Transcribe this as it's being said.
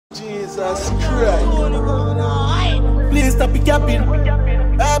Jesus Christ. Please stop it capping.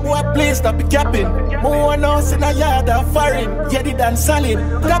 Hey boy, please stop it capping. More house in a yard of foreign. Get it and solid.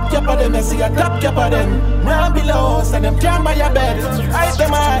 Top cap of them, I see a top cap of them. Now below us and them can't buy a bed. I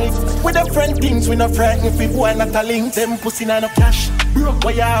them eyes. With the friend things we no frighten. If we boy not a link, them pussy not no cash.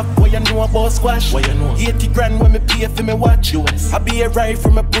 What you have, what you know about squash? What you know? 80 grand when me pay for me watch you. I be a ride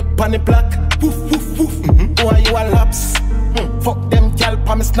from a put on the block. Woof, woof, woof. Boy, you a laps. Fuck them gal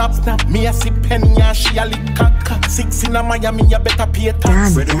pa me snap. Me a sip penny and she a lick cock. 6 in a Miami, you better pay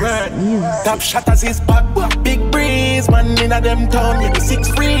tax. Top shatters is back. Big breeze, man in a them town. Yeah, the 6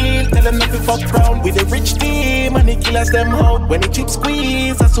 real, tell them not to fuck round. With the rich team and the killers them out. When the chip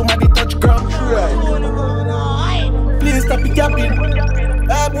squeeze, as somebody touch ground. Please stop it capping.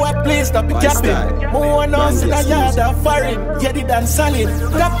 Hey boy, please stop it capping. More house in a yard of foreign. Get it and solid.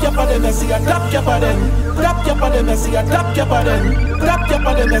 Top cap of them, I see a top cap of them. Top cap of them, I see a top cap of them. Top cap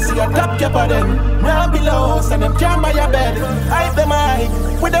of them, I see a top cap of them. Now below us and them can't buy a bed. I them high.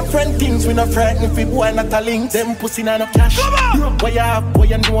 With them friend things we no frighten. If we boy not a link, them pussy not no cash. What you have, what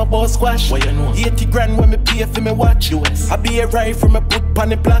you know about squash? What you know? 80 grand when me pay for me watch you. I be a ride from a put on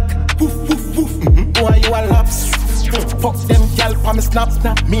the block. Woof, woof, woof. Boy, you a laps. Fuck them gal pa me snap.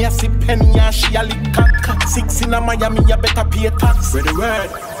 Me a sip penny and she a lick cock. 6 in a Miami, you better pay tax. Ready word.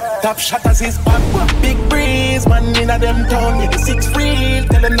 Top shatters is back. Big breeze, man in a them town. Yeah, the 6 real,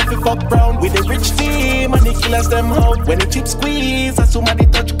 tell them not to fuck round. With the rich team and the killers them out. When the chip squeeze, as somebody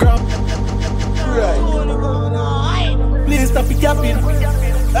touch ground. Right. Please stop it capping.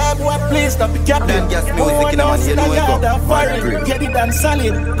 Hey boy, please stop it capping. More house in a yard of foreign. Get it and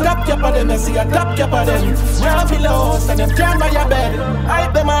solid. Top cap of them, I see a top cap of them. Now below us and them can't buy a bed. I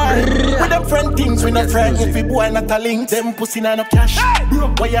them high. With them friend things we no frighten. If we boy not a link, them pussy not no cash.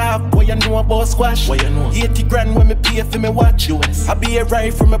 What you have, what you know about squash? What you know? 80 grand when me pay for me watch you. I be a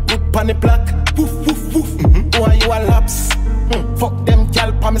ride from a put on the block. Woof, woof, woof. Boy, you a laps. Fuck them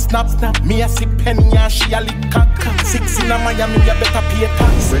gal pa me snap. Me a sip penny and she a lick cock. 6 in a Miami, you better pay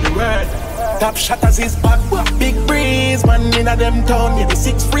tax. Ready word. Top shatters is back. Big breeze, man in a them town. Yeah, the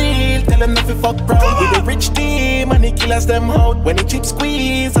 6 real, tell them not to fuck round. With the rich team and the killers them out. When the chip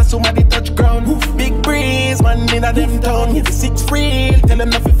squeeze, as somebody touch ground. Big breeze, man in a them town. Yeah, the 6 real, tell them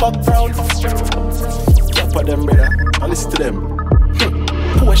not to fuck round. Yeah, for them brother, I listen to them.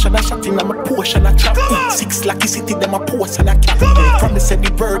 Portion a shot in a portion a trap. 6 lucky city, them a post and a cap. From the said the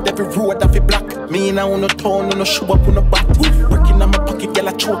bird, every road have a black. Me in a no town, no show up on a bat. Working on my pocket, girl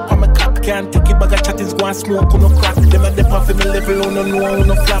a choke on my cap. Can't take it bag of chat is go and smoke on no crack. Them a dip off in the level, on no know, on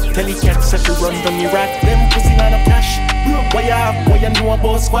no flap. Tell the cat set to run down the rack. Them pussy not no cash. What you have, what you know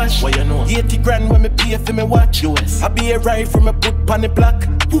about squash? What you know? 80 grand when me pay for me watch you. I be a ride from a put on the block.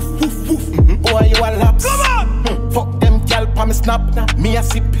 Woof, woof, woof. Boy, you a laps. Fuck them gal pa me snap. Me a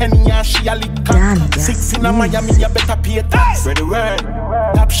sip penny and she a lick cock. 6 in a Miami, you better pay tax. Ready word.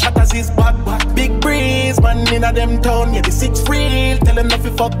 Top shatters is back. Big breeze, man in a them town. Yeah, the 6 real, tell them not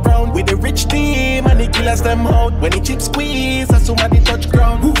to fuck round. With the rich team and the killers them out. When the chip squeeze, as somebody touch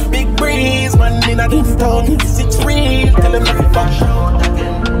ground. Big breeze, man in a them town. Yeah, the 6 real, tell them not to fuck round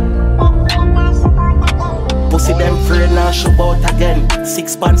again. Pussy them free now, shoot out again.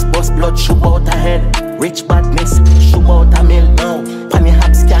 6 pants bust blood, shoot out ahead. Rich badness, shoot out a mill. Panny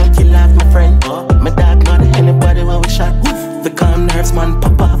haps can't kill off my friend. My dog not anybody when we shot. The calm nerves man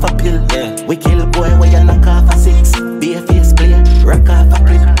pop off a pill. We kill boy when you knock off a 6. Be a face player, rock off a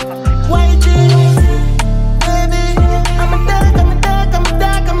clip. YG, baby, I'm a dog, I'm a dog, I'm a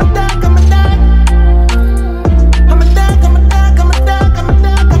dog, I'm a dog, I'm a dog. I'm a dog, I'm a dog, I'm a dog, I'm a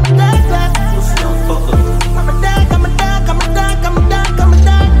dog, I'm a dog. I'm a dog, I'm a dog, I'm a dog, I'm a dog, I'm a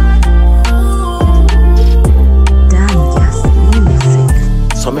dog.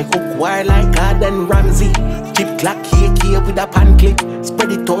 DonnGassMusiQ. So me cook wild like Gordon Ramsay. Chip clock here with a pan clip.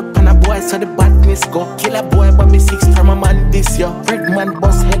 Spread it out pan a boy so the badness go. Kill a boy but me 6 from a man this year. Red man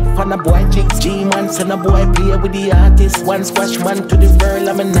boss head fan a boy chicks. G-man send a boy play with the artist. One squash man to the world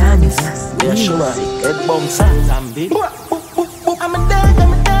I'm a namis. Yeah sure, head bounce and big. I'm a dog,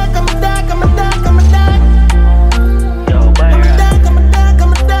 I'm a dog, I'm a dog, I'm a dog, I'm a dog. Yo, bye. I'm a dog, I'm a dog,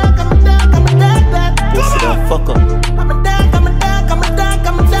 I'm a dog, I'm a dog, I'm a dog. Pussy that fuck up. I'm a dog, I'm a dog, I'm a dog,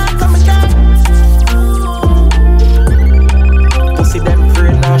 I'm a dog, I'm a dog. Pussy them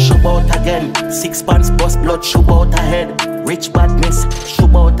free now, shoot out again. 6 pants bust blood, shoot out ahead. Rich badness,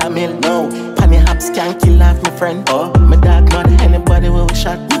 shoot out a mill. No, panny haps can't kill off my friend. My dog not anybody when we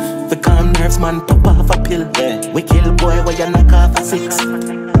shot. The calm nerves man pop off a pill. We kill boy when you knock off a 6.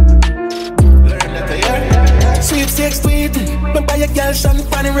 Sweet Sweepstakes tweet. Me buy a girl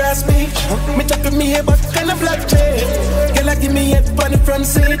champagne and raspy. Me chopping me hair back and a black chain. Girl I give me head on the front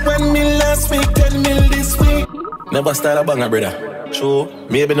seat. 1 mil last week, 10 mil this week. Never start a banger, brother. True,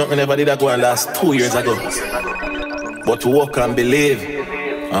 maybe nothing never did that go and last 2 years ago. But to walk and believe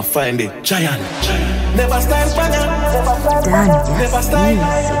and find the giant. Never style banger. Never style.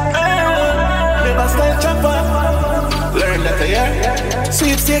 Never style chopper. Learn that, yeah.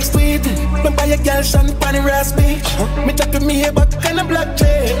 Sweepstakes tweet. Me buy a girl champagne and raspy. Me chopping me hair back and a black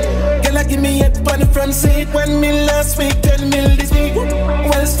chain. Girl I give me head on the front seat. 1 mil last week, 10 mil this week.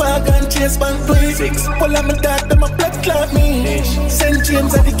 Wells Fargo and Chase Bank please. Well I'm a dog, them a blood clot me. St.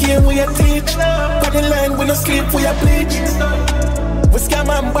 James at the game we a teach. On the line we no sleep, we a bleach. We scam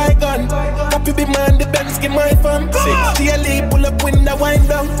and buy gun. Copy be man, the Benz give my fam. GLE pull up window wind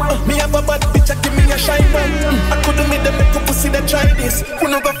down. Me have a bad bitch, I give me a shine man. I couldn't make them make a pussy that try this. Who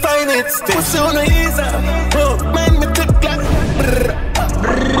never find it? Pussy on the easy. Man me click clack.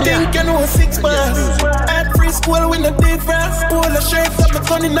 Think you know 6 bars. At free school with no difference. Pull a shirt up my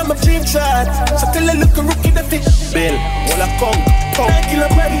gun in my jean shorts. So tell a look a rookie the fit. Bill, walla come. Kill a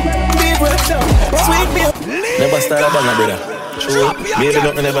body, leave her down. Sweet me up. Never start a banger, brother. True, maybe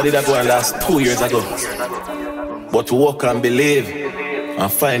nothing never did that go and last 2 years ago. But to walk and believe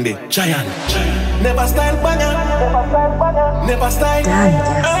and find the giant. Never style banger. Never style.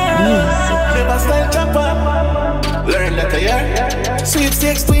 Never style chopper. Learn that, yeah.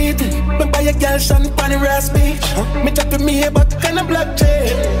 Sweepstakes tweet. Me buy a girl champagne and raspy. Me chopping me hair back and a black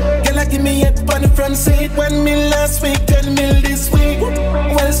chain. Girl I give me head on the front seat. 1 mil last week, 10 mil this week.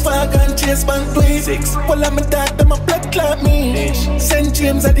 Wells Fargo and Chase Bank please. Well I'm a dog, them a blood clot me. St.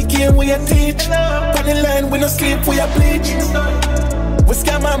 James at the game we a teach. On the line we no sleep, we a bleach. We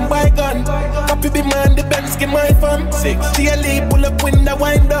scam and buy gun. Copy be man, the Benz give my fam. GLE pull up window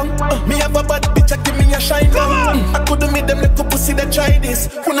wind down. Me have a bad bitch, I give me a shine down. I couldn't meet them like a pussy that try this.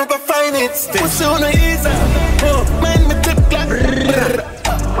 Who never find it? Pussy on the easy. Man me clip clap.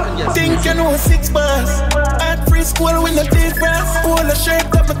 Think you know 6 bars. At free school with no difference. Pull a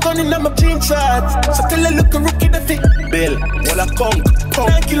shirt up my gun in my jean shorts. So tell a look a rookie the fit. Bill, walla conk.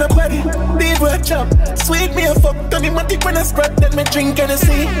 Kill a body, leave her chop. Sweet me a fuck, Tony Matic when I spread. Then me drink and I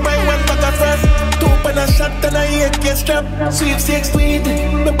see. Buy 1 pack of frost. 2 pan a shot and I AK strap. Sweepstakes tweet.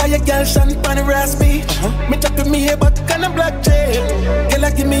 Me buy a girl champagne and raspy. Me chopping me hair back and a black chain. Girl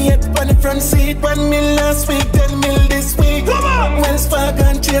I give me head on the front seat. 1 mil last week, 10 mil this week. Wells Fargo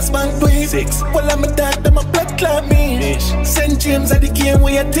and Chase Bank please. Well I'm a dog, them a blood clot me. St. James at the game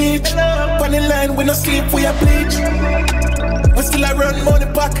we a teach. On the line we no sleep, we a bleach. We still a run money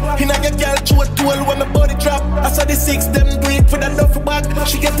back. In a your girl through a tool when my body drop. I saw the 6 them do it for that duffy bag.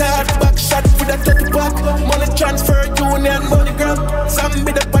 She get a hard back shot for that 30 back. Money transfer, union, money grab. Some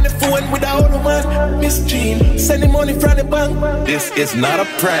be up on the phone with a old man. Miss Jean, send the money from the bank. This is not a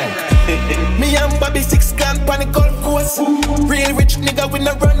prank. Me and Bobby 6 gun on the golf course. Real rich nigga with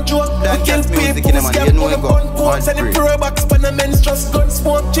no run joke. We kill people, scam on the gun courts. And the pro box pan the men's just gun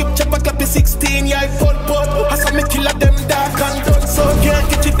smoke. Chip chop a copy 16, yeah I put. I saw me kill them dark and done. So can't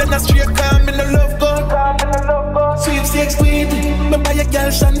get it then a straight calm in the love gun. Sweepstakes tweet. Me buy a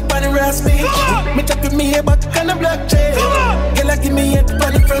girl champagne and raspy. Me chopping me hair back and a black chain. Girl I give me head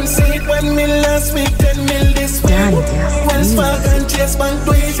on the front seat. 1 mil last week, 10 mil this week. Wells Fargo and Chase Bank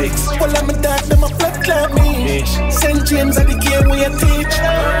please. Well I'm a dog, them a blood clot me. St. James at the game we a teach.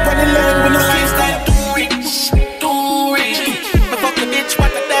 On the line we no lifestyle too rich, too rich. Me fuck the bitch,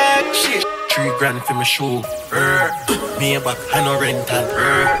 what a dog shit. 3 grand for my shoe. Me a back, I no rental.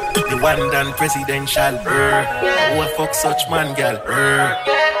 The one done presidential. Who a fuck such man, gal?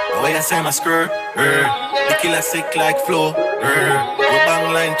 Why you say my skirt? The killer sick like flow. We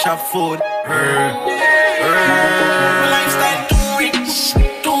bang line chop food. My lifestyle too rich,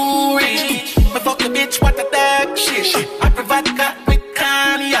 too rich. Me fuck the bitch, what a dog shit. I provide vodka with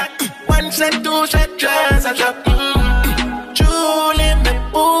cognac. 1 shot, 2 shot, jazz I drop. Julie, me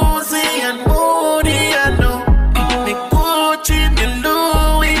boozy and moody, I know. Me Gucci, me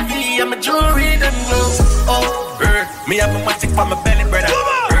Louis V, I'm a jewelry that glows. Oh, me have a matic for my belly, brother.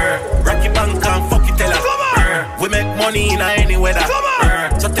 Rocky bank and fuck it, tell her. We make money in any weather.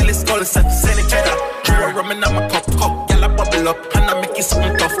 So tell the skull, send each other. Rum in my cup, gyal a bubble up, and I make it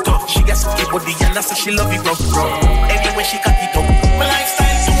something tough. She got some body and I say she love it rough. Anyway she cock it up. My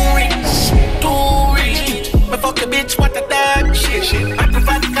lifestyle too rich, too rich. Me fuck a bitch, what a dog shit. I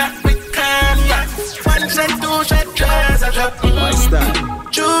provide vodka with cognac. 1 shot, 2 shot, jazz I drop.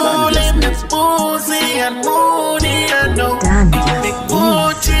 Julie, me boozy and moody, I know. Me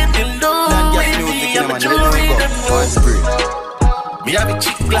Gucci, me Louis V, I'm a jewelry that knows. Me have a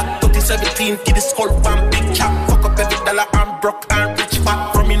chick black 2017, get the skull from big chop. Fuck up broke and rich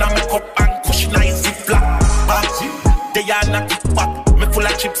back. From in on my cup and cushion I zip flat. They are not kick back. Me full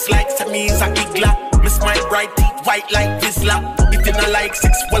of chips like semis a giggler. Me smile bright teeth white like Vizsla. If you not like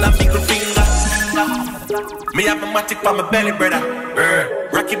six, well a middle finger. Me have a matic on my belly, brother.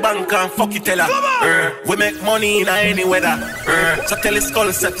 Rocky bank and fuck it teller. We make money in any weather. So tell his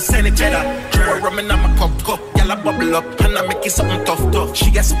skull set to send each other. Pour rum in my cup, y'all bubble up. And I make it something tough.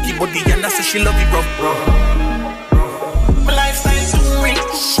 She got sucky body and I say she love it rough, bro. My lifestyle's too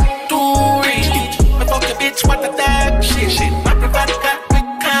rich. Me fuck a bitch, what a damn shit. My private got me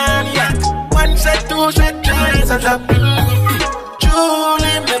cognac. One set, two set, tries a drop.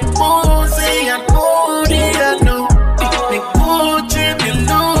 Julie, me Boozy and Moody, I know. Me Gucci, me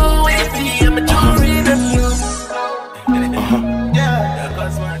Louis V, I'm a jewelry than you. Yeah,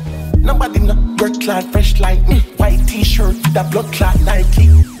 cause what? Nobody not work clad fresh like me. White t-shirt with a blood clot Nike.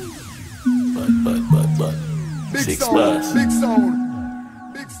 But. Big Six sound, bars. big sound,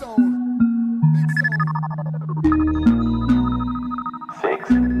 big sound.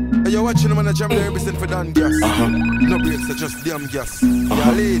 You're watching them on the jam, they represent for DonnGass. No breaks, they're just damn gas.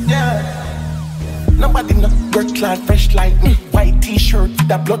 Yeah, lead. Yeah. Nobody not work clad fresh like me. White t-shirt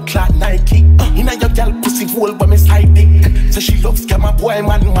with a blood clot Nike. Inna your gal pussy hole by me side dick. So she loves scammer boy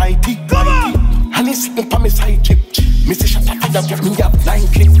man mighty. And he sitting for me side chick. Me say shut up, give me up 9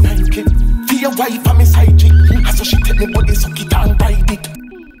 clip. For your wife for me side chick. And so she take me body suck it and ride it.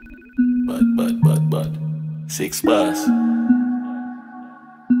 But 6 bars.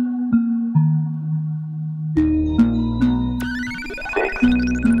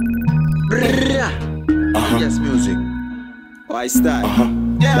 DonnGassMusiQ. Why style?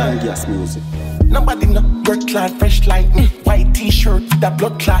 DonnGassMusiQ. Nobody not work clad fresh like me. White t-shirt with a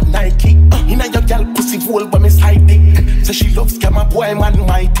blood clot Nike. Inna your gal pussy hole by me side dick. So she loves scammer boy man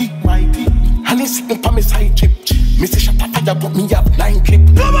mighty. And he sitting for me side chick. Me say shut up, fire but me have 9 clip.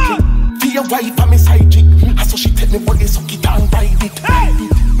 For your wife for me side chick. And so she take me body suck it and ride it.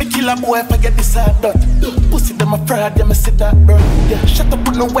 Me kill a boy if I get this hard dot. Pussy them afraid, yeah me say that bro. Yeah, shut up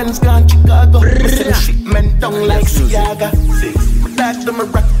with no one's gone Chicago. Me say the shit men down like Siaga. My dad them a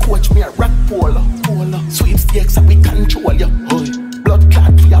rock coach, me a rock polo. Sweepstakes and we control you. Blood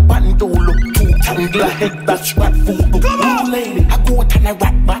clot for your bandolo. 2 tangle head, that's what voodoo. Oh lady, I go out and I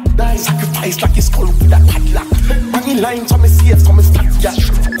rap back. Sacrifice like his skull with a padlock. Money lines on me safe, so me stack cash.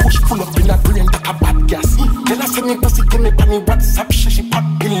 Push full up in a brain like a bad gas. Then I send me pussy, give me bunny WhatsApp. She pop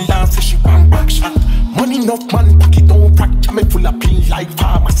pill down, say she want back shot. Money enough man, pocket don't fracture. Me full of pill like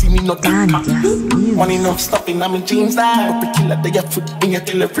pharmacy, me no doctor. Money enough stuff in my jeans now. Every killer day your foot in your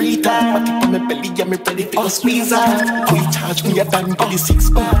till every time. I keep on my belly, yeah me ready for a squeeze out. Fully charge me a damn body 6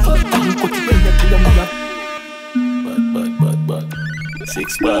 bars. But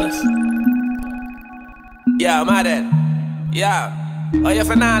 6 bars. Yeah, madden. Yeah. Oh, you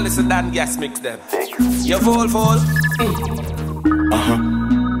finna listen to DonnGassMusiQ them. You fall.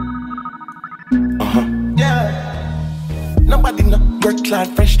 Yeah. Nobody not work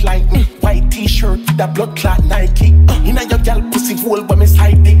clad fresh like me. White t-shirt with a blood clot Nike. Inna your gal pussy hole by me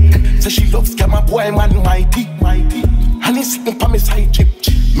side dick. So she loves scammer boy man mighty. And he sitting for me side chick.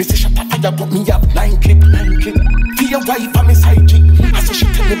 Me say shut up, fire but me have 9 clip. For your wife for me side chick. And so she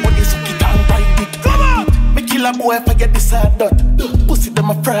tell me body suck it and ride it. Me kill a boy if I get this hard dot. Pussy them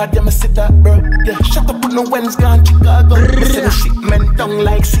afraid, yeah me say that bro. Yeah, shut up with no one's gone Chicago. Me say the shit men down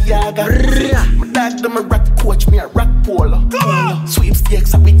like Siaga. My dad them a rock coach, me a rock polo.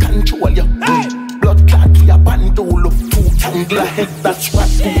 Sweepstakes and we control you. Blood clot for your bandolo. 2 tangle head, that's what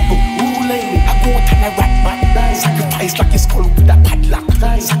voodoo. Ooh lady, I go out and I rap back. Sacrifice like his skull with a padlock.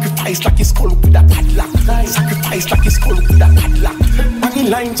 Sacrifice like his skull with a padlock. Sacrifice like his skull with a padlock. Money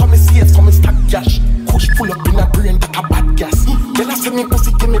lines on me safe, so me stack cash. Push full up in a brain like a bad gas. Then I send me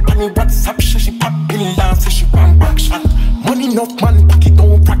pussy, give me bunny WhatsApp. She pop pill down, say she want back shot. Money enough man, pocket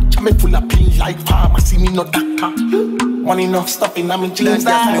don't fracture. Me full of pill like pharmacy, me no doctor. Money enough stuff in my jeans.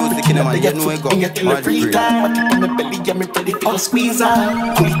 DonnGassMusiQ, you know, you know it go. In your till every time. I keep on my belly, yeah me ready for a squeeze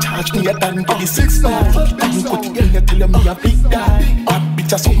out. Fully charge me a damn body 6 bars. Fuck it, you cut it in your till me a big guy. Bad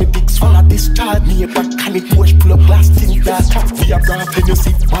bitch, I saw me big swallow discharge. Me a back can it wash full of plastic that. We a bra when you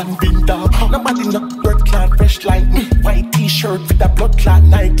see one bin dog. Nobody not bird clad fresh like me. White t-shirt with a blood clot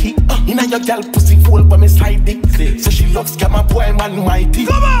Nike. Inna your gal pussy hole by me side dick. So she loves scammer boy man mighty.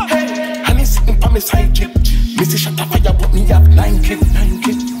 Hey, and he sitting for me side chick. Me say shut up fire but me have 9 clip.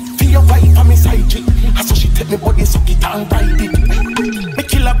 For your wife for me side chick. And so she take me body suck it and ride it. Me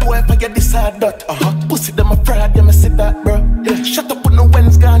kill a boy if I get this hard dot. Pussy them afraid, yeah me say that bro. Yeah, shut up on the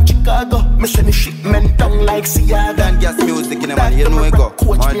Wednesday gone Chicago. Me send the shipment down like Seattle. DonnGassMusiQ in the man, you know it go.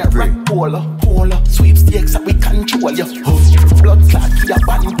 Coach me a rap polar. Sweepstakes that we control you. Blood clot ki a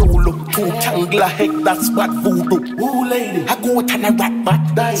bandolo. Two-tangler head, that's what voodoo. Ooh lady, I go out and a rat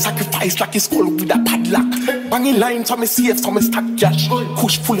bat. Sacrifice like his skull with a padlock. Banging lines so me safe, so me stack cash.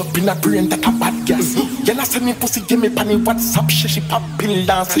 Push full up in a brain that a bad gas. You know send me pussy, give me panny WhatsApp. She pop pill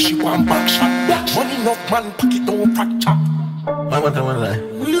down, say she want back shot. Money enough man, pocket don't fracture. One lie.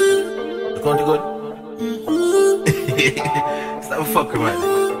 It's going to good. Stop fucking man.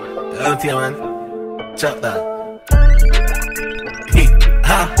 Out here man. Chop that.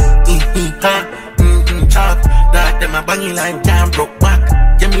 Chop that. Them a banging line, damn broke back.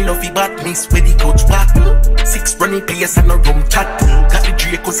 Yeah, me love the bat, miss where the coach back. 6 running players and no room chat. Got the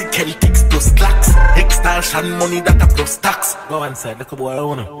Drake cause the Celtics plus clacks. Extortion money that a plus tax. Go inside, look a boy, I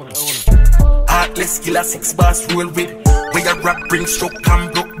wanna. Heartless killer 6 bars roll with. Where your rap bring stroke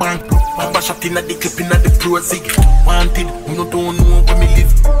and broke bank. Papa shot in a the clip in a the prozig. Wanted, we don't know where me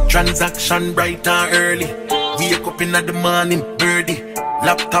live. Transaction bright and early. Wake up in the morning, birdie.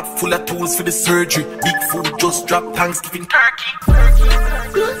 Laptop full of tools for the surgery. Big food just drop, Thanksgiving turkey.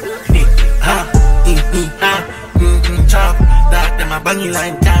 Chop that, them a banging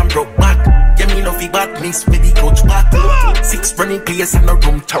line, damn broke back. Yeah, me love the bad miss with the coach back. 6 running players and a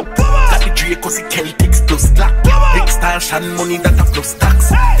room chop. Got the Drake cause the Celtics plus slack. Extortion money that a plus tax.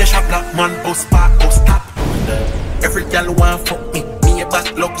 There's a black man bus park or stop. Every gal want fuck me, me a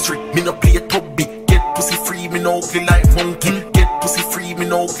back luxury. Me no play a tubby. Get pussy free, me no ugly like monkey. Get pussy free, me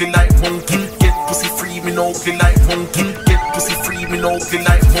no ugly like monkey. Get pussy free, me no ugly like monkey. Get pussy free, me no ugly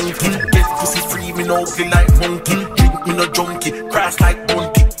like monkey. Get pussy free, me no ugly like monkey. Drink me no junkie, crash like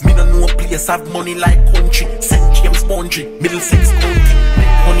bunty. Me no know place have money like country. St. James Boundary, Middlesex County.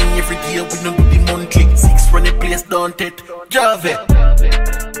 Money every year, we no do the monthly. 6 running place don't it, Jave.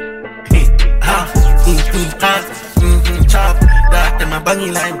 Chop that, them a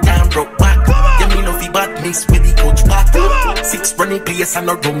banging line, damn broke back. Yeah, me love the bad miss with the coach back. 6 running players and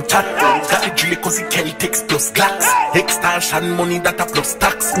a room chat. Got the Drake cause the Celtics plus clacks. Extortion money that a plus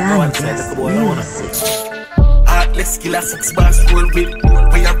tax. Heartless killer 6 bars roll with.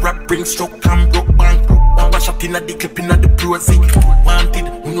 Where your rap bring stroke and broke bank. Papa shot in a the clip in a the prozig. Wanted,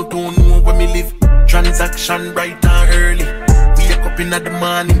 we don't know where me live. Transaction bright and early. Wake up in the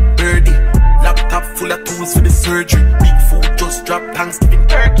morning, birdie. Laptop full of tools for the surgery. Big food just drop, Thanksgiving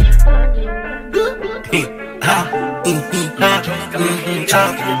turkey.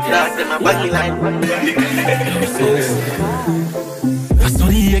 Chop that, them a banging line. I saw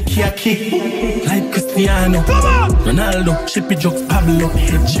the kick like Cristiano Ronaldo, shippy jokes Pablo.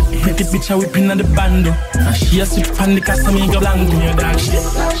 Pretty bitch a whipping at the bando. And she a sip on the Casamiga Blanco. Your dog shit.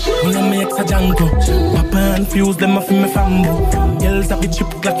 When I make a Django. Papa and fuse them off in my fambo. Girls have the chip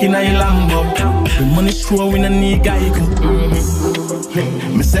clock in a Lambo. The money show we no need Geico.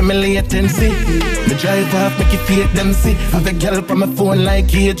 Me say me latency. Me drive off, make it fake them see. Have a girl from my phone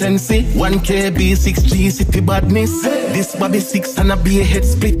like agency. 1KB, 6G, city badness. This Bobby 6 and a be a head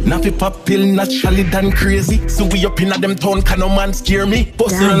split. Now fi pop pill, naturally done crazy. So we up in a them town, can no man scare me.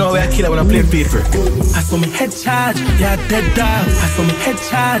 Boss you don't know where I kill when I play paper. I saw me head charge, yeah dead dog. I saw me head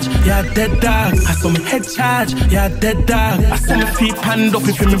charge, yeah dead dog. I saw me head charge, yeah dead dog. I saw me feet hand up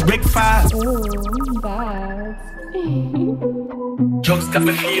if me breakfast. Drugs got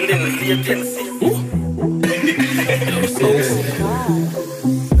me feeling latency.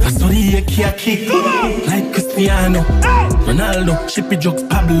 I saw the kick like Cristiano Ronaldo, shippy jokes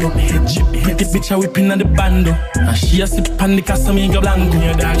Pablo. Pretty bitch a whipping at the bando. And she a sip on the Casamiga Blanco.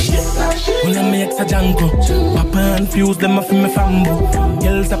 Your dog shit. When I make a Django. Papa and fuse them off in my fambo.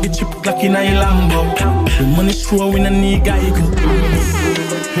 Girls have the chip clock in a Lambo. The money show we no need Geico.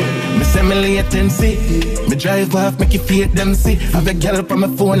 Me say me latency. Me drive off, make it fake them see. Have a girl from my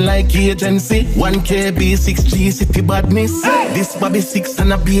phone like agency. 1KB, 6G, city badness. This Bobby 6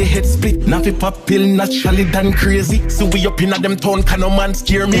 and a be a head split. Now fi pop pill, naturally done crazy. So we up in a them town, can no man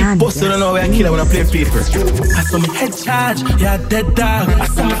scare me. Boss you don't know where I kill when I play paper. I saw me head charge, yeah dead dog. I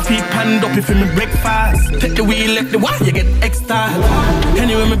saw me feet hand up if me breakfast. Take the wheel, left the wire, you get extra.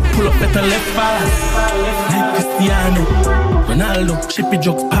 Anyway me pull up better left fast. Like Cristiano Ronaldo, shippy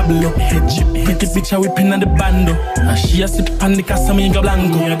jokes Pablo. Head chip, pretty bitch a whipping at the bando. And she a sip on the Casamiga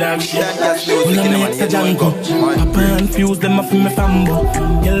Blanco. Your dog shit. When I make a Django. Papa and fuse them off in my fambo.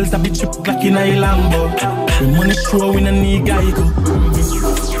 Girls have the chip clock in a Lambo. The money show we no need Geico.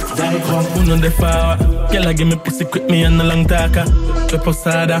 Uno de fa. Girl, I give me pussy quick, me and a long talker. We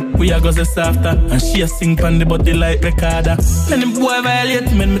posada, we a go say softer. And she a sing pan the body like recorder. And them boy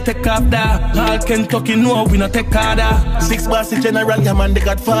violate me take off that. All Kentucky know we not take harder. 6 bossy general, yeah man, the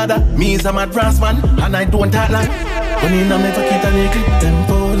godfather. Me is a mad brass man, and I don't talk like. When in a me pocket and they clip them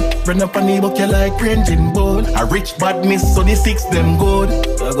gold. Run up on the bucket like engine bowl. A rich badness, so the 6 them good.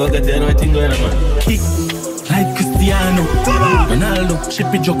 So I go get there, anything going on, man. Kick like Cristiano Ronaldo,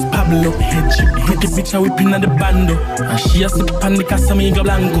 Chippy Jokes Pablo. Head chip, hit the bitch a whipping at the bando. And she a sip on the Casamigo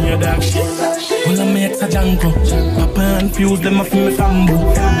Blanco. Yeah, that shit. All I make a Janko. Papa and fuse them off in my fambo.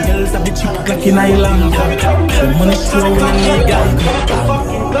 Girls have the chick like in Ireland. The money flow when they got.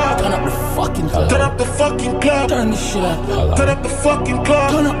 Turn up the fucking club. Turn up the fucking club. Turn the shit up. Turn up the fucking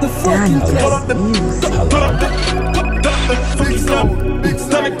club. Turn up the fucking club. Turn up the fucking club.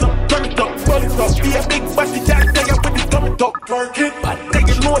 Turn it up, turn it up, turn it up. Be a big body jack, they got with the tummy tuck. Twerk it, they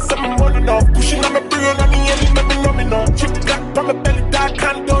get know some money now. Pushing on my brain on me and me me now. Chip black from my belly, dark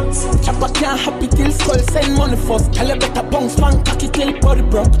and dance. Chopper can't happy till skull send money first. Tell you better bounce man, cocky till body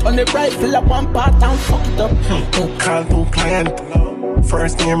broke. On the rifle up one part and fuck it up. Call to client.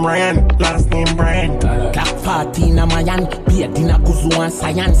 First name Ryan, last name Brian. Black party in a Mayan, beard in a Kuzu and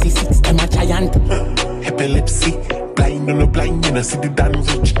science. 6 them a giant. Epilepsy, blind on the blind, you know see the damn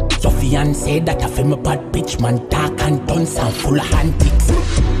rich. Your fiance that a film a bad bitch man, dark and dunce and full of antics.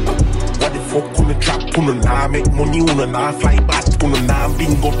 What the fuck on the trap? Uno nah make money, uno nah fly back, uno nah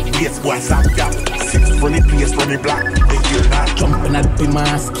bingo. Yes, boy, slap gap. 6 running place, running black. They hear that. Jumping at the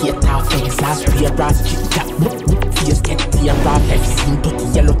mask, skate off, exhaust, beer brass, chip tap. Face get tear off, everything to the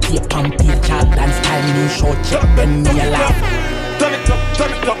yellow tape and page out. Dance time, new show, check them me a laugh. Turn it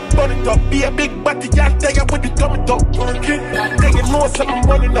up, burn it up. Be a big body, y'all take it with the tummy tuck. Twerk it, they get know some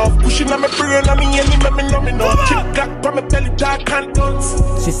money now. Pushing on my brain on me and me me now. Chip black from my belly, dark and dance.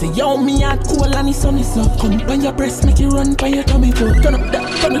 She say, yo, me at cool and the sun is up. Come by your breast, make you run by your tummy too. Turn up that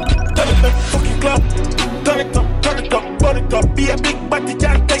fucking club. Turn it up, burn it up. Be a big body,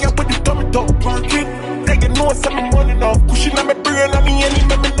 y'all take it with the tummy tuck. Twerk it, they get know some money now. Pushing on my brain on me and me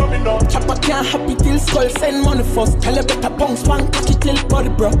now. Chopper can't happy till skull send money first. Tell you better bounce one, cocky till body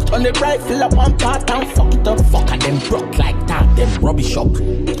broke. On the rifle up one part and fuck it up. Fuck them broke like that, them rubbish up.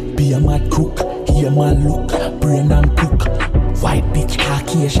 Be a mad crook, he a man look, brain and cook. White bitch,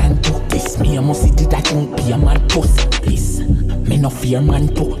 Caucasian too. This me a must see that junk, be a mad puss. Please, me no fear man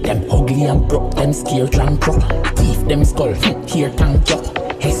too. Them ugly and broke, them scared and crook. Thief them skull, here thank you.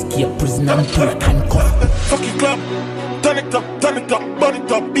 Escape prison and break and cuff. Fucking club, turn it up, burn it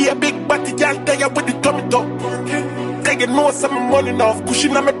up. Be a big body, y'all take it with the tummy tuck. They get know some money now.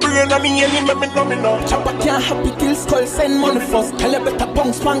 Pushing on my brain on me and me now. Chopper can't happy till skull send money first. Tell you better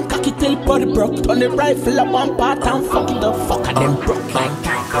bounce one, cocky till body broke. On the rifle up one part and fuck it up. Fuck them broke like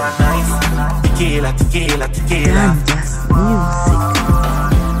that. Tequila, tequila, tequila.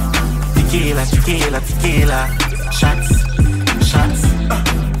 Tequila, tequila, tequila. Shots, shots.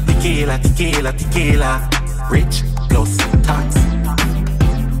 Tequila, tequila, tequila. Rich, close, tots.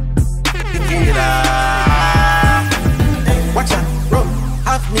 Tequila. Watch out, run,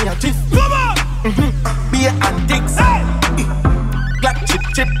 have me a tiff. Come on! Beer and dicks. Black chip,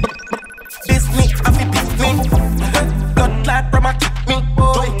 chip. This me, have me pick me. Blood clot from a kick me.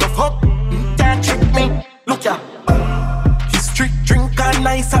 Joint of hop, can't trick me. Look ya. History, drink and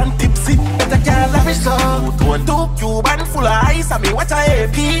nice and tipsy. Better can't love it so. 2 Cuban full of ice. I mean, what a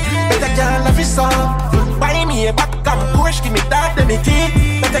AP. Better can't love it so. Buy me a back and push, give me that, let me keep.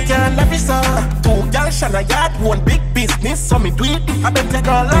 Better can't love it so. 2 girls shine a yard, 1 big business, so me do it. I bet you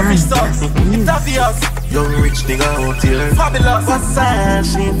can't love it so. It's obvious. Young rich nigga out here. Fabulous.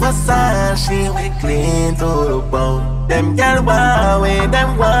 Versace, we clean to the bone. Them girl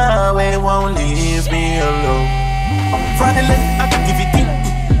Huawei, won't leave me alone. Fraudulent, I can give it in.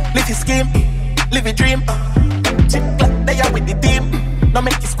 Live your scheme, live your dream. Chip clap, they are with the team. Now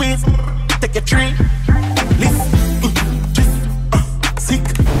make you squeeze, take your tree. Live, drift, sick,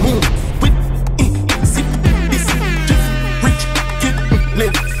 move, with, sip, this, drift, rich, kid,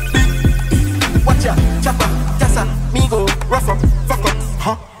 live, big. Watch ya, chopper, casa, migo, rough up, fuck up,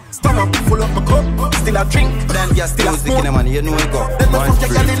 huh? Stomach, full up my cup, still a drink. DonnGassMusiQ man, you know it go. Then the fuck you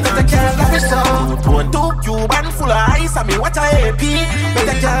girl in better can't love it so. 2 Cuban full of ice, I mean what a AP.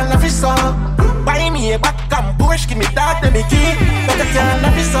 Better can't love it so. Buy me a back and push, give me that, let me keep. Better can't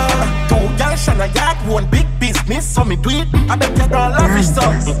love it so. 2 girls shine a yard, 1 big business, so me do it. I bet you don't love it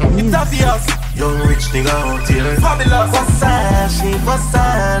so. It's obvious. Young rich nigga out here. Fabulous.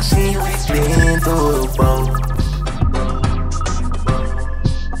 Versace, we clean to the bone.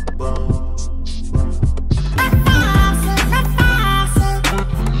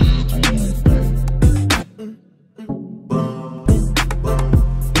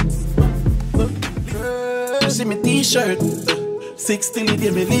 t-shirt. 6 till the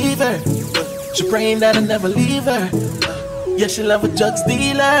day me leave her. She praying that I never leave her. Yeah, she love a drugs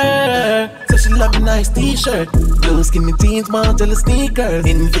dealer. So she love a nice t-shirt. Blue skinny jeans, Margiela sneakers.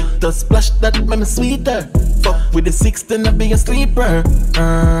 Invictus splash that make me sweeter. Fuck with the 6 then I be a sleeper.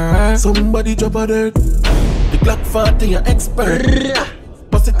 Somebody drop a dirt. The Glock 40 an expert.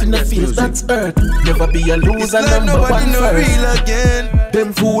 Bust it in the face, that's earth. Never be a loser, number one first.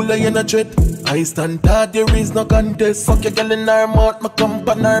 Them fool I in a dread. I stand hard, there is no contest. Fuck your girl in her mouth, my cum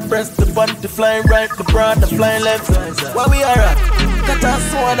on her breast. The panty flying right, the bra the flying left. Where we are at? Got a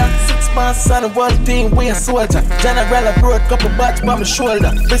soda, 6 months on the world team, we a soldier. General a broad, couple batch by my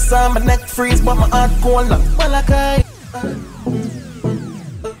shoulder. Wrist on my neck freeze, but my heart cold now. Malachi.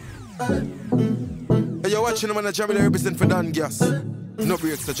 Hey, you're watching them on the channel represent for DonnGass. No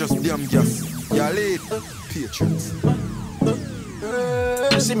breaks, so just damn gas. Yeah, lead. Patriots.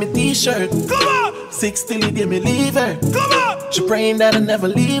 You see me t-shirt. 6 till the day me leave her. She praying that I never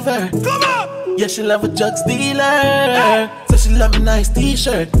leave her. Yeah, she love a drugs dealer. So she love a nice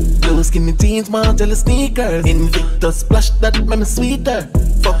t-shirt. Blue skinny jeans, Margiela sneakers. Invictus splash that make me sweeter.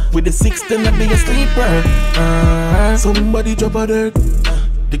 Fuck with the 6 then I be a sleeper. Somebody drop a dirt.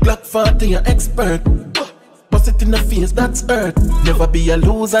 The Glock 40 an expert. Bust it in the face, that's earth. Never be a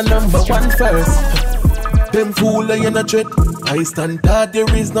loser, number one first. Them fool I in a dread. I stand hard, there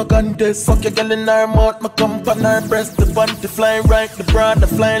is no contest. Fuck your girl in her mouth, my cum on her breast. The panty flying right, the bra the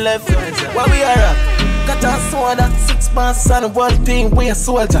flying left. Where we are at? Got a soda, 6 months on the world team, we a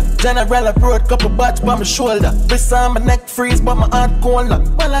soldier. General a broad, couple batch by my shoulder. Wrist on my neck freeze, but my heart cold now.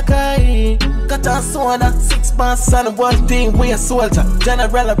 Malachi. Got a soda, 6 months on the world team, we a soldier.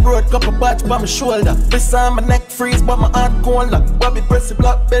 General a broad, couple batch by my shoulder. Wrist on my neck freeze, but my heart cold now. Bobby press the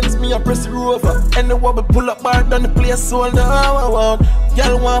block, bends me, I press the rover. And the wobble pull up bar down the place solder.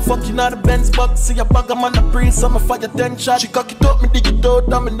 Y'all want fucking out the Benz box. See a bag, I'm on the breeze, so I'ma fire 10 shots. She cock it up, me dig it out,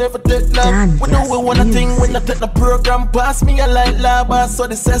 and me never take long. We know we wanna thing when I take the program. Pass me a light lava, so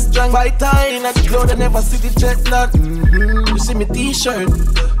the set strong. Fight time at the cloud, I never see the jet lag. You see me t-shirt.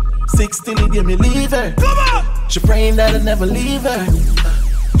 6 till the day me leave her. She praying that I never leave her.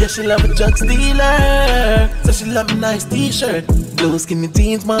 Yeah, she love a drugs dealer. So she love a nice t-shirt. Blue skinny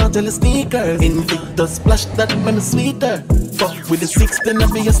jeans, Margiela sneakers. Invictus splash that make me sweeter. Fuck with the 6 then I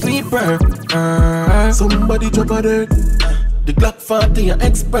be a sleeper. Somebody drop a dirt. The Glock 40 an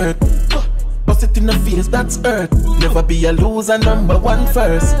expert. Bust it in the face, that's earth. Never be a loser, number one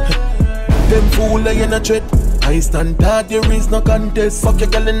first. Them fool I in a dread. I stand hard, there is no contest. Fuck your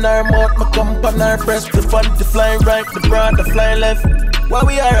girl in her mouth, my cum on her breast. The panty flying right, the bra the flying left. Where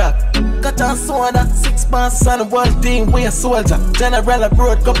we are at? Got a soda, 6 months on the world team, we a soldier. General a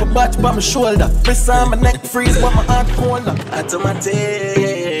broad, couple batch by my shoulder. Wrist on my neck freeze, but my heart cold now. Automatic.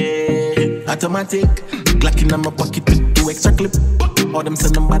 Glock in my pocket with 2 extra clip. All them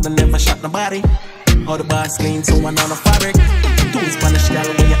send them bad, I never shot nobody. All the bars clean, so one on the fabric. 2 Spanish gal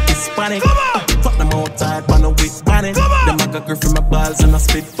when you're Hispanic. Fuck them outside, man, a wig banning. Them I got girl from my balls and I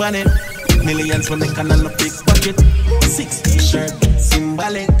spit banning. Millions when they can on a big bucket. 6 t-shirt,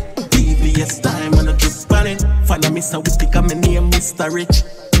 symbolic. TVS time and a drip banning. Find a Mr. Whippy, I'm name Mr. Rich.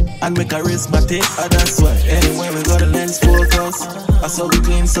 And make a charismatic, that's why. Anywhere we got the lens focus. I saw we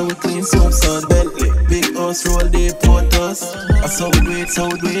clean, so so Bentley. Big house, roll the photos. I saw we do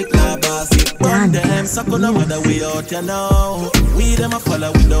it, nah boss. It burn them, suck on the mother way out, you know. We them a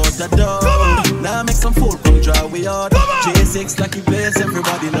follow without a doubt. Now make some fool come draw we out. J6 like he plays,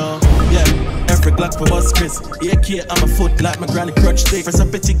 everybody know. Yeah, every Glock for us Chris. AK on my foot like my granny crutch stick. Press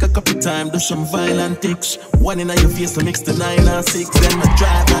up a tick a couple times, do some violent ticks. One in your face to mix the 9 and 6. Then I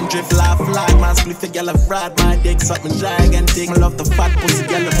drive and drift, laugh like man, split the gal of ride my dick, something gigantic. I love the fat pussy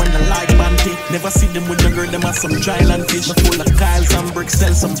gal when I like banty. Never see them with the girl, them as some dry land fish. Me full of Kyles and bricks,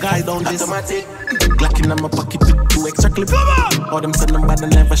 tell some guy down this. Automatic. Glock in my pocket with 2 extra clip. All them send them bad, I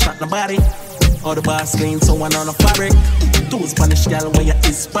never shot nobody. All the bars clean, so one on the fabric. 2 Spanish gal when you're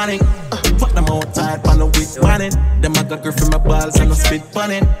Hispanic. Fuck them outside, pan the wig banning. Them I got girl from my balls and I spit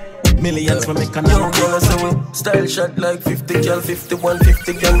banning. Millions for make a young girl so style shot like 50 gal, 51,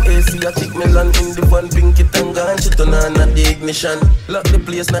 50 gang AC. I kick melon in the van, pinky tanga and she turn on at the ignition. Lock the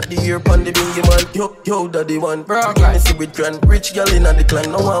place, not the ear pan the bingy man. Yo, daddy one. Bro, give me see with grand. Rich gal in the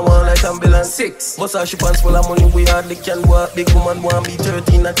clan, no one want like ambulance. 6. Bust her she pants full of money, we hardly can walk. Big woman want be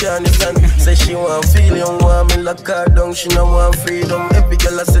 13 at Carnison. Say she want feel young, want me lock her down. She no want freedom. Every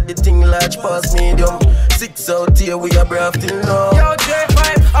girl I said the thing large past medium. 6 out here, we are brave till now. Yo,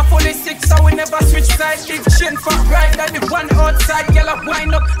 J5, I fully 6, so we never switch sides. Big chin for right, and the one outside. Girl a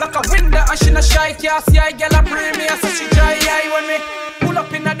wind up like a window, and she no shy. Can't see I girl a premium, so she dry eye when me pull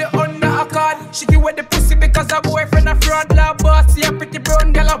up in the under accord. She give away the pussy because her boyfriend broad lab boss. See a pretty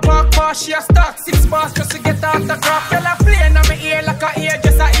brown girl a walk past. She a start 6 bars just to get autograph. Girl a playing on me ear like a ear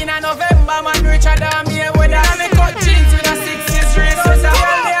just a in a November. Man richer than me with a me cut jeans with a 6 race. So the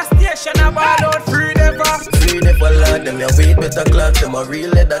girl they a station a ball out free never. Free never lad, them ya weed better clock. Them a real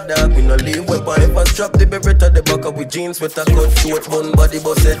leather dog. We no leave weapon. If I strap the beretta, the back up with jeans with a cut short bun body.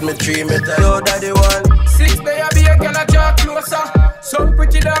 But said me 3 meter. Yo daddy one 6 day I be a girl a draw closer. Some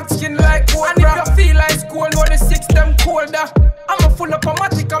pretty dark skin like cold. And if you feel like school, know the 6 them colder. I'm a full up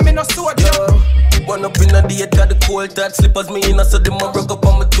automatic, I'm in a soldier. One up in a date, got the cold touch. Slippers me in, so them a broke up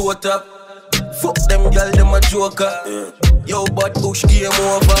on my toe top. Fuck them gal, them a joker. Yo, but Bush game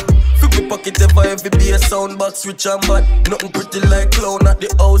over. Flip pocket ever, every be a sound box, rich and bad. Nothing pretty like clown at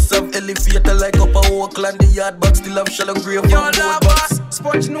the house of elevator, like up a Oakland. The yard box still have shallow grave from board box.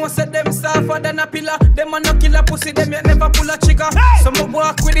 Sponge no said them softer than a pillar. Them a no killer pussy, them yet never pull a trigger. Some a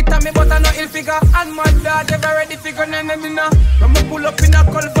walk with it and me but I no ill figure. And my dad ever ready figure none of me now. When me pull up in a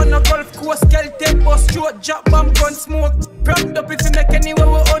golf on a golf course, skeleton bus, short drop bomb gun smoke. Proud up if you make anywhere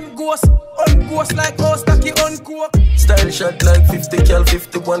we on ghost like house tacky on coke. Style shot like 50 cal,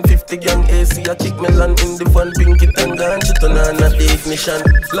 51, 50 gang AC. I kick melon in the van, pink it and gone. Shit on at the ignition.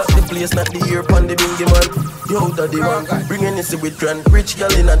 Lock the place, not the ear pan the bingy man. Yo daddy man, bring anything with grand. Rich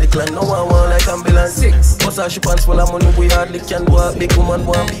gal in the clan, no one want like ambulance. 6 bust her ship and full of money, we hardly can walk. Big woman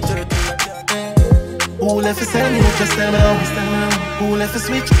want be 30. Who left to sell me, just tell me now. Who left to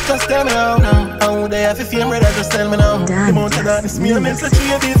switch, just tell me now. How they have a fame, brother, just tell me now. The amount of darkness, me and such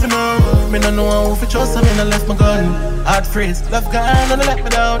a beat now. Me no know who for trust, I mean I left my gun. Hard phrase, love gone and I let me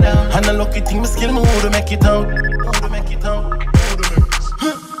down. And a lucky thing, me skill me who to make it out.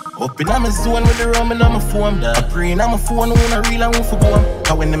 Up in my zone with the rum and I'm a phone. I pray in my phone, who not real and who for go on.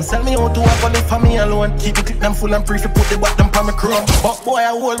 Cause when them sell me out to work, I live for me alone. Keep the clip them full and free to put the bottom on my chrome. But boy,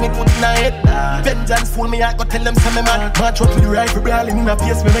 I hold me good in the head. Vengeance fool me, I go tell them some me man. March out with the rifle, brawling in a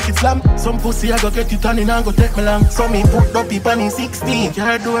place, me make it slam. Some pussy, I go get it on and I go take me long. So me put up people in 16.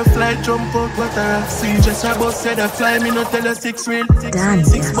 Can't do a fly, jump out, what a rough sea. Just a bus said I fly, me no tell a 6 real.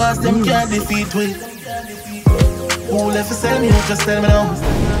 6 bars, them can't defeat with. Who left to sell me, just tell me now.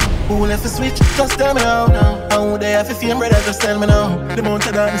 Who left to switch, just tell me now. How they have a fame, brother, just tell me now. The amount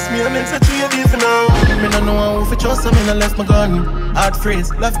of darkness, me and such a beat for now. Me no know who for trust, I mean I left my gun. Hard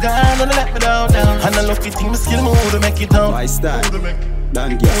phrase, love gone and I let me down. And I lucky thing, me skill me who to make it out. My style, Who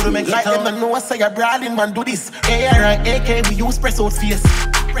to make it out. Like them, I know I say a brawling man do this. AR and AK, we use press out face.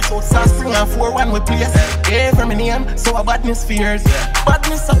 Press out sauce, spring and 4-1 we place. Yeah, from my name, so a badness fears.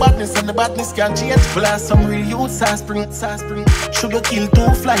 Badness a badness and the badness can change. Blast some real youth, sauce spring. Sugar kill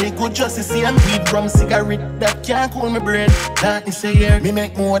 2 fly, good justice and weed from cigarette that can't cool my brain. That is a year, me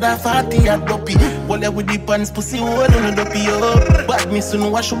make more than 40 at dopey. Walla with the pants, pussy hole on the dopey, oh. Badness, you know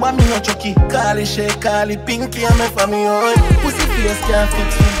what, should me no chucky. Call it shake, call it pinky, I'm a family, oh. Pussy face can't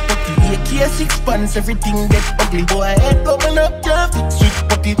fix me. AK 6 pants, everything get ugly. Boy, head coming up, can't fix sweet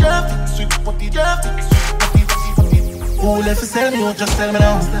potty, Who left to sell me, just tell me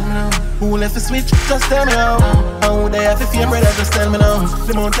now. Who left to switch, just tell me now. How they have a fame, brother, just tell me now.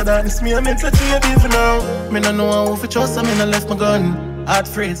 The amount of darkness, me and such a beat for now. Me no know who for trust, I mean I left my gun. Hard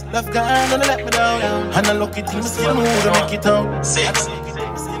phrase, love gone and I let me down. And I lucky thing, skill me who to make it out. 6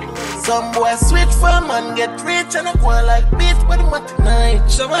 Some boy switch from and get rich and I go like bitch, but I'm at night.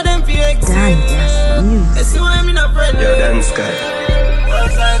 Some of them feel excited. They see why I'm in a friend. Yo, dance guy. I'm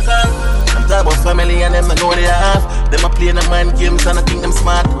talking about family and them I know they have. Them a play the mind games and I think them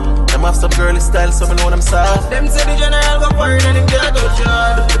smart. Them have some girly style, so I know them soft. Them say the general go foreign and them can't go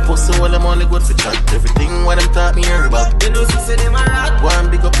job. The pussy all them only good for chat. Everything what them taught me hear about. They know say them a rat. One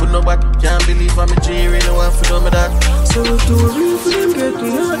big up with nobody. Can't believe I'm a G, really want for them that. So we do real for them get we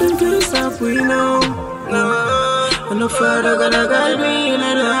know them can't stop we know. And no father gonna guide me and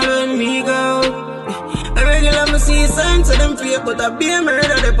I don't let me go. I regular me see signs of them fake, but I be a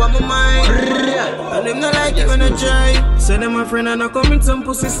murder they on my mind. And them not like you gonna try. So them my friend and I come in some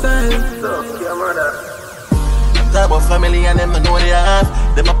pussy style. Talk about family and them I know they have.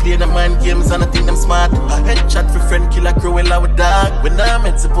 Them a play the mind games and I think them smart. I headshot for friend kill a cruella with dog. When I'm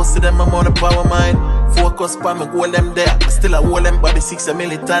meant supposed to them I'm on the power mind. Focus pa me hold them there. I still a hold them body 6 a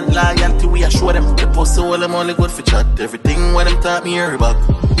militant loyalty we a show them. The pussy all them only good for chat. Everything what them taught me hear about.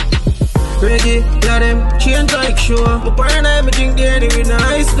 Reggea, yeah them change like sure. My parents me drink there anyway in the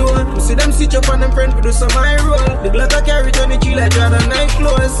high store. You see them stitch up on them friends for do some high roll. The Glock I carry on the G like Jordan night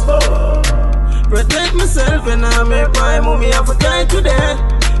clothes. Protect myself and I make my mommy have a guy today.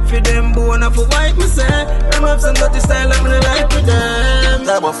 For them bone have a white myself. Them have some dirty style like me like with them.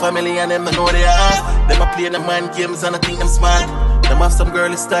 Talk about family and them I know they have. Them a play the mind games and I think them smart. Them have some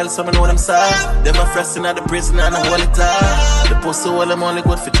girly style, some know them sad. Them a frosting at the prison and I hold it tight. The post so well, I'm only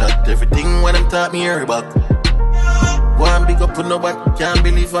good for chat. Everything when them taught me hear about. Go and big up for nobody. Can't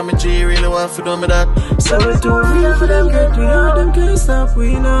believe I'm a G, really want to do me that. So we do real for them, get we out, them can't stop,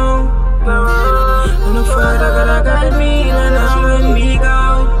 we know. And the Father gotta guide me, and I'm when we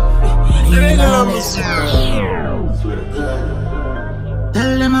go. Let me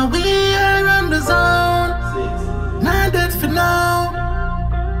tell them how we are on the zone. Not dead for now.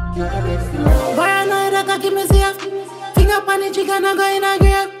 Why I know that I keep me safe? Finger up on the chicken and go in a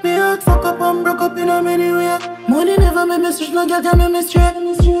grave. Me out fuck up and broke up in a many way. Money never make me switch, no girl can make me straight.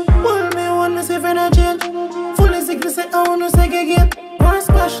 Hold me one, me say friend a change. Fully sick, me say I wanna segregate. One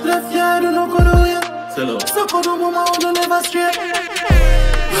splash left, yeah, I don't know how to wait. So go to mama, I don't never straight.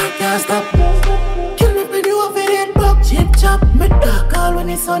 Can't stop. Kill me pretty off it, head back. Chip chop, me dark all when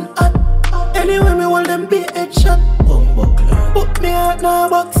the sun hot. Anyway, me hold them be headshot. Put me out now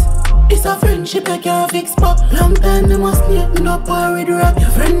box. It's a friendship I can't fix, but long time they must sneak me up or with rap. Your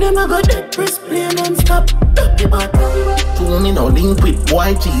friend them I got dead press play non-stop. Ducky back. To me no link with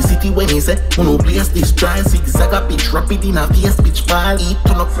YG City when he say no place this try zigzag a bitch rapid in a face bitch ball. Eat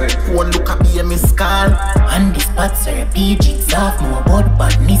turn up phone look at me miss call. And this spots are PG soft, no about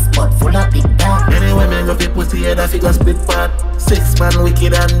badness but full of big dark. Anyway me go fit pussy head a figure split part. 6 man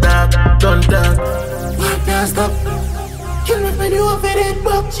wicked and dark, done dark. Can't stop. Kill me when you off it head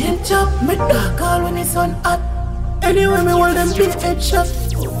back. Chip chop, me dark all when the sun hot. Anyway me hold them big headshot.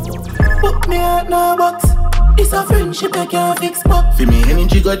 Put me out now box. It's a friendship I can't fix, but for me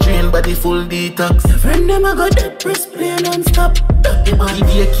energy got drained body full detox. your friend them I got dead press play non-stop.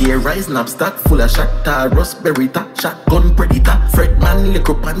 EDK rising up stock full of shot. Rust berita, shotgun predator. Fred man lick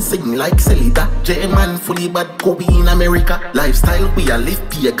up and sing like Celita. J man fully bad Kobe in America. Lifestyle we a live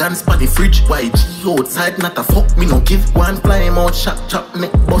pagans by the fridge. YG outside not a fuck me no give. One fly out shot chop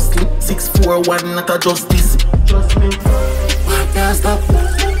neck bust lip. 641 not a justice. Trust me. Can't stop.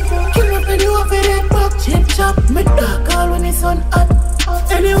 Kill me when you off it head back. Chip chop, me dark all when the sun hot.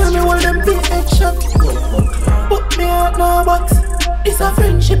 Anyway me hold them big headshot. Put me out now box. It's a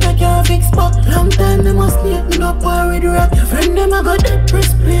friendship I can't fix, but long time they must sneak me up or with rap. Your friend them I got dead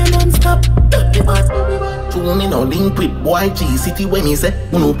press play non-stop. Ducky back. To me no link with YG City when he say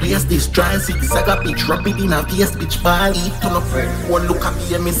no place this try zigzag a bitch rapid in a face bitch ball. Eat turn up one look at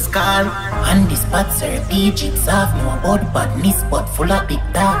me miss call. And this spots are PG soft, no about badness but full of big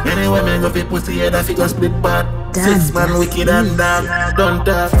dark. Anyway me go fit pussy head a figure split part. 6 man wicked and dark, done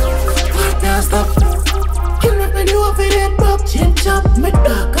dark. Can't stop. Kill me when you off it head back. Chip chop, me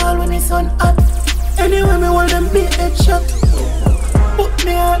dark all when the sun hot. Anyway me hold them big headshot. Put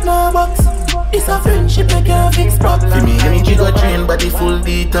me out now box. It's a friendship I can't fix, but for me energy got drained body full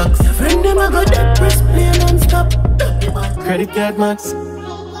detox. your friend them I got dead press play non-stop. Credit card max.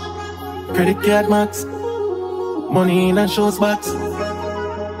 Credit card max. Money in a shows box.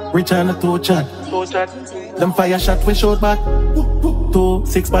 Rich and a toe chat. Them fire shot we shot back. 2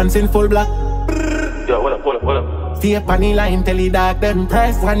 6 pants in full black. Yo, what up? Stay up on the line, tell the dog them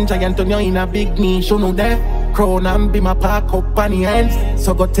price. One giant on you in a big niche, you know that. Crown and be my park up on the ends.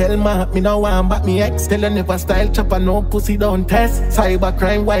 So go tell me no one but me ex. Tell her never style chopper, no pussy don't test. Cyber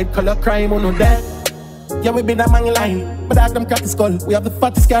crime, white collar crime, you know that. Yeah, we been a man line, but as them crack the skull, we have the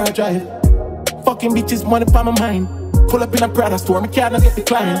fattest car drive. Fucking bitches, money for my mind. Pull up in a Prada store, me can't get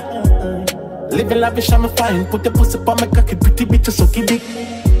declined. Living lavish, I'm fine. Put the pussy on my cocky, pretty bitches, so keep it.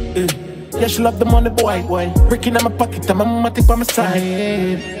 Yeah, she love the money, boy. Breaking in my pocket, and my mama tip on my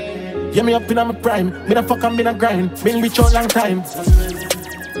side. Yeah, me up in my prime. Me the fuck and been a grind. Been rich all long time.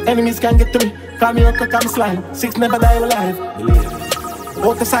 Enemies can't get to me. Call me rock, call me slime. 6 never die alive.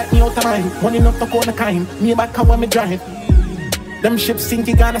 Out the sight, me out of mind. Money not to corner kind. Me back how me drive. Them ships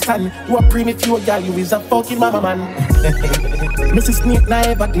sinking Ghana sand. You a preem if you a girl, you is a fucking mama man. Mrs. Snake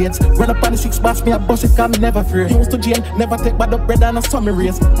never dates. Run up on the 6 bars, me a bust it, cause me never free. Used to jail, never take bad up bread and a summer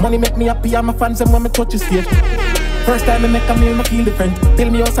race. Money make me happy and my fans and when me touch the stage. First time I make a meal, me feel different. Tell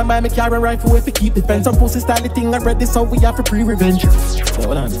me how somebody me carry a rifle if you keep the fence. Some pussy style the thing already, so we have for pre-revenge. So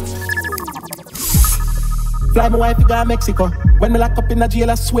hold on. Fly my wife to go to Mexico. When me lock up in the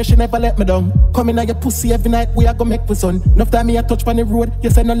jail, I swear she never let me down. Come in on your pussy every night, we a go make for son. Enough time me a touch on the road, you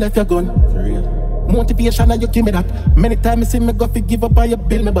say no left your gun. For real. Motivation and you give me that. Many times you see me go fi give up and you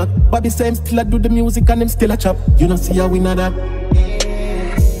build me back. Bobby say him still a do the music and him still a chop. You don't see how we know that.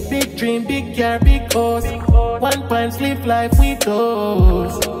 Big dream, big car, big house. 1 pint sleep life we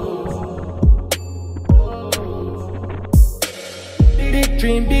toast. Big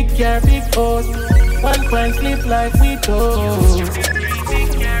dream, big car, big house. 1 pint sleep life we toast.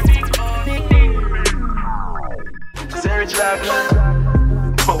 Say rich life, man.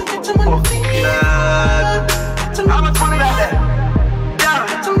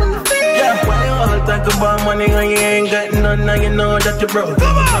 about money and you ain't got none, now you know that you broke.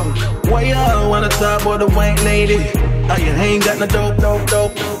 Why y'all wanna talk about the white lady? Oh, you ain't got no dope.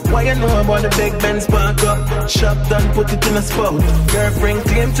 Why you know about the big Benz park up? Shop done, put it in a spot. Girlfriend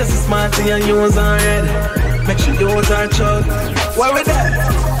claim just as smart and you use her head. Make sure you use her chug. Why we that?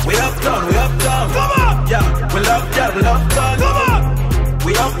 We uptown. Come on! Yeah, we love that, we love done. Come on!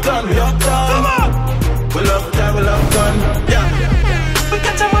 We uptown. Come on! We love done. Yeah. We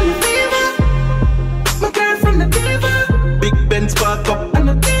got your money fever. My girl from the diva. Big Benz park up and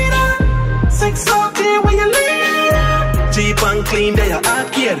the theater. 640 where you live. Cheap and clean, they are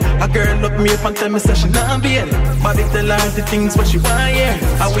arcade. A girl look me up and tell me say she not being. Bobby tell her the things what she want here.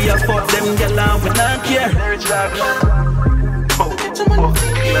 And we have fought them girl and we not care. Get your money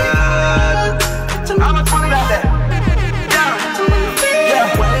glad. How much money out there?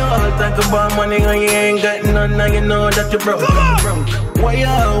 Yeah. Why you all talk about money and you ain't got none, now you know that you broke. Why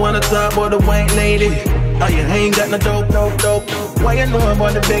y'all wanna talk about the white lady? Oh, you ain't got no dope. Why you know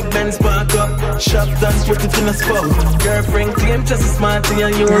about the big Benz park up? Shop done, put it in a spot. Girlfriend claim just as smart and you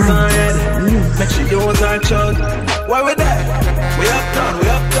use her head. Make sure you use her chug. Why we there? We uptown.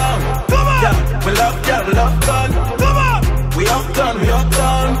 Come on! Yeah, we love done. Come on! We uptown.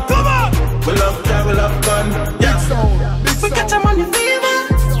 Come on! We love done. Yeah. We got your money fever.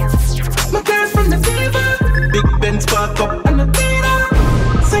 My girls from the diva. Big Benz park up and the theater.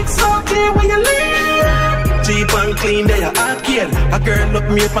 640 where you live. Cheap and clean, they are arcade. A girl look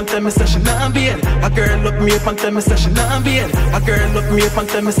me up and tell me say she not being. A girl look me up and tell me say she not being. A girl look me up and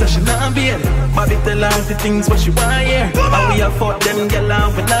tell me say she not being. Bobby tell her the things what she want here. And we have fought them girl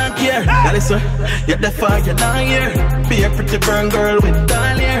and we not care. Now listen, you're the fire, you're not here. Be a pretty burn girl with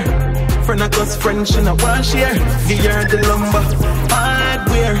doll hair. Friend of us, friend, she not want share. Give her the lumber,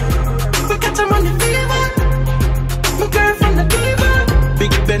 hardware. We got your money fever. My girl from the diva.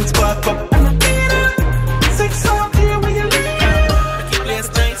 Big Benz park up and the theater. 640 where you live. Make it place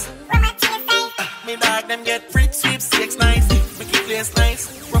nice. Me dog them get free sweepstakes nice. Make it place nice.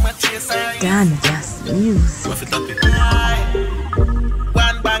 From my chase eyes. DonnGassMusiQ. What's it up it?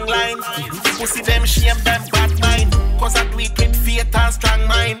 One bang line. Pussy them shame them bad mind. Cause I do it with faith and strong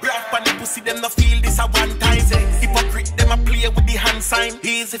mind. Rough on the pussy them no feel this a one time. Hypocrite them a play with the hand sign.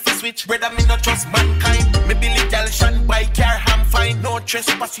 Easy if you switch, brother me not trust mankind. Me Billy gal shan by car ham fine. No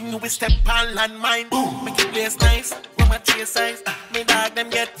trespassing you will step on landmine. Boom, make it place nice. From my chase size. Me dog them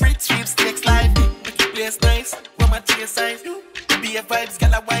get free sweepstakes life. Make it place nice. From my chase size. Be a vibes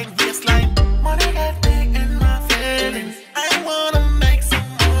gal a wine waistline. Money got me in my feelings. I wanna make some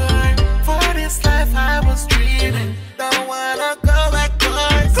more. For this life I was dreaming. Don't wanna go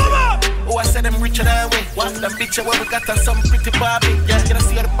backwards. Come on! Oh, I said I'm richer that way. Watch them picture where we got us some pretty Barbie. Yeah, you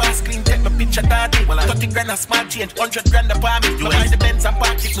see how the boss clean, take my picture daddy. Well, 30 grand a smart change, 100 grand a palm me. You buy the Benz and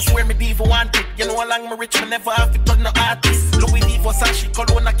park it, I swear me diva want it. You know how long me rich, me never have to turn no artist. Louis V, Versace,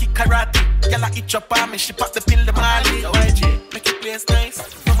 Colonna, kick karate. Girl, I itch up on me, she pop the pill, the Mali. Oh, YG, make it place nice,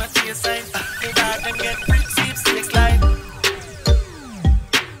 from my chase size. Hey, dog, them get free sweepstakes live.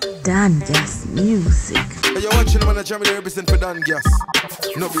 DonnGassMusiQ. Hey, you're watching the man that Jamie represent for DonnGass.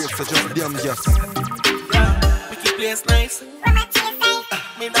 No breaks, so just damn gas. Yeah, make it place nice.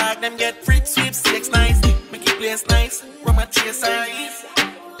 Me dog them get free sweepstakes nice. Make it place nice. From my chase eyes.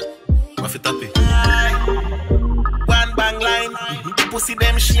 What's it up it? One bang line. Pussy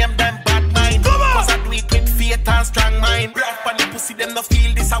them shame them bad mind. Cause I do it with faith and strong mind. Rough on the pussy them no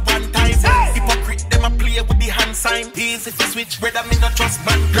feel this a one time. Hypocrite them a play with the hand sign. Easy if you switch, brother me not trust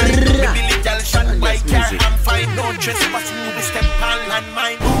mankind. Me Billy gal shot by car I'm fine. No trespassing you will step on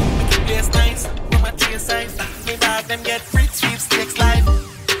landmine. Make it place nice. From my chase size. Me dog them get free sweepstakes live.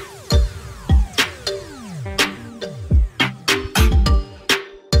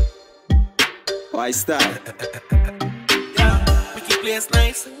 Why style? Yeah, make it place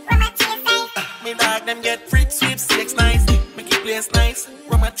nice. Me dog them get free sweepstakes nice. Make it place nice.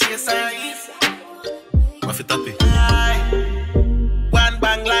 From my chase eyes. What's it up it? One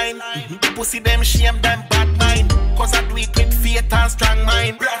bang line. Pussy them shame them bad mind. Cause I do it with faith and strong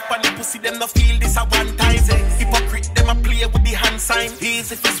mind. Rough on the pussy them no feel this a one time. Hypocrite them a play with the hand sign.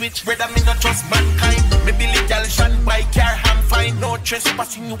 Easy if you switch, brother me not trust mankind. Me Billy gal shan by car ham fine. No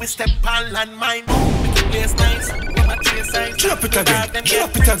trespassing you will step on landmine. Make it place nice. From my chase size. Drop it again.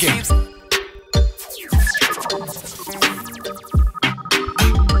 Drop it again.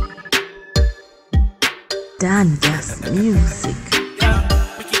 DonnGassMusiQ. Yeah,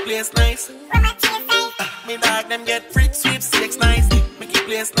 make it place nice. Me dog them get free sweepstakes nice. Make it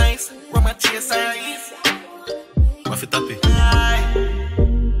place nice. From my chase eyes. What's it up it?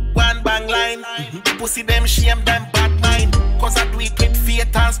 One bang line. Pussy them shame them bad mind. cause I do it with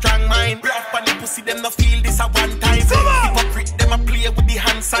faith and strong mind. Rough on the pussy, them no feel this a one time. Hypocrite, them a play with the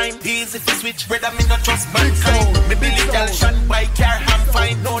hand sign. Easy if you switch, brother, me not trust mankind. Me believe y'all shine by car, I'm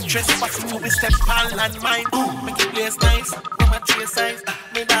fine. No trespassing, you will step on land mine. Make it place nice, with my chase size.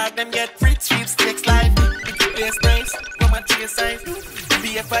 Me dog, them get free sweepstakes life. Make it place nice, with my chase size.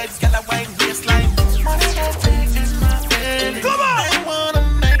 Be a vibes, get a wine baseline. Come on! I wanna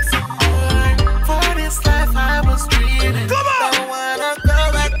make some more. For this life I was dreaming. Come on! I wanna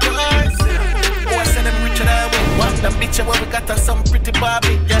go back to us. Oh, I said I'm richer than we want. That picture where we got us some pretty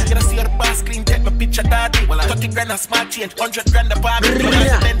Barbie. Yeah, you see how the boss clean, take my picture daddy. 30 grand a smart change, 100 grand a Barbie.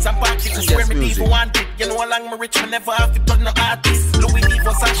 Residence and parking, I swear me even want it. You know how long me rich, me never have to turn no artist. Louis V.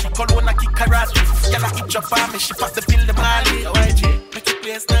 Versace, Cologne, I kick karate. Girl, I keep your farm, she pass the bill, the Mali. YG, make it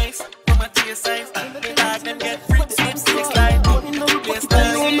place nice. My tear size, the dog them get free. Six line, place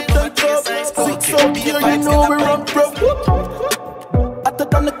nice. 6 up here, you know we run broke. I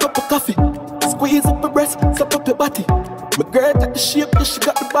took on a cup of coffee, squeeze up your breast, suck up your body. My girl got the shape, yeah, she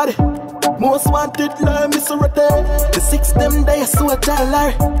got the body. Most wanted, love me so right there. The 6 them days, so I try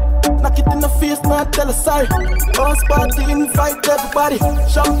Larry. Knock it in the face, not tell her sorry. House party, invite everybody.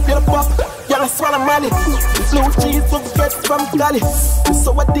 Champagne pop, y'all swallow money. Blue cheese, we get from Cali.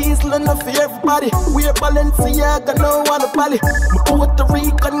 So a diesel enough for everybody. We're Balenciaga, no one a Bali. My Puerto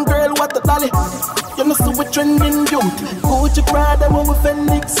Rican girl, what a dolly. You know, so we're trending youth. Gucci Prada, when we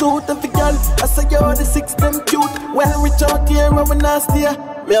Fenix suit and the girl. I say, yo, the 6 them cute. Well, reach out here, when we nasty.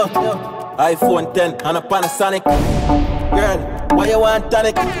 Milk, iPhone 10 and a Panasonic. Girl, why you want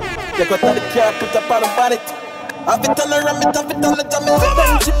tonic? Take out of the car, put up on the bonnet. Have it on the ram, it have it on the tummy.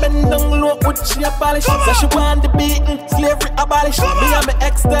 Then she bend down low, put she a polish. So she want the beating, slavery abolish. Me and my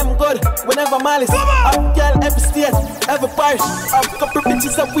ex them good, whenever malice. I'm girl every state, every parish. I've couple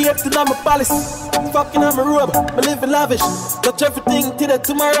bitches that wait till I'm a palace. Fucking on my robe, me living lavish. Touch everything till the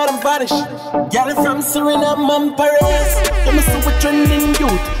tomorrow I'm vanish. Girl from Suriname and Paris. You me see we trending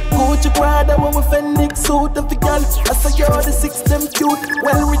youth. Gucci Prada when we Fenix suit of the girl. I say you're the 6 them cute.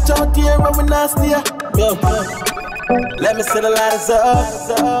 Well reach out here when we nasty. Let me see the lighters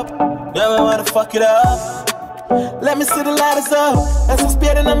up. Never wanna fuck it up. Let me see the lighters up. As I'm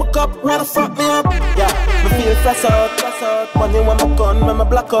speeding in my cup, wanna fuck me up. Yeah, me feel fresh out. Money when my gun, when my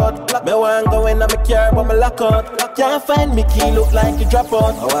black out. Me want go in my car, but my lock out. Can't find me key, look like you drop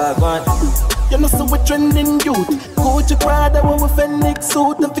out. Oh, I want. You know, so we're trending youth. Gucci Prada when we Fenix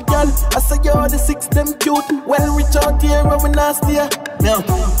suit of the girl. I say you're the 6 them cute. Well reach out here when we nasty. Yeah.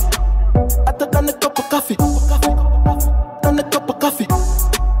 I took on a cup of coffee. Done a cup of coffee.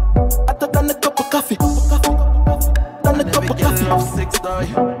 I took on a cup of coffee. Done a cup of coffee. 6 die.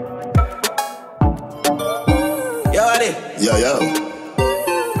 Yo, Adi. Yo.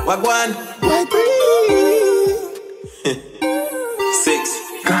 Wagwan. 6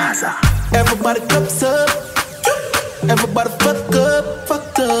 Gaza. Everybody cups up. Everybody fucked up.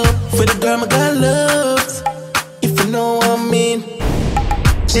 For the girl my God loves. If you know what I mean.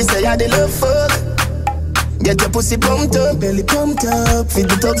 She say I the love fuck. Get your pussy pumped up, belly pumped up. Feed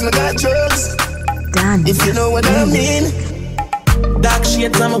the dogs, my got drugs. DONN. If you know what I mean. Dark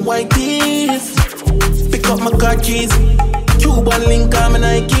shades on my white teeth. Pick up my car keys. Cuban link on my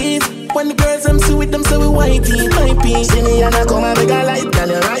Nikes. When the girls I'm see with them, say we whitey, my piece. See me and I come and make a light, tell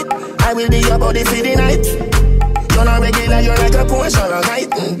you right. I will be your body for the night. You're not regular, you're like a Porsche or a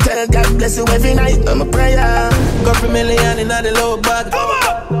night. Tell God bless you every night, I'm a prayer. Couple million in the low bag.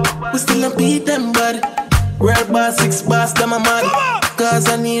 We still don't beat them, bud. Real boss, 6 boss, them a mad. Cause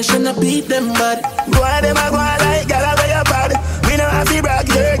a nation a beat them, bud. Go on, them a go on like gala where you bad. We don't have to brag,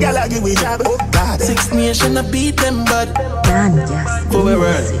 your gala give we job. Oh God. 6 nation a beat them, bud.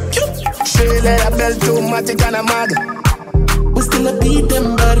 DonnGassMusiQ. Straight like a belt, too matic and a mag. We still a beat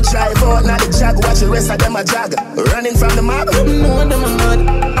them, bud. Drive out, not the jag, watch the rest of them a jag. Running from the mob. No, them a mad.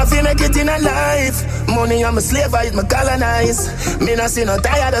 I feel like it in a life. Money, I'm a slave, I eat my colonize. Me not see no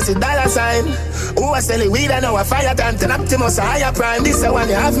tired, I see dollar sign. Who I sell it weed, I know a fire time. Turn Optimus a higher prime. This the one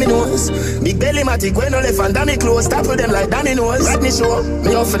you have me nose. Big belly matic, when no left and dummy clothes. Tap with them like dominoes. Rodney show.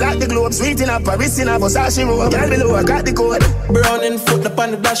 Me off like the globe. Sweet in a Paris in a Versace robe. Girl below, I got the code. Brown in foot up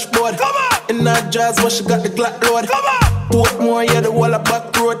on the dashboard. Come on. In that jazz, where she got the Glock load. Come on. Portmore, yeah, the wall of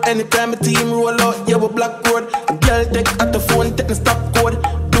back road. Anytime a team roll out, yeah, we black road. A girl take at the phone, take the stop code.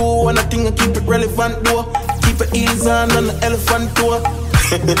 Do one thing and keep it relevant, though. Keep it easy on the elephant tour.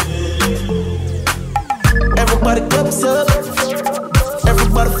 Everybody cups up.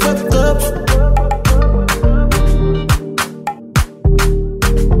 Everybody fucked up.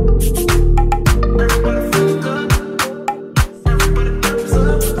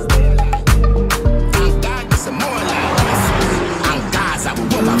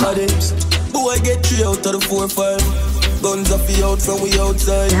 out from we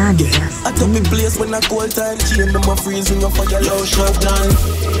outside. I top me place when I cold time. Chain them a freezing up for your low shop down.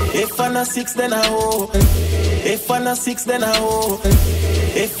 If I'm a 6 then I open. If I'm a 6 then I open.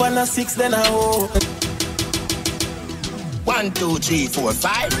 If I'm a 6 then I open. 1, 2, 3, 4,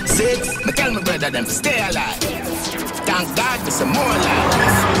 5, 6. Me tell my brother them to stay alive. Thank God for some more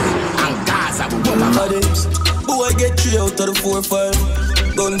life. And Gaza will go my bodies. Boy get 3 out of the 4,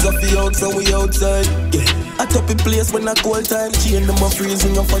 5. Guns off the out from we outside. Yeah. I top a place when I cold time. Chain them a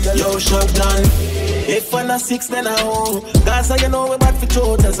freezing up for your low shop down. If I'm a 6 then I own. Gaza you know we bad for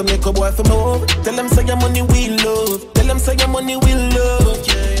throat. And some make a boy for move. Tell them say your money will love. Tell them say your money will love.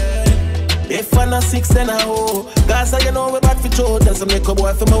 If I'm a 6 then I owe. Gaza you know we bad for throat. And some make a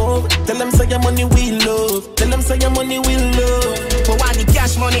boy for move. Tell them say your money will love. Tell them say your money will love. For one the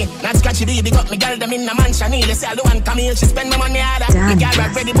cash money, not scratchy D. Big up me girl them in the mansion. They say I don't want come here. She spend my money harder. The girl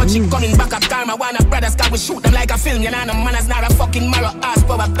right ready but she coming back up karma. Wanna brothers cause we shoot them like a film. You know no man is not a fucking marrow. Ass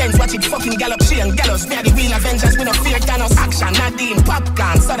power Benz. Watch it fucking gallop. She and gallows. We are the real Avengers. We no fear Thanos. Action Nadine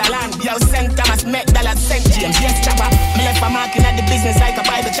Popcorn Sutherland. Yo St. Thomas Met Dallas St. James. Yes chopper. Me left my marking at the business like a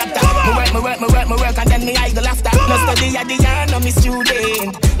Bible chapter. Me work and then me idle after. No study at the yard, no me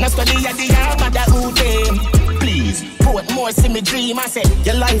student. No study at the yard, mother who them. Please, put more see me dream. I say,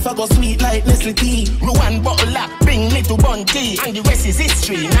 your life I go sweet like Nestle tea. Ruan bottle up, bring me to Bunty. And the rest is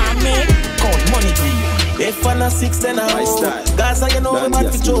history, nah me. Count money green. If I'm a 6 then I owe. Gaza you know we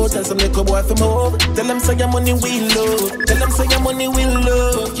bad for throat. And some make a boy for move. Tell them say your money will love. Tell them say your money will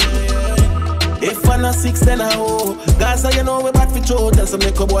love. If I'm a 6 then I owe. Gaza you know we bad for throat. And some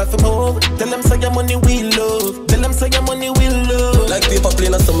make a boy for move. Tell them say your money will love. Tell them say your money will love. Like paper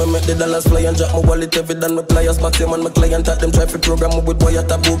plane and some make the dollars fly and drop my wallet every dan my pliers back them and my client at them try to program me with boy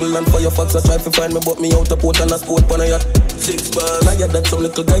at a Google and Firefox. I try to find me but me out a port and a sport on a yacht. 6 bars I had that some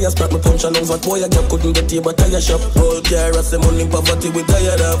little guy spread me punch and what boy I got couldn't get here but tire shop. Roll car as the money poverty we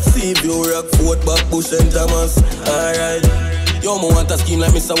tired of. See view rock Fort back Bush and Thomas. Alright. Yo, me want a scheme like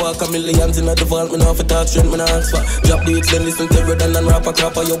Mr. Walker, millions in the vault, me not for talk strength, me not ask for. Drop the hits, then listen to Redden and rap a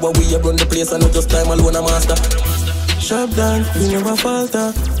crapper. Yo, but we run the place and not just time alone a master. Shop down, we never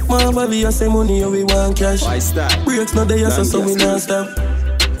falter. My body I say money, yo, we want cash. Breaks not there, so we not stop.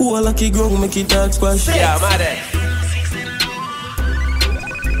 Who a lucky grow, make it talk squash. Yeah, my dad.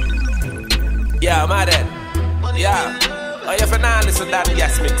 Yeah, my dad. Yeah. Oh, you finna listen to that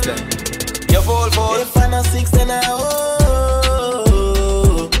gas mix then. You fall. If I'm a 6 then I owe.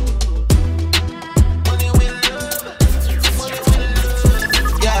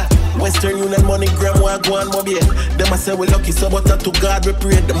 Western Union money gram walk one more beer. Them I say we lucky so but to God we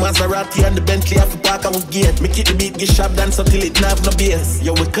pray. The Maserati and the Bentley have to park on gate. Make it the beat get sharp dance until it have no bass.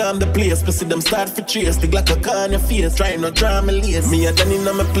 Yo we calm the place, we see them start for chase. The Glock a car on your face, trying to draw me lace. Me and Danny in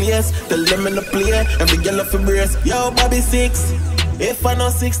my place, tell them in the play. Every girl off a brace, yo Bobby 6. If I know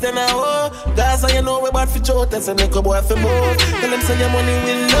 6 then I owe. Gaza you know we bad for throat. And say make a boy for move. Tell them say your money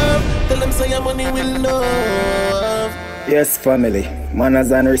will love. Tell them say your money will love. Yes, family,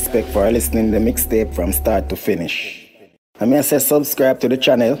 manners and respect for listening to the mixtape from start to finish. I may say subscribe to the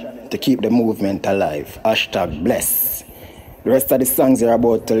channel to keep the movement alive. #bless. The rest of the songs you're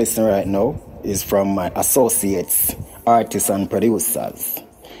about to listen right now is from my associates, artists and producers.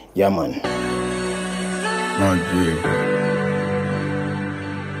 Yeah, man. Not real.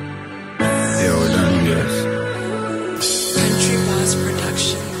 Yo, DonnGass.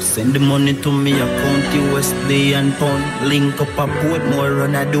 Send the money to me account, USD and pound. Link up a port, more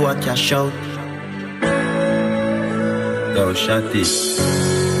run I do a cash out. Yo, shot it.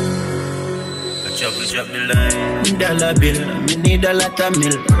 Drop the line. Dollar bill, me need a lot of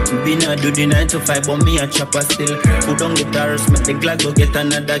mil. Been a do the 9 to 5, but me a chopper still. Put on guitars, make the Glock go get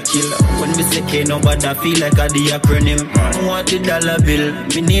another kill. When we say K, nobody feel like a the acronym. I want the dollar bill,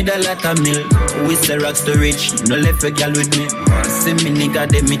 me need a lot of mil. We say rocks to rich, no left a girl with me. See me nigga,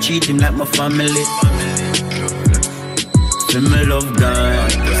 they me treat him like my family. See me love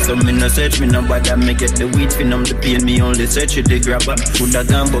God, so me no search, me no bother. Me get the weed, finum the pain, me only search with the grabber. Coulda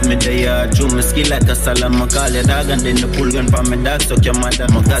gone, but me there, through me skill like a salam. I call your dog and then the pull gun for me dog, suck your mother.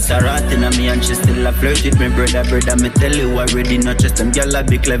 My got a rat in me and she still a flirt with me brother. Me tell you already, not just them gyal a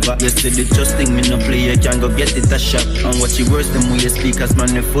be clever. Yesterday just think me no play, you can go get it a shot. And what you worse them with your speakers,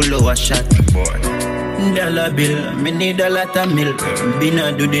 man, they full of a shot. Dollar bill, me need a lot of milk. Been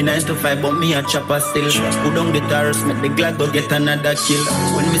a do the 9 to 5, but me a chopper still. Put on the guitars, make the Glock go get another kill.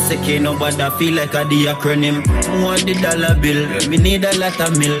 When me say K, nobody feel like a the acronym. I want the dollar bill, me need a lot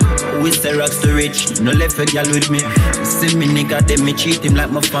of milk. We say rocks to rich, no left a girl with me. See me nigga, they me treat him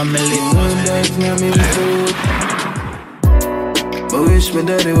like my family. But wish me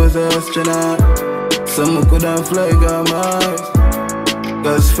daddy was an astronaut, so I couldn't fly on Mars.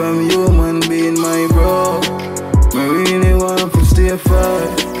 Cause from human being my bro, me really want to stay far.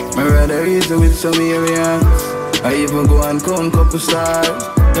 Me rather reason with some aliens. I even go and count couple stars.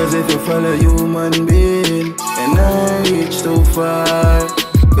 Cause if you follow human being, and I reach too far.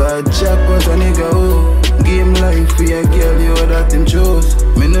 God jackpot a nigga who give him life for a girl you that him chose.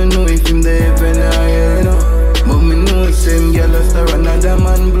 Me no know if him the heaven or hell, you know. But me know same girl a star another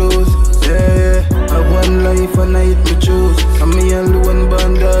man blues. Yeah, I one life and I hit me choose. And me alone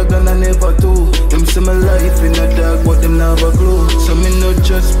born dog and I never do. Them see my life in a dog but them never clue. So me not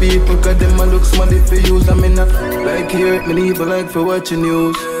trust people cause them a look smart if you use. I me not like hear it, me even like for watching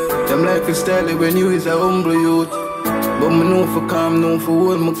news. Them like for style when you is a humble youth. But me know for calm, know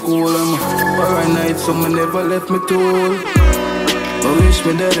for hold me cool. I'm paranoid so me never left me tool. I wish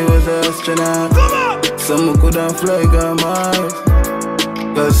me daddy was an astronaut, so me couldn't fly on Mars.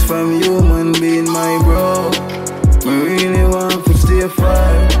 Cause from human being my bro, me really want to stay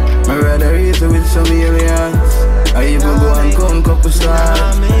far. Me rather reason with some aliens. I even go and count couple stars.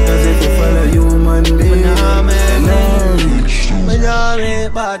 Cause if you follow human being, me nah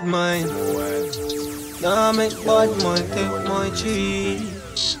make bad mind. Nah make bad mind, take my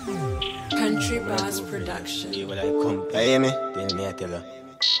cheese. Country Boss Production. You hear me? Then me I tell her.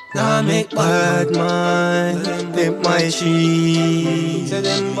 Nah make bad mind, take my cheese.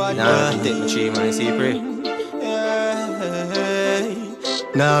 Nah take my cheese, man, see pray.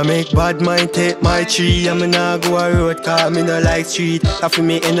 Nah make bad mind take my tree. I'm nah go a road cause me no like street. I feel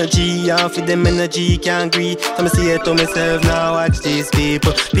me energy and for them energy can't agree. So me say it to myself now watch these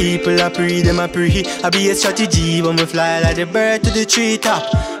people. People a pre, them a pre. I be a strategy when me fly like the bird to the treetop.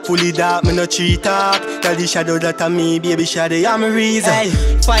 Fully dark, me no tree talk. Tell the shadow that a me, baby shadow, I'm a reason. Hey,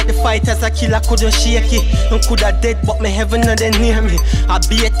 fight the fight as a killer, couldn't shake it. No coulda dead, but me heaven no they near me. I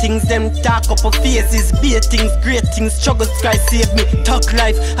be things, them talk up of faces. Be things, great things, struggles, Christ save me. Talk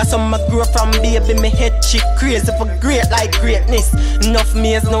life, I saw my grow from baby, me head chick crazy for great like greatness. Enough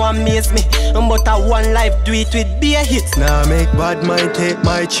maze, no amaze me. But I one life, do it with bare hits. Nah make bad mind take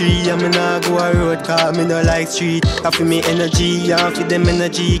my tree. I'm nah go a road, cause me no like street. I feel me energy, and for them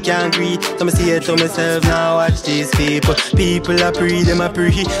energy can't agree. So me say it to myself now watch these people. People a pre, them a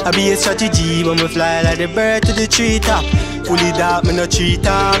pre. I be a strategy when me fly like the bird to the treetop. Fully dark, me no tree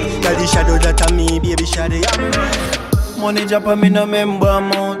talk. Tell the shadow that a me, baby shadow, yeah. Money drop and me no member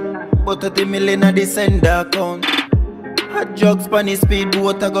amount, but 30 million a the sender account. Hot drugs pan the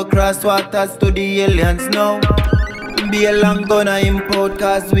speedboat, I go cross waters to the aliens now. Be a long gun I import,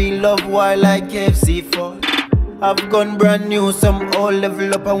 cause we love war like KFC for. I've gone brand new, some all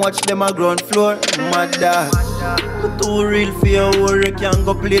level up and watch them a ground floor. Mad dog, but too real for your work, can't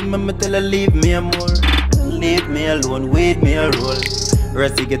go play me tell her leave me a more. Leave me alone, wait me a roll.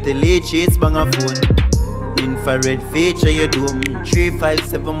 Rusty get the lead, chase bang a phone. Infrared feature you do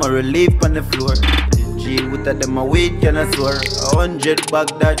 357 more relief on the floor. G with a them a weight can I swear 100 bag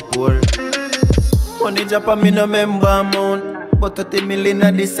that poor. Money drop and me no member amount, but 30 million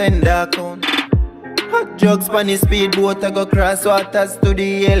a the sender account. Hot drugs pan the speedboat, I go cross waters to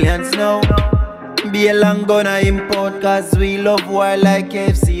the aliens now. Be a long gun I import, cause we love war like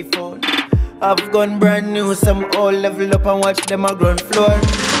KFC food. I've gone brand new, some all level up and watch them a ground floor.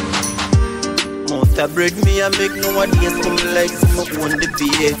 Most a bread me and make no ideas come like some own the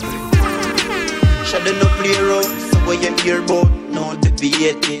BA. Shadow no play around, so what you hear about, no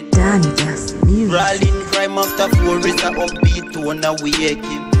debating. DonnGassMusiQ. Rolling crime after 4 is a upbeat tone a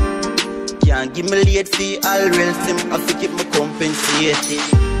waking. Can't give me late fee, I'll rest him, I fi keep me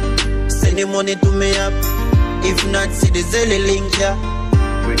compensating. Send the money to me up, if not see the Zelly link ya.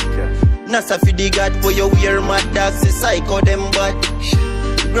 Nasa fi the God where you wear mad dogs, say psycho them bad.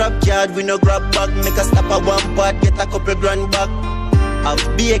 Grab card, we no grab bag, make a stop at one part, get a couple grand back.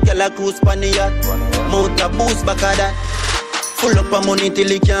 Have be a killer cruise pan the yacht, motor boost back at that. Full up of money till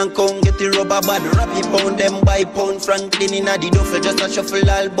he can't come, get the rubber band, wrap it pound, them buy pound. Franklin in a the duffel, just a shuffle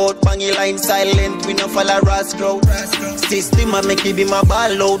all bout. Pangy line silent, we no follow Ras crowd. System a make it be my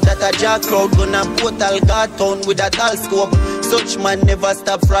ball out, that a jack crowd. Gonna portal guard town with a tall scope. Such man never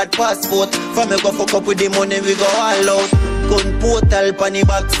stop fraud passport. From me go fuck up with the money, we go all out. Gun portal pan the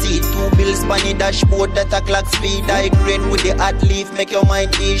back seat, 2 bills pan the dashboard, that a clock speed. I grade with the hot leaf, make your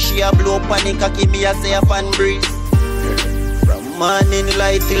mind easy. A blow panic, cocky me a say a fan breeze. From morning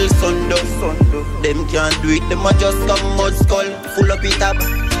light till sundown, them can't do it, them a just come mud skull. Full up it up,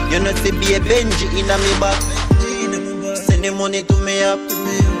 you know see be a Benji in a me back. Send the money to me up,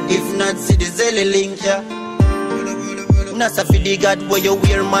 if not see the Zelly link ya. Nasa fi the God where you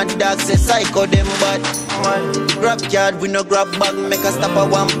wear mad dogs, say psycho them bad. Grab card, we no grab bag, make a stop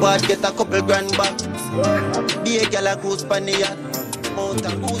at one part, get a couple grand back. Be a gal a cruise pan the yacht.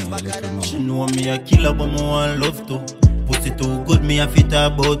 She know me a killer, but me want love too. Pussy too good, me a fit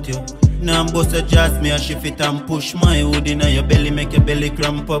about you. Now I'm bust a jazz, me a shift it and push my hood in your belly, make your belly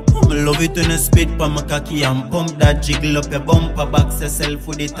cramp up. I love it when you spit pa my cocky and pump that, jiggle up your bumper, box yourself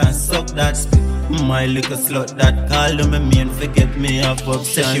with it and suck that spit. My little slut that call me main, forget me up up.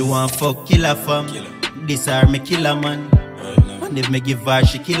 Say she want fuck killer fam, this are me killer man. And if me give her,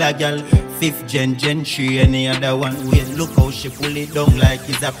 she kill a gal. 5th gen 3, any other one. Wait, look how she pull it down like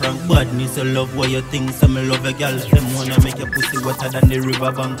it's a prank. Badness, so love what you think, so me love a gal. Them wanna make your pussy wetter than the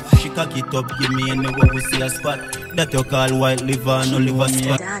riverbank. She cock it up, give me anywhere we see a spot. That you call white liver, no liver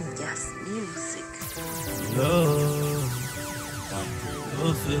spot. DonnGassMusiQ.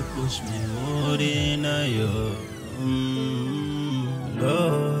 Love, you push me more in a yo.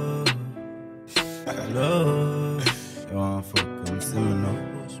 Love, you want fuck, come see me now.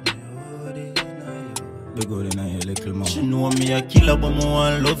 Be good in your little mouth. She know me a killer, but me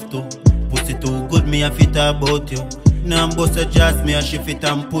want love too. Pussy too good, me a fit about you. Now I'm bust a jazz, me a shift it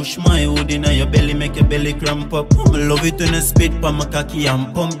and push my hood in your belly, make your belly cramp up. I love it when you spit pa my cocky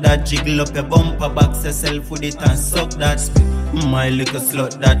and pump that, jiggle up your bumper, box yourself with it and suck that spit. My little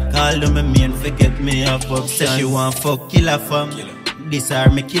slut that call me main, forget me up. Say she want fuck killer fam, this are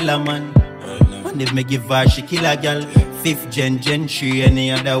me killer man. And if me give her, she kill a gal. 5th gen 3,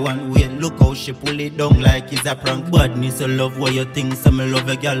 any other one. Wait, look how she pull it down like it's a prank. Badness, so love what you think, so me love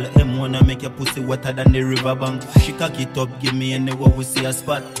a gal. M wanna make your pussy wetter than the riverbank. She cock it up, give me anywhere we see a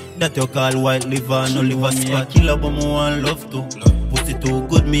spot. That you call white liver, no liver spot. Killer, but me want love too. Pussy too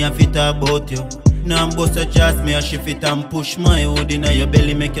good, me a fit about you. Now I'm bust a jazz, me a shift it and push my hood in your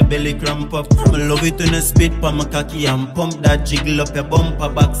belly, make your belly cramp up. I love it when you spit pa my cocky and pump that, jiggle up your bumper,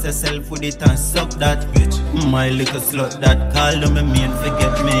 box yourself with it and suck that bitch. My little slut that call me main,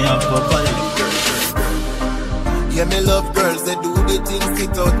 forget me up. Yeah, me love girls that do the things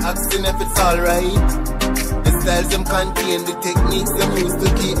without asking if it's alright. The styles them contain, the techniques them use to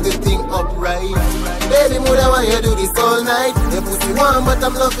keep the thing upright. Baby, mother, why you do this all night? Your pussy warm, but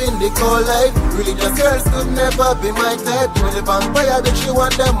I'm loving the cold life. Religious girls could never be my type. Give me the vampire, bitch, you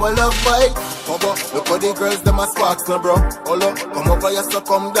want them all love fight. Look how the girls, them a sparks, no bro. Hold up, come over here, so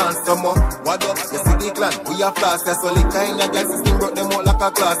come dance some more. What up, you see the clan, we are fast. That's all the kind of girls, system broke them out like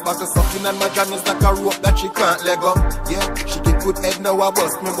a glass. But sucking on my jam is like a rope that she can't let go. Yeah, she can put head now a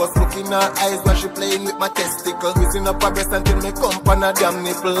bust. Me bust look in her eyes while she playing with my testicles. Missing up her breast until me come on her damn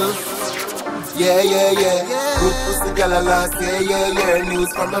nipples. Yeah. Good pussy gal a last, yeah.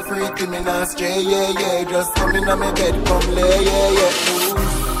 News from a freaky me not stray, yeah. Just come in on my bed, come lay, yeah.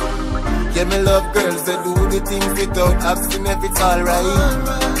 Yeah, me love girls that do the things without asking if it's alright.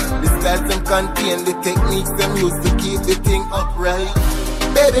 The styles them contain, the techniques them use to keep the thing upright.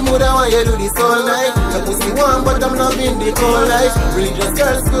 Baby, mother, why you do this all night? Your pussy warm, but I'm loving the whole life. Religious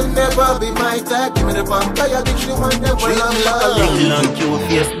girls could never be my type. Give me the vampire, bitch, you want them for long life. Real and cute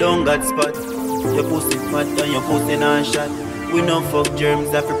face, don't got spot. Your pussy fat and your pussy non shot. We no fuck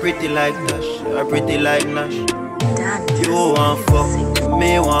germs that feel pretty like Dash or pretty like Nash. You want fuck,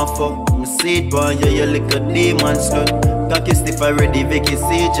 me want fuck. Me see it boy, you like a demon slut. Cocky stiff already, Vicky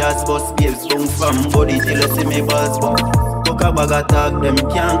see just bust. Babes bounce from body till you see me balls bust. Cock a bag attack, them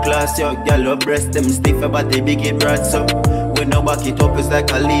can't class you. Girl your breast, them stiff but they big it brats up. When you back it up, it's like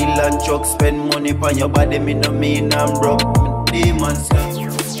a Leland truck. Spend money on your body, me no mean I'm broke. Demon slut.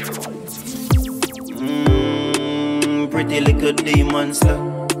 Pretty little demon slut.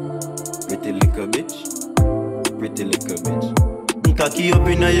 Pretty little bitch. Pretty little bitch. Cocky up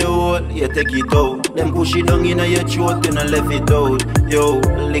in your hole, you take it out. Then push it down in your throat, then I left it out. Yo,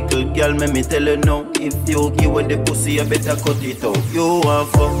 little girl, me tell you now. If you give with the pussy, you better cut it out. You want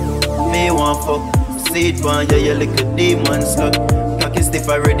fuck, me want fuck. See it one, you little demon slut. Cocky stiff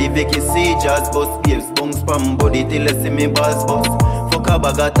already, Vicky see just bust. Babes bounce from body till you see me balls bust. Fuck a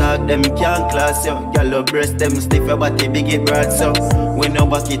bag attack, them can't class you. Girl your breast, them stiff, your body big it brats up. When you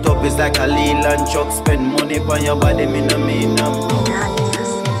back it up, it's like a Leland truck. Spend money on your body, me no mean I'm broke.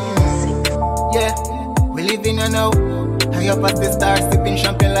 Yeah, we living in now. High up as the stars, sipping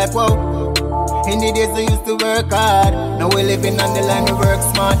champagne like wow. In the days we used to work hard. Now we living on the line, we work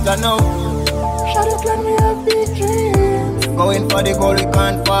smarter now. Shut up, let me have big dreams. Going for the goal, we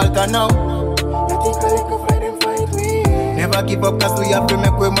can't falter now. You think I can fight and fight me? Never give up, cause we have to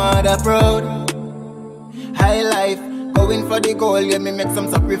make we mother proud. High life, going for the goal, yeah, me make some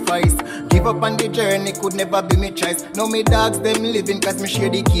sacrifice. Give up on the journey, could never be me choice. Now me dogs, them living, cause me share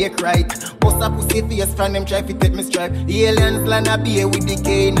the cake right. Post a pussy face from them, try to take me stripe. The aliens land a beer with the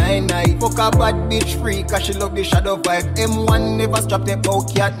K99. Fuck a bad bitch free, cause she love the shadow vibe. M1 never strap them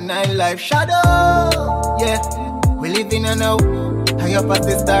out, cat 9 life. Shadow, yeah, we living in now. High up as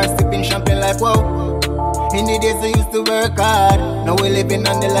the stars, sipping champagne like wow. In the days we used to work hard. Now we living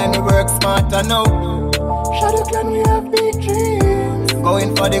on the line, we work smarter now. Shadow Clan, we have big dreams.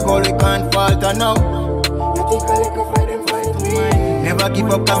 Going for the goal, we can't falter now. You think I like a fight and fight me? Never give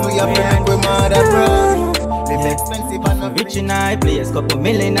up and we have friends, we mother bro. Live expensive and not rich in high place, couple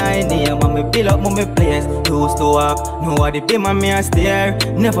million I name. And me build up my place. Used to walk, nobody pay my me a stare.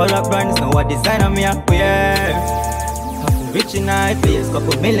 Never rock brands, no what designer me a wear. Rich in high place,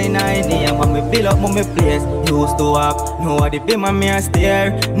 couple million I name. And me build up my place. Used to walk, nobody pay my me a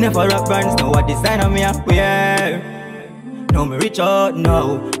stare. Never rock brands, no what designer me a wear. Now me reach out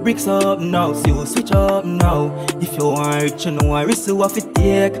now, bricks up now, see you switch up now. If you want rich, you know I risk you have to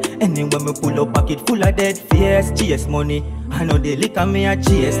take. Anyway me pull up pocket full of dead face. Chase money, I know the liquor me a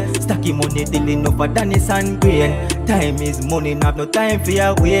chase. Stacky money dealing over Dennis and grain. Time is money, have no time for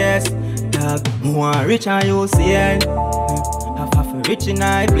your waste. Dog, me want rich and you see it. Rich in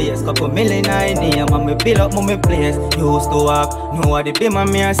high place, couple million I name. And me build up my place. Used to walk, nobody pay my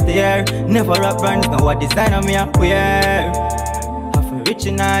me a stare. Never rock brands, no what designer me a wear. Rich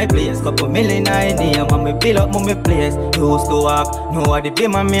in high place, couple million I name. And me build up my place. Used to walk, nobody pay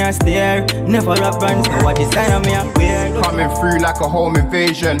my me a stare. Never rock brands, no what designer me a wear. Coming through like a home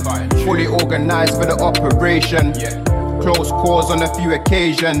invasion, fully organized for the operation. Close calls on a few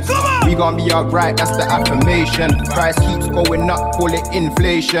occasions. We gon' be alright, that's the affirmation. Price keeps going up, call it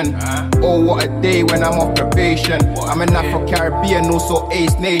inflation. Oh, what a day when I'm off probation. I'm an Afro-Caribbean, also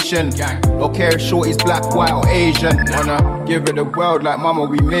Ace Nation. Don't care if short is black, white or Asian. Wanna give it the world like mama,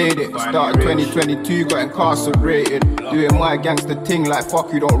 we made it. Started 2022, got incarcerated. Doing my gangster thing like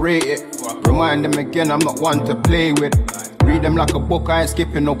fuck you, don't rate it. Remind them again, I'm not one to play with. Read them like a book, I ain't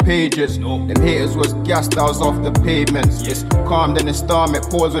skipping no pages. Them haters was gassed, I was off the pavements. It's calm, then it's storm, it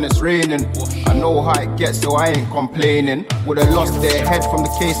pours when it's raining. I know how it gets, so I ain't complaining. Would've lost their head from the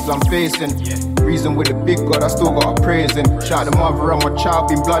cases I'm facing. Reason with the big God, I still gotta praise him. Shout the mother and my child,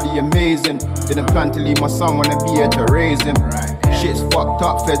 been bloody amazing. Didn't plan to leave my son, wanna be here to raise him. Shit's fucked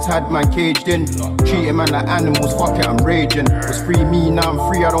up, feds had man caged in. Treating man like animals, fuck it, I'm raging. Was free me, now I'm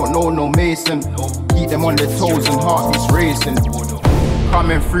free, I don't know no Mason. Keep them on their toes and heartbeats racing.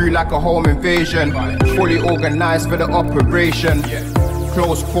 Coming through like a home invasion. Fully organized for the operation.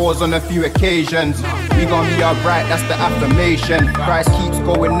 Close calls on a few occasions. We gon' be alright, that's the affirmation. Price keeps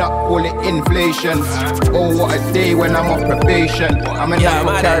going up, call it inflation. Oh, what a day when I'm on probation. I'm an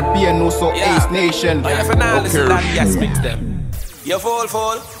Afro-Caribbean, also Ace Nation. Okay. You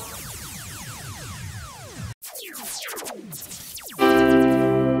fall.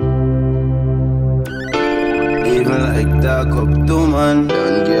 Even like dark up to man.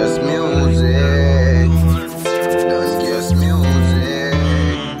 DonnGassMusiQ.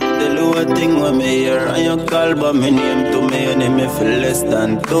 The lower thing when me hear and you call, but me name to me enemy for less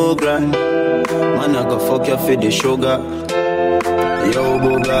than 2 grand. Man, I go fuck you for the sugar. Yo,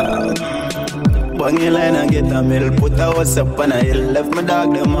 booga. Bang your line and get a mill. Put a house up on a hill. Left my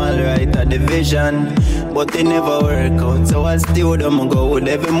dog them all right at the vision, but it never work out. So I still them go with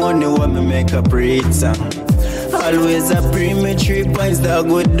every money when me make a preach song. Always a pre-me 3 points that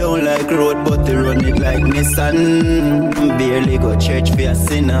go down like road, but they run it like Nissan. Barely go church for a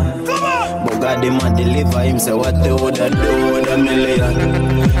sinner, but God them a deliver him. So what they woulda do with a million?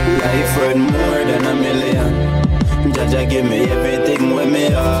 Life worth more than a million. Jaja give me everything when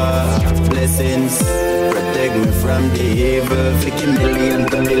me have. Blessings protect me from the evil. Flick it million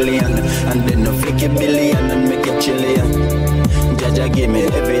to million, and then no flick it billion and make it chillion. Jaja give me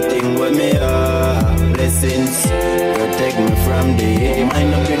everything when me have. Blessings protect me from the evil. Might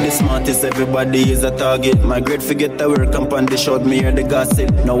not be the smartest, everybody is a target. My great forget the work and pan the short, me hear the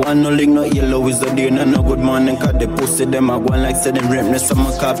gossip. No one no link, no yellow is the day, no good morning. Cause the pussy them a go like say them rapness, I'm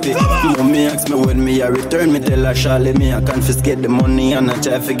a copy. You me ask me when me a return, me tell her Charlie me I confiscate the money and I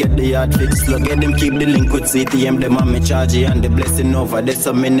try to get the yard fix. Look at them keep the link with CTM, them and me charge and the blessing over there,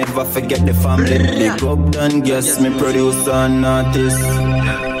 so me never forget the family. Big up DonnGass, me producer and artist.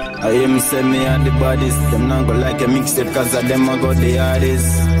 I hear me say me and the bodies. Them not go like a mixtape cause of them I got the hardest.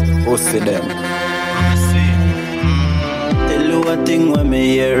 Oh, see them. Tell you a thing when me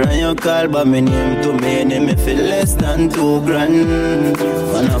hear and you call, but me name to me enemy for less than 2 grand.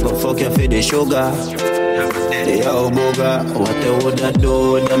 Man I go fuck you for the sugar. Yo booga, what they woulda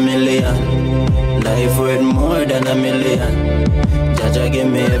do with a million? Life worth more than a million. Jaja give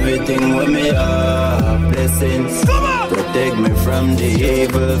me everything when me have. Blessings protect me from the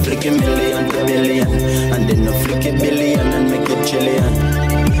evil. Flick a million to billion, and then no flick a billion and make it chillion.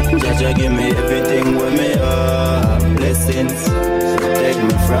 Jaja give me everything when me have. blessings. Protect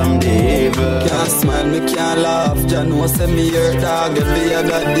me from the evil. Can't smile, me can't laugh. Jah know say me hurt dog. Every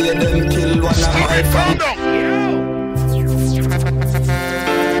other day them kill one of my family.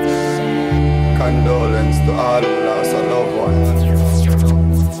 Condolence to all who lost a loved one.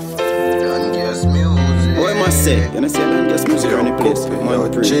 DonnGassMusiQ. What am I say? You know say DonnGassMusiQ on the place.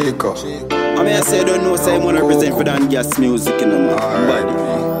 Man, three. Chico. I mean I say I don't know say I'm gonna represent for DonnGassMusiQ in the man.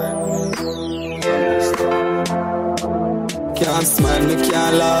 Can't smile, me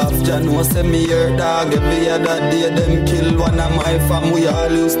can't laugh. Jah know say me hurt dog. Every other day them kill one of my fam. We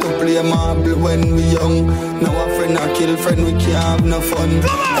all used to play marble when we young. Now a friend a kill friend, we can't have no fun.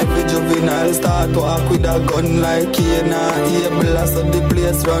 Every juvenile start walk with a gun like Kena. Able as of the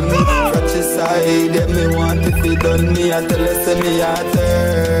place run. Fratricide, them me want if it done me. I tell her say me a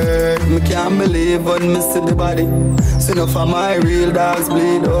third. Me can't believe when me see the body. See no for my real dogs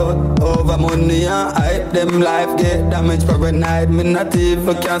bleed out. Over money and hype, them life get damaged for a night. Me not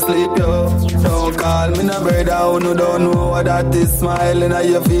even can sleep, yo. Don't call me no brother who no don't know what that is. Smiling at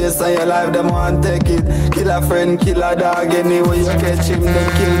your face and your life, them want take it. Kill a friend, kill a dog, anyway you catch him.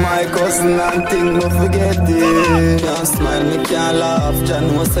 Them kill my cousin and think no forget it. Can't smile, me can't laugh. Jah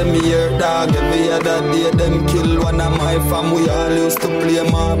know say me hurt dog. Every other day them kill one of my fam. We all used to play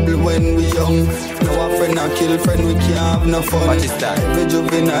marble when we young. Now a friend a kill friend, we can't have no fun. What is that? Every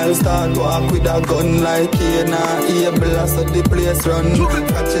juvenile start walk with a gun like Kena. Able as of the place run.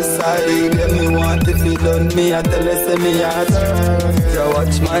 Catch his side, them me want if he done me. I tell her say me a third. You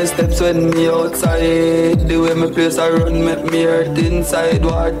watch my steps when me outside. The way me place I run make me hurt inside.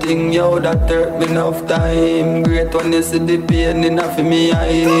 War thing, yo, that hurt me enough time. Great when you see the pain enough in me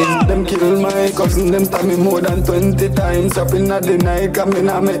eyes. Them kill my cousin, them stab me more than 20 times. Up in the night, come in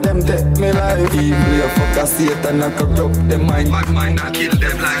and make them take me life. Evil, you fuck a Satan and corrupt them mind. Bad mind and kill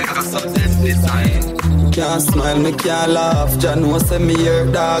them like a sudden design. Can't smile, me can't laugh. Jah know say me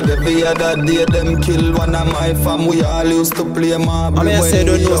hurt dog. Every other day them kill one of my fam. We all used to play marble. I mean I say I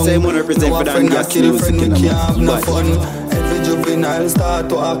don't know say I'm gonna represent for DonnGassMusiQ in the man. Every juvenile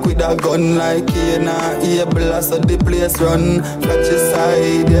start walk with a gun like Kena. Able as of the place run.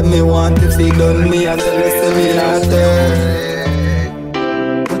 Fratricide, yeah me want if he done me. I tell her say me not there.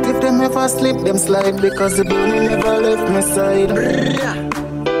 But if them ever slip, them slide. Because the bunny never left my side.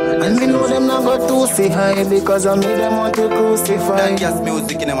 And me know them not got to see high. Because I made them want to crucify.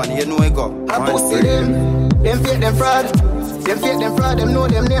 DonnGassMusiQ in the man, you know it go. I pussy them fake them fraud. Them fake them fraud, them know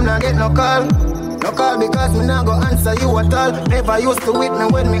them name not get no call. No call because me not go answer you at all. Never used to with me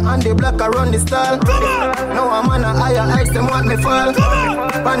when me on the block I run the stall. Now I'm on a higher heights, them want me fall.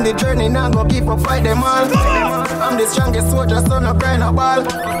 On the journey now go keep up fight them all. I'm the strongest soldier, so no cry no ball.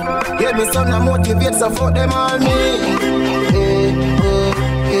 Hear me son, I motivate, so fuck them all me.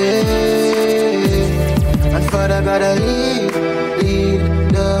 And Father gotta lead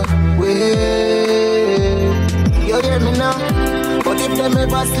the way. You hear me now? But if them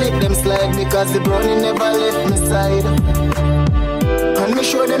ever slip, them slide. Because the brownie never left my side. And me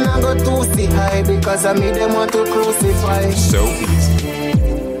sure them not go to see high. Because I made them want to crucify. So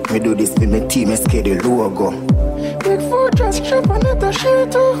easy. Me do this with my team, SK the logo. Big foot just trip on it a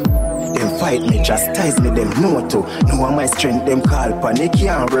shit too. Them fight me, chastise me, them know to. Know my strength, them call panic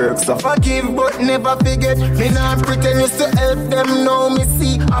can't work. So forgive but never forget. Me not pretend used to help them. Now me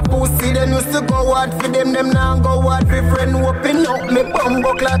see a pussy, them used to go hard for them. Them now go hard for friend. Open up me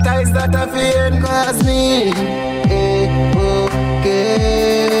bumbo clot eyes that I fear. Cause me okay.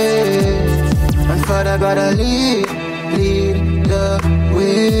 And Father gotta lead the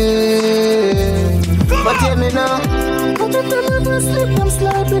way. But hear me now. But if them ever slip, them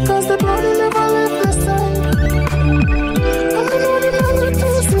slide. Because the body never left my side. And me know them not going to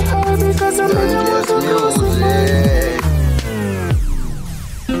see high. Because I'm not going to crucify.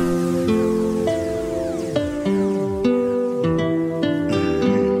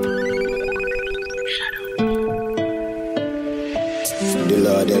 the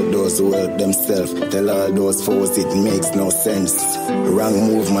Lord help those who help themselves. Tell all those foes it makes no sense. Wrong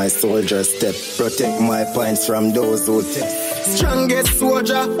move, my soldier step. Protect my points from those who test. Strongest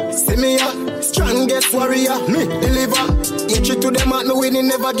soldier, see me up. Strongest warrior, me deliver. Each to them out, me winning,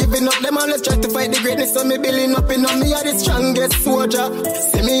 never giving up. Them always try to fight the greatness, so me building up in on me. Are the strongest soldier,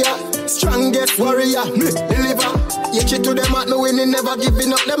 see me up. Strongest warrior, me deliver. Each to them out, me winning, never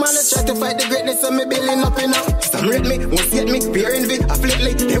giving up. Them always try to fight the greatness, so me building up in up. Some rate me, won't get me, fear envy,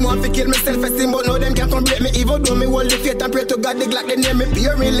 afflictly. Them want to kill me self-esteem, but no them can't come break me. Even though me hold the faith and pray to God, they glock they name me.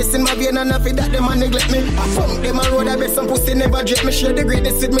 Pure me, listen my vein and nothing that them a neglect me. I funk them a road, I bet some pussy never drape me. Share the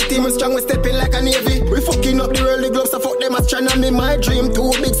greatness with me team, we strong, we stepping like a navy. We fucking up the world, the gloves, so fuck them astronomy. My dream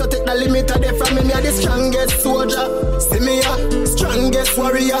too big, so take the limit of the from me are the strongest soldier. See me a strongest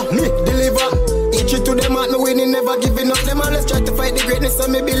warrior, me deliver. Each to them at me winning, never giving up. Them always try to fight the greatness, so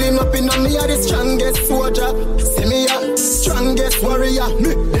me building up in on me are the strongest soldier. See me a strongest warrior,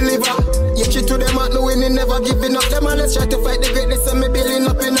 me deliver. Each to them at me winning, never giving up. Them always try to fight the greatness, so me building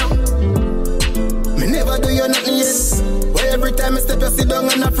up in on. Me never do you nothing yet. Why every time I step you sit down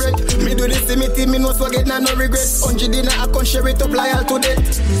and afraid. Me do this to me team, me no forget no regret. 100 dinner I can share it up loyal to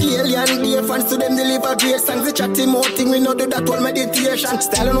death. Alien dear fans to them deliver great songs. The chatty more thing we no do that all meditation.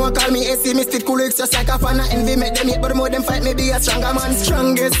 Style no call me AC, me still cool just like a fan. Envy make them hate but the more them fight me be a stronger man.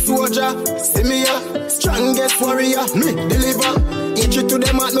 Strongest soldier, see me a strongest warrior, me deliver. Each to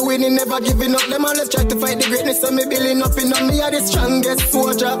them at me winning, never giving up. Them always try to fight the greatness, so me building up in on me are the strongest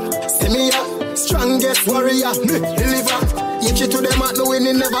soldier. See me a strongest warrior, me deliver. Each to them at me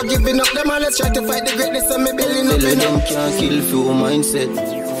winning, never giving up. Them always try to fight the greatness, so me building up in them on. can't kill through mindset.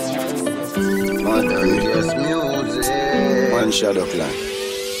 DonnGassMusiQ. One shadow clan.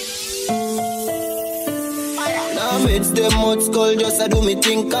 It's them mud skull, just I do me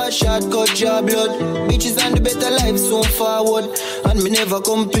think I shortcut your blood. Bitches and the better life soon forward. And me never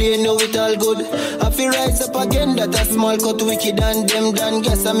complain, no it all good. I feel rise up again, that a small cut wicked and them done.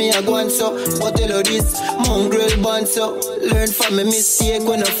 Guess I me a go on so. But tell her this, mongrel band so. Learn from me mistake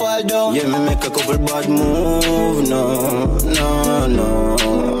when I fall down. Yeah, me make a couple bad move, no.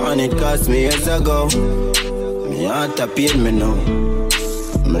 And it cost me years ago. Me heart a pain me now.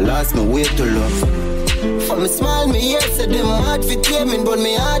 Me lost my way to love. For me smile, me yes, so them hard for taming, but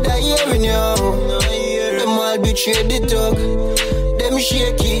me hard a hearing you. Them all betray the talk, them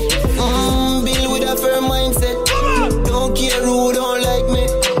shaky. Build with a firm mindset. Don't care who don't like me.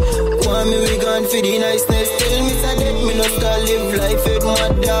 Want me we gone for the niceness. Tell me so that me no start live life with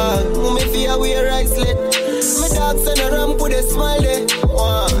my dog. Me fear wear icelet. My dog son a ramp with a smile there.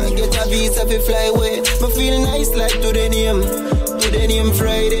 Get a visa fi fly away. Me feel nice like today name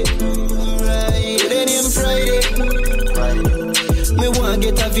Friday. Friday. Me want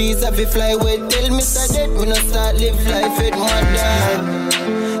get a visa fi fly away. Tell me so that me no start live life with my dog.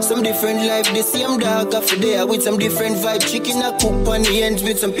 Some different life, the same dog after there with some different vibe. Chicken a cook on the ends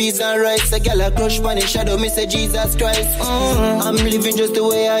with some peas and rice. A gal a crush on the shadow, me say Jesus Christ. I'm living just the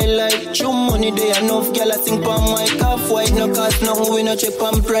way I like. True money there enough, gal a sing pan mic. Half white, no cost nothing, we no check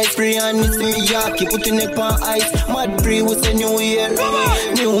on price. Free and miss me yaki, putting it on ice. Mad free with a new year,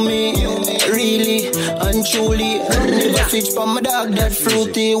 new me, really and truly. Never switch from my dog that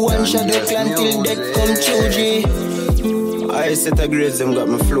fruity. One shadow clan till death come true G. I set a grades, them got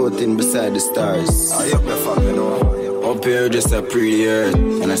me floating beside the stars. I up the fuck, you know. Up here, just a pretty earth,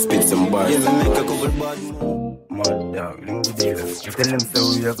 and I spit some bars. Yeah, me make a couple bad mad dog, link the dealers. You tell them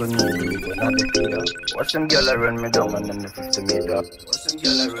so we are gonna need it, but not the killer. Watch them gyal run me down and then the 50 meter. Watch them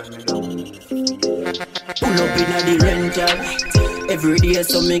gyal run me down. Pull up in the rental. Every day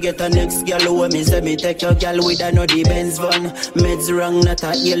so me get a next gal when me say me take your gal with a no the Benz van. Meds wrong, not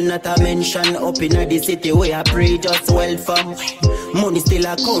a ill, not a mention. Up in the city where I pray just well fam. Money still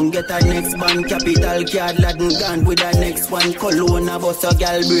a count, get a next band. Capital card, Latin gone with a next one. Cologne a bust a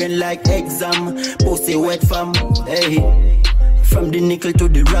gal brain like exam. Pussy wet fam, hey. From the nickel to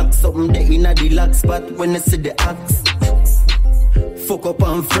the rock, something there in a the lock spot when I see the axe. Fuck up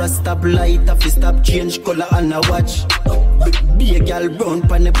and frost, stop light, off stop change color and a watch. Be a gal brown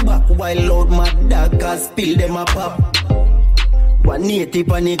pan the back while loud my dog cause spill them a pop. 180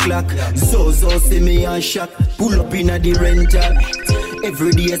 pan the clock, so see me and shock. Pull up in a the rental.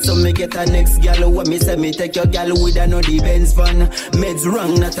 Every day so me get a next gal when me say me take your gal with a no the Benz van. Meds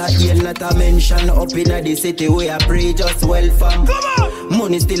wrong, not a ill, not a mention. Up in a the city where I pray just well fam.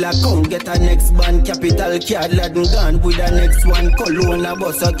 Money still a count, get a next band. Capital card, Latin gone with a next one. Cologne a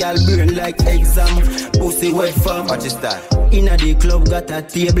bust a gal burn like exam. Pussy wet fam. What is that? Inna the club got a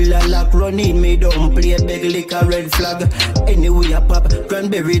table a lock. Running me don't play beg lick a red flag. Anyway a pop,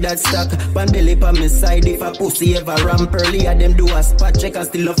 cranberry that stack. Pan belly pa me side if a pussy ever ramp early. A them do a spot check and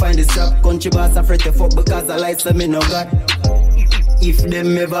still no find the strap. Country boss afraid to fuck because I like some me no got. If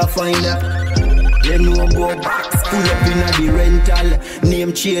them ever find that, they know go back. Pull up in a the rental.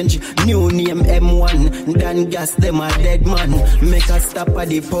 Name change, new name M1. Dan gas them a dead man. Make a stop at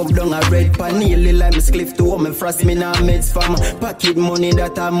the pump down a red pan. Nearly lime cliff to home. Frost me now meds fam. Pocket money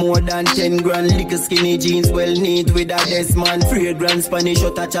that are more than 10 grand. Lick skinny jeans well neat with a desk man. Fragrance Spanish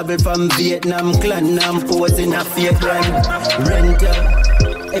untouchable from Vietnam. Clan Nam pose in a fake brand. Rental.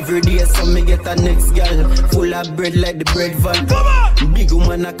 Every day so me get a next gal. Full of bread like the bread van. Big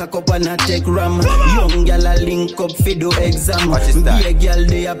woman a cock up and a take ram. Young gal a link up fi do exam. Be a gal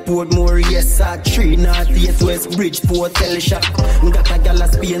they a Portmore, yes a 3 North 8 West Bridgeport tell shop. Got a gal a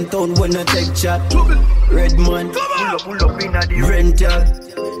Spain town when I take chat. Redman, pull up in a the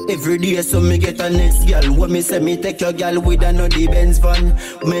rental. Every day so me get a next gal. When me say me take your gal with another Benz van.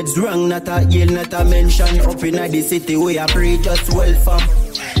 Meds wrong, not a yell, not a mention. Up in the city we a pray just well fam.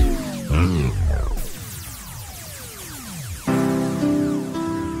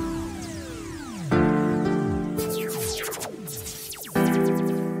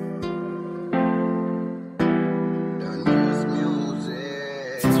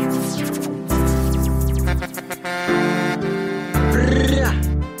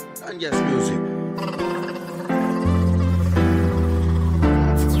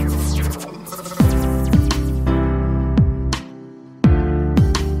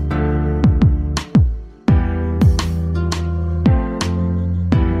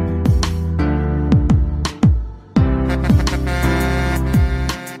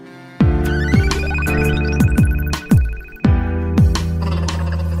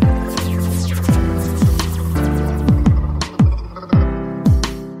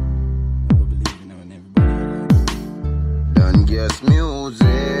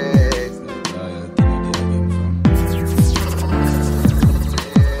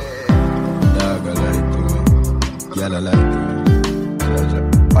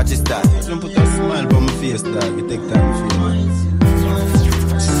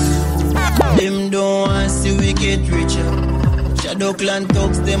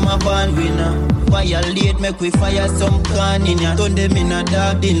 We fire some can in ya. Turn them in a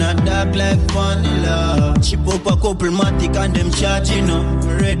dark like vanilla. Chip up a couple matic and them charging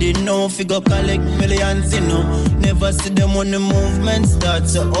ready now, figure collect millions, Never see them when the movement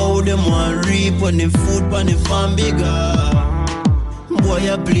starts. So how them want reap when the food on the farm bigger.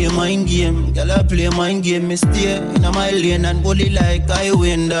 Boy, I play mind game. Girl, I play mind game. Me stay in my lane and bully like I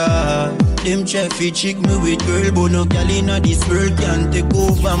win that. Them try to chick me with girl, but no girl in this world can take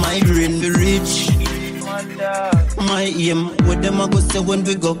over my brain. Be rich. My aim, what them a go say when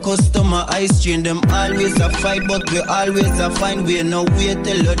we go customer ice chain. Them always a fight, but we always a find way. No way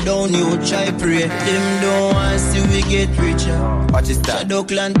till you down, you try pray. Them don't want see we get richer. What is that? Shadow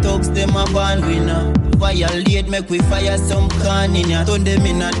clan talks, them a born winner. Violate, make we fire some can in ya. Turn them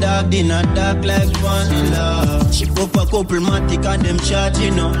in a dark like vanilla. Chip up a couple matic and them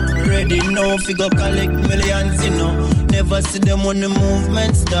charging, ready now, figure collect millions, Never see them when the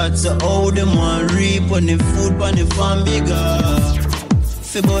movement starts. So how them want reap when the food on the farm bigger.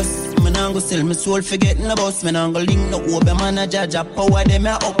 Fi boss, me nah go sell me soul fi get no boss. Me nah go link no Obe man a judge a power them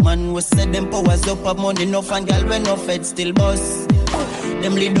a up man. We set them powers up of money enough and gal when no fed still boss.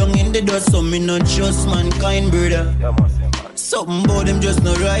 Them lay down in the dust so me not trust mankind brother. Something about them just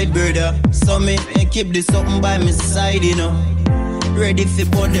no right brother. So me keep this something by my side Ready fi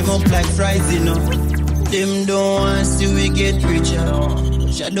burn them up like fries Them don't want see we get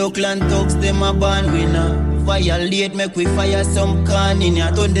richer. Shadow clan talks, them a born winner. Violate, make we fire some can in ya.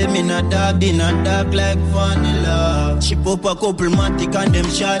 Turn them in a dark like vanilla. Chip up a couple matic and them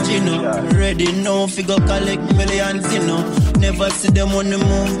charging, ready now, figure collect millions, Never see them when the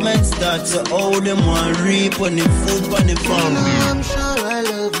movement starts. So how them want reap when the food on the farm. I'm sure I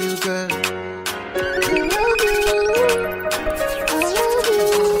love you, girl.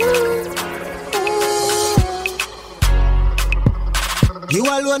 You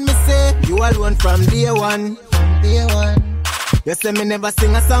alone, me say, you alone from day one. Day one. You say me never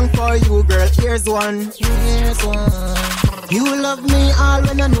sing a song for you, girl. Here's one. Here's one. You love me all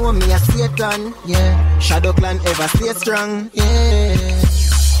when you know me a Satan. Yeah. Shadow clan ever stay strong. Yeah.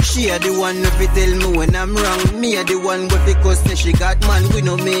 She a the one if you tell me when I'm wrong. Me a the one but because say she got man. We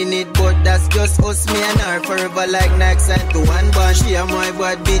no mean it, but that's just us, me and her. Forever like Nike and to one band. She a my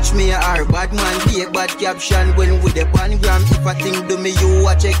bad bitch, me a her bad man. Be a bad caption when we the pan gram. If I think do me, you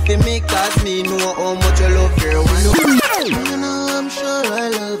a check for me. Cause me know how much I love her. You know I'm sure I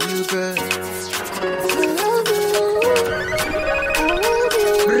love you, girl.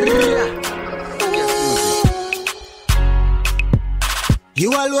 You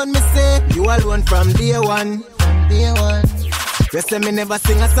alone, me say, you alone from day one. Day one. You say me never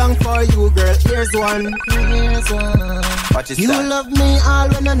sing a song for you, girl. Here's one. Here's one. You love me all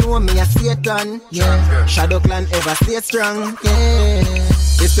when you know me a Satan. Yeah. Shadow clan ever stay strong. Yeah.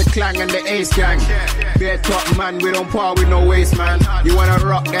 It's the clang and the ace gang. Bear top man, we don't par with no waste man. You wanna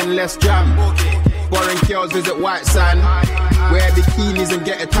rock then let's jam. Boring girls visit White Sand. Wear bikinis and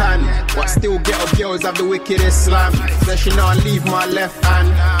get a tan. But still ghetto girls have the wickedest slam. Says she not leave my left hand.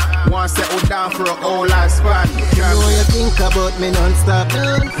 Want to settle down for a whole lifespan. You know you think about me non-stop,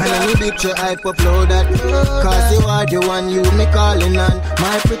 and I need it to hype upload that. Cause you are the one you me calling on,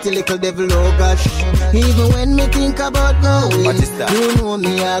 my pretty little devil, oh gosh. Even when me think about going, you know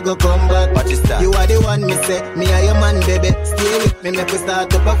me I go come back. You are the one me say, me are your man baby. Stay with me, make we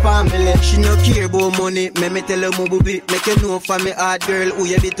start up a family. She no care about money, me tell her move it. Make you know for me hard girl, who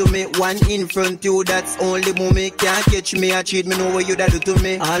you be to me. One in front you, that's only mommy. Can't catch me, I cheat me, know what you da do to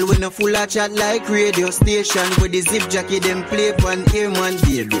me. All when a full of chat like radio station, with the zip jacket them play one ear man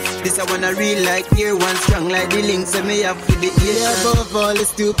baby. This I wanna real like ear one strong like the links that me have with the ear. Above all the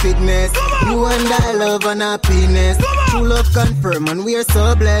stupidness, you and I love and happiness. True love confirm and we are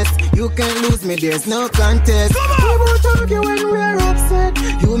so blessed. You can't lose me, there's no contest. We won't argue when we're upset.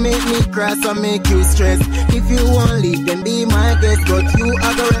 You make me cry, so make you stress. If you won't leave, then be my guest. But you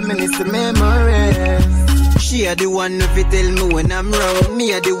are gonna reminisce the memories. She are the one if you tell me when I'm wrong.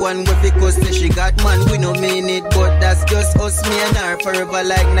 Me are the one with because she got man. We no mean it, but that's just us, me and her. Forever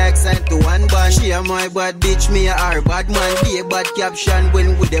like Nike signed to one band. She are my bad bitch, me are her bad man. Be a bad caption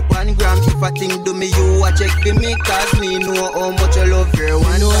when we the pan gram. If a thing do me, you watch check for me. Cause me know how much I love her.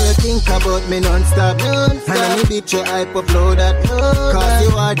 I know you think about me non-stop. And I need it to hype upload that. Cause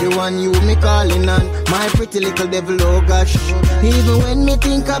you are the one you me calling on, my pretty little devil, oh gosh. Even when me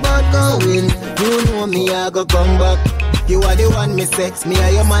think about going, you know me I go come back. You are the one me sex, me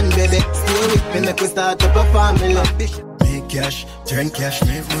are your man baby. Stay with me, make we start up a family. Make cash, turn cash,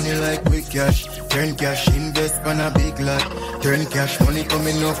 make money like quick cash. Turn cash, invest on a big lot. Turn cash, money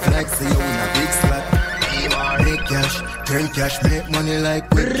coming off like say you in a big slot. Make cash, turn cash, make money like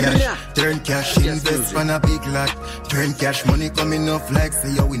quick cash. Turn cash, invest on a big lot. Turn cash, money coming off like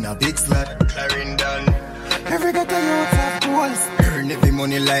say you in a big slot. Clarendon. Every ghetto youth have goals. Earn every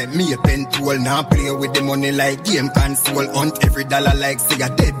money like me a pen tool. Now play with the money like game console. Hunt every dollar like say a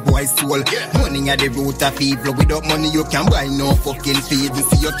dead boy soul. Money at the root of evil. Without money you can buy no fucking feed. You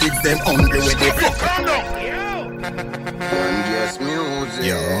see your kids them hungry with the fuck. DonnGassMusiQ.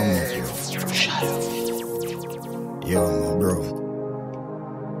 Yo, shut up. Yo, my bro.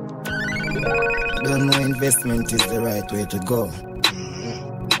 Don't know investment is the right way to go.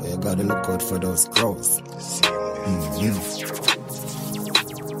 But you gotta look out for those crows.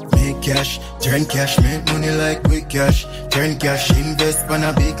 Make cash, turn cash, make money like quick cash. Turn cash, invest on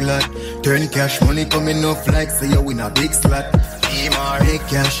a big lot. Turn cash, money coming off like say you win a big slot. Make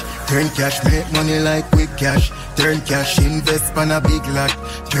cash, turn cash, make money like quick cash. Turn cash, invest on a big lot.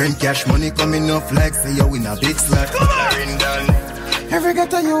 Turn cash, money coming off like say you win a big slot. Every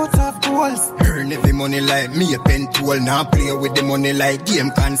ghetto youth have goals. Earn every money like me a pen tool. Now play with the money like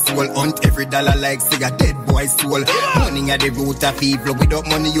game console. Hunt every dollar like say a dead boy soul. Money at the root of evil. Without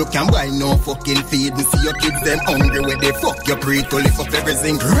money you can buy no fucking feed. And see your kids them hungry when they fuck your pre to lift up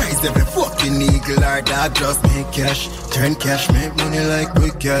everything. Rise every fucking eagle or dog. Just make cash, turn cash, make money like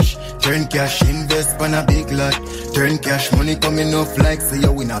quick cash. Turn cash, invest on a big lot. Turn cash, money coming off like say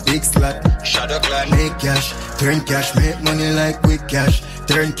you win a big slot. Shadow clan. Make cash, turn cash, make money like quick cash.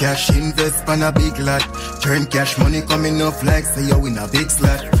 Turn cash, invest on a big lot. Turn cash, money coming off like say you win a big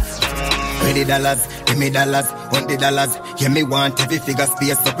slot. $20, give me dollars, $20. Yeah, me want every figure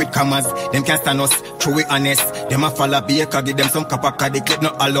space up with commas. Them can't stand us, true we honest. Them a follow baker, give them some copper cause they clip no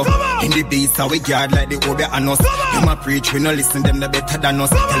hollow. In the beast, how we guard like the Obe and us. Them a preach, we no listen, them no better than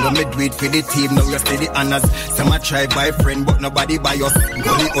us. Tell them me do it for the team, now you stay the honors. Some a try buy friend, but nobody buy us.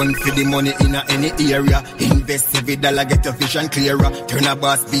 Go the hunt for the money in any area. Invest every dollar, get your vision clearer. Turn a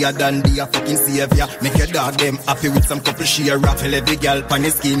boss, be a dan, be a fucking savior. Make your dog them happy with some couple share. Tell every girl pan the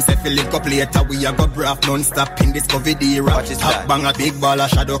scheme, say fill it up later. We a go braff non-stop in this COVID era. Top bang a big baller,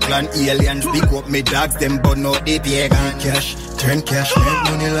 shadow clan aliens. Big up me dogs, them but no they pagan. Cash, turn cash, make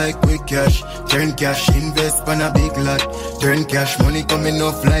money like quick cash. Turn cash, invest on a big lot. Turn cash, money coming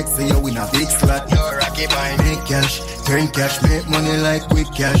off like say you win a big slot. Make cash, turn cash, make money like quick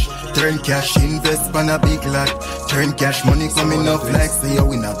cash. Turn cash, invest on a big lot. Turn cash, money coming off like say you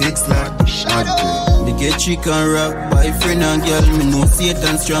win a big slot. Me get chicken rock, boyfriend and girl. Me know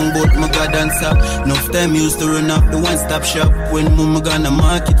Satan strong, but my God and stop. Enough time used to run up the one-stop shop. When mama gonna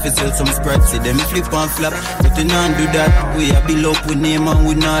market for sell some spreads, see them flip and flap. But we not do that. We a build up with name and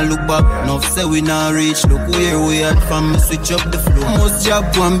we not look back. Enough say we not reach, look where we at. From me switch up the flow. Most job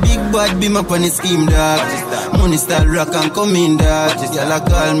one big bad beam up on the scheme dog. Money start rock and come in dog. Y'all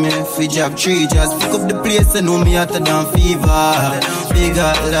call me for job 3. Just pick up the place and know me hotter than fever.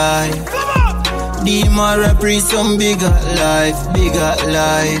 Bigger life. Dima reprise some bigger life, bigger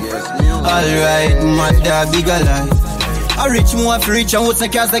life. Alright, my dog, bigger life. I reach more for rich and what's the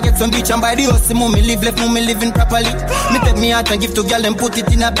cars that get some bitch and buy the house. Mommy live left, mommy living properly. Me take me out and give to girl and put it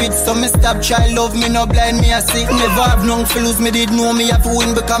in a pit. So me stop child love me, no blind me I see. Never have none for lose, me did know me have to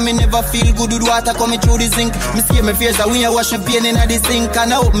win because me never feel good with water coming through the zinc. Me see my face that when I wash my pain in the sink.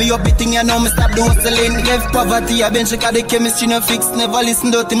 And I hope me up beating you know me stop the hustling. Left poverty, I bench because the chemistry no fix. Never listen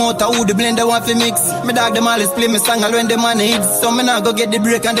to the mouth who the blender want to mix. Me dog them always play me song all when them on hits. So me now go get the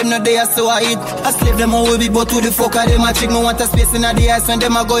break and them not there so I hit. I slave them all will be but who the fuck are them a chick. Me want a space in the ice when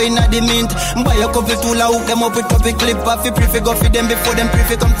them a go in the mint. Buy a couple tool a hook them up with a clip. I fi prefer go for them before them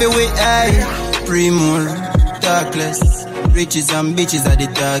prefer come for way. Aye. Primo, TRACKLIST. Riches and bitches are the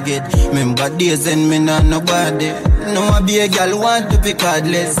target. Remember days and me not nobody. No I be a girl want to be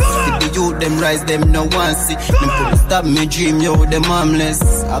cardless. If the youth them rise them no want see. Them could stop me dream yo them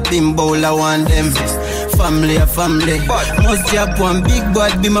harmless. I been bowl I want them. Family a family. Must have one big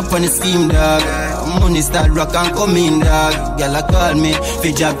bad be my funny scheme dog. Money start rock and come in dog. Girl I call me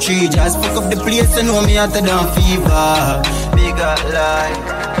fi job 3 just fuck up the place and know me hotter than fever. Bigger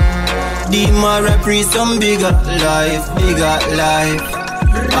life. D-Ma reprise some bigger life, bigger life.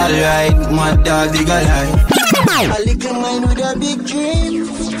 Alright, my dog, bigger life. A little mind with a big dream.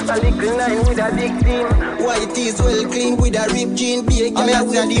 A little nine with a big team. White is well clean with a ripped jean. Be a girl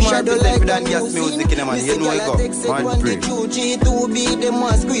with a shadow like DonnGassMusiQ in a man. You know I go. Man, pray. 2B, them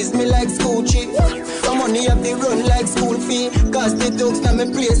want squeeze me like Scoochie. Some money have to run like school fee. Cause the dogs now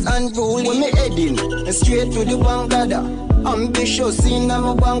me place unruly. When me heading straight to the bank ladder. Ambitious in I'm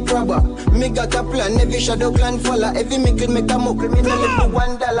a bank robber. Me got a plan, every shadow clan follow. Every mickle make a muckle, me no live for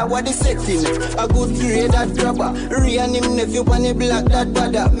 $1. What the setting? A good grade that grabber. Rian him nephew on the block that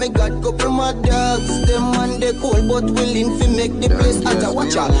bada. Me got couple more dogs. Them man they cold but willing to make the place hotter.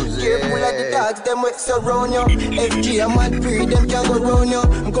 Watch out, careful of the dogs, them with surround you. FG a mad pre, them can go round you.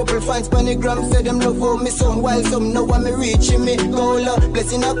 Couple fans on the gram say them love how me sound. While some know when me reaching me goal.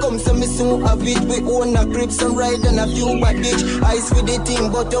 Blessing a come so me soon have it. We own a grip, some ride and a few bad bitch. Ice with the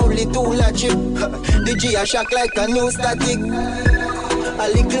thing but only tool a chip. The G a shock like a new static. A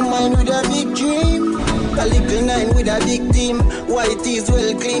little mind with a big dream. A little nine with a big team. White is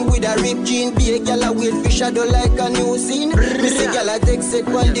well clean with a ripped jean. Be a gal a wait for shadow like a new scene. Me see gal a text it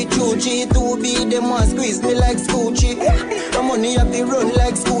while the 2B. Them want squeeze me like Scoochie. My money have to run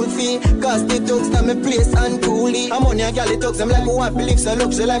like school fee. Cause the dogs now me place unruly. My money a gal it talks them like me want believe so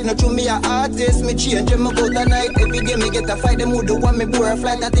luxury life. Not true me a artist. Me change them me go tonight. Every day me get a fight. Them who do want me bore a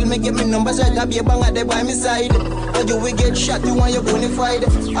flight. Until me get me numbers right. I be a banger there by my side. And you will get shot you want you bonafide.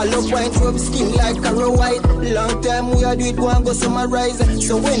 I love wine rub skin like a raw white. Long time we a do it go and go summarize.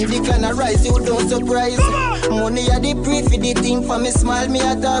 So when the clan arise you don't surprise. Money a the pre for the thing for me smile me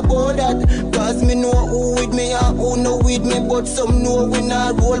a talk about that. Cause me know who with me and who no with me. But some know we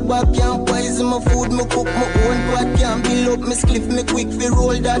not roll back. Can't poison my food, me cook my own pot. Can't build up me spliff me quick fi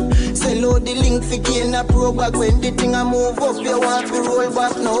roll that. Sell out the link fi gain a pro back. When the thing a move up you want fi roll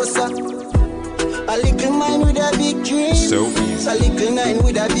back now sir. A little mind with a big dream. So easy. A little nine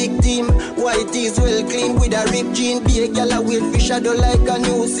with a big team. White is well clean with a ripped jean. Be a gal a wait for shadow like a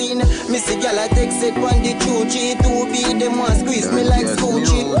new scene. Missy gal a text it on the 2B. Them want squeeze me like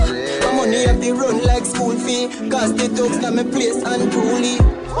Scoochie. My money have to run like school fee. Cause the dogs now me place unruly.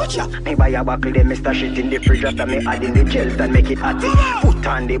 Watch out, me buy a buckle, then me stash it in the fridge after me add in the gels and make it hot. Put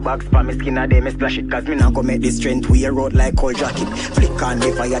on the box for me skin and then me splash it. Cause me not go make the strength wear out like cold jacket. Flick on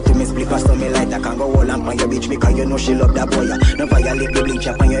the fire to me split so me light. I can go all on your bitch because you know she love that boy. No fire lick the bleach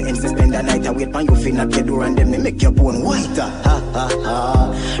up on your ends and spend the night. I wait on you fin up your door and then me make your bone whiter. Ha ha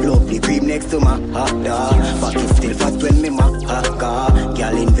ha. Lovely cream next to my hot dog. But you still fast when me ma ha ha.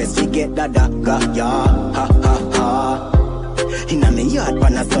 Girl investigate that dagger. Yeah. Ha ha ha. Inna me yard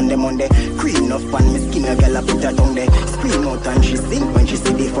pan a Sunday Monday. Cream up on me skin a girl a put her tongue there. Scream out and she sing when she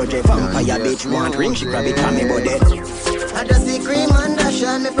see the fudge. Vampire bitch want ring, she grab it on me body. I just see cream and dash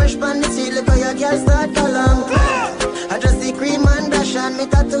and me fresh pan the seat. Look how your girl start along. I just see cream and dash and me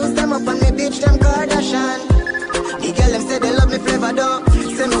tattoos them up on me bitch them Kardashian. The girl them say they love me flavor though.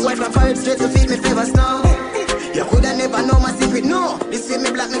 Say me wipe my forehead straight to feed me favors now. You coulda never know my secret, no. This fit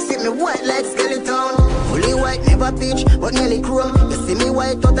me black, mix fit me white like skeleton. Fully white, never peach, but nearly chrome. You see me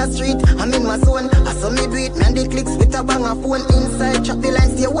white out the street, I'm in my zone. I saw me do it, man, the clicks with a banger phone. Inside, chop the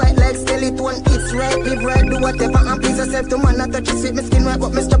lines, stay white like skeleton. It's right, live right, do whatever, and please yourself to man. Not touch it, sweet, me skin white,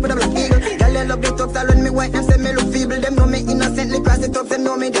 but me strap with a black eagle. Girl, they love the talks, I run me white, them say me look feeble. Them know me innocently, cross the talks, them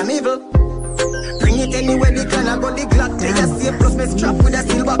know me damn evil. Bring it anywhere the clan, I got the Glock. They just see plus me strap with a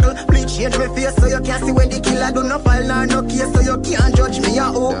steel buckle. Bleach change me face so you can't see where the killer do no file nor no case so you can't judge me,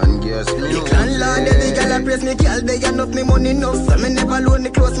 ya oh. The clan lord, the girl Girl, I praise me, girl, they enough me money enough. So me never loan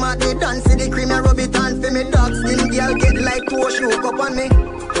the clothes, my they dance. See the cream and rub it on for me dog skin. Girl, get like two shoe up on me.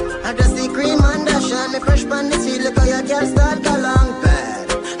 I just see cream and dash on me fresh pan the street. Look how you can start a long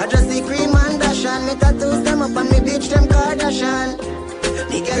bed. I just see cream and dash on me tattoos them up on me bitch them Kardashian.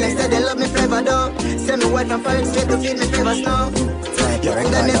 The girl said they love me forever though. Send me white from foreign straight to feed me fever snow. You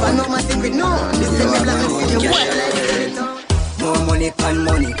coulda never know my secret, no. This thing me black and see me white like it. More money pan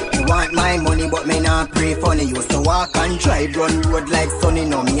money. You want my money but me not pray funny. Used to walk and drive run road like sunny.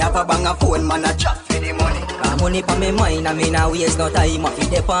 Now me have a bang a phone man a chat for the money. Money pa me mind and me now waste no time. I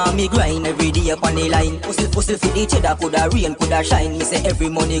fit on me grind every day up on the line. Pussy for the cheddar coulda rain coulda shine. Me say every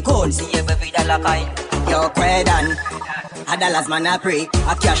money gone see every dollar kind. Yo Quedan, a dollars man a pray,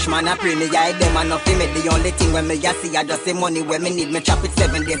 a cash man a pray. Me hide them and nothing me. The only thing when me a see I just say money when me need. Me chop it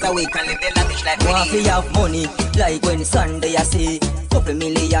 7 days a week and live the lavish like me. Want fi have money like when Sunday I say couple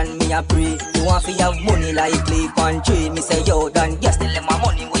million me a pray. You want fi have money like leaf and tree. Me say yo done yes tell them my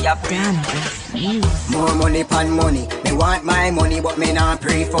money we a pray. More money pan money. Me want my money but me not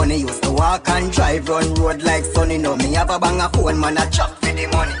pray funny. Used to walk and drive run road like sunny. Now me have a bang a phone man a chop for the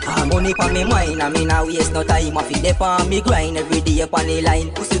money. Money pa me mind and me now waste no time. I fit dep on me grind every day up on the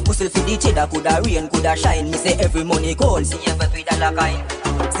line. Pussy for the cheddar coulda rain coulda shine. Me say every money cold see every dollar kind.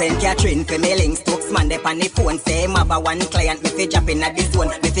 Send Catherine for me links talks man dep on the phone. Say him have a one client me fi drop in a this zone.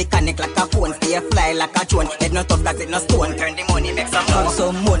 Me fi connect like a phone stay fly like a drone. Head no tough cause it no stone. Turn the money make some more. Have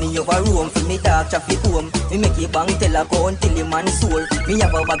some money over room for me dog traffic home. Me make it bang tell a go until the man soul. Me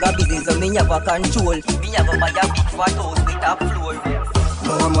have a bag of business and me have a control. Me have a buy a big fat house with a floor.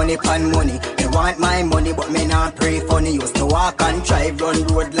 More money pan money. Me want my money but me not pray funny. Used to walk and drive run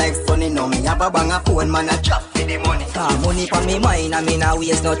road like sunny. Now me have a bang a phone man a chop for the money. Money pa me mind and me now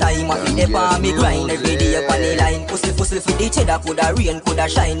waste no time. I fit dep on me grind every day up on the line. Pussy for the cheddar coulda rain coulda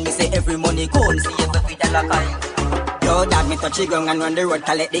shine. Me say every money come see every dollar kind. Yo, dad, me touch the ground and run the road,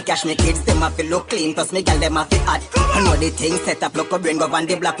 collect the cash. Me kids, them have to look clean, plus me gal, them have to hot. I know the thing set up, look a brain, go on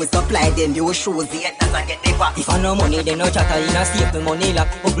the block, we supply them new shoes, the haters and get the back. If I no money, they no chatter in a safe, the money lock.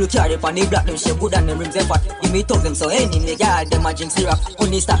 Blue carry on the block, them shape good and them rims them fat. Give me talk them so any me gal, them a drink syrup.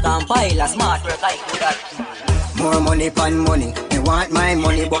 Only stack and pile, a smart work like that. More money pan money. Me want my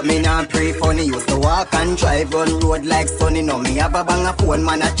money but me not pray funny. Used to walk and drive on road like sunny. Now me have a bang a phone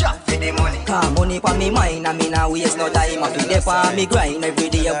man a chop for the money. Money pa me mind and me not waste no time. I feel dep on me grind every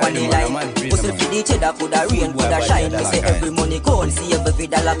day up on the line. Pussy for the cheddar coulda rain coulda shine. Me say every money cold see every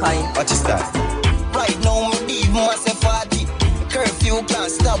dollar kind. Watch this start. Right now me leave myself party. Curfew can't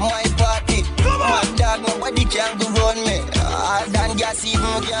stop my party. My dog nobody can go run me. DonnGass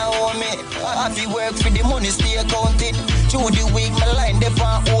even can't hold me. I fi work for the money stay counted. Through the week my line they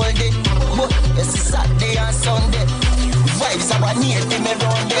can't hold it. But it's Saturday and Sunday. Vibes are near to me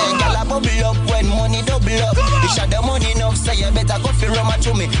round there. Girl a bubble up when money double up. You shot the money enough so you better go fi rum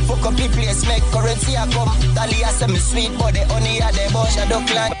to me. Fuck up the place make currency a come. Tally a say me sweet but the honey a the bush a duck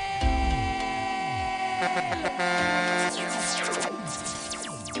land.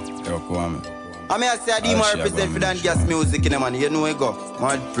 Yo, come on. I mean I say I do more represent for DonnGassMusiQ in the man. You know we go.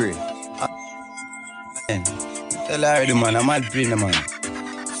 Mad pray. Tell her already man, I'm mad pray in the man.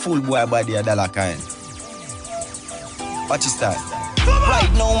 Full boy body a dollar kind. Watch this start. Right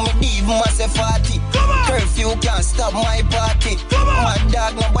now me leave myself party. Curfew can't stop my party. My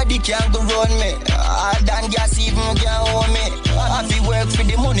dog nobody can go run me. DonnGass even can't hold me. I fi work for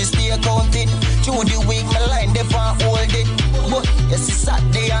the money stay counted. Through the week my line they can't hold it. But it's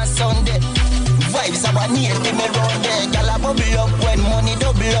Saturday and Sunday. Vibes are near to me round there. Girl a bubble up when money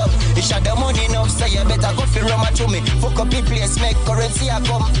double up. You shot the money enough so you better go fi rum to me. Fuck up the place make currency a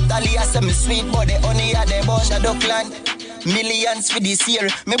come. Tally a say me sweet but the honey a the bush a duck land. Millions for this year.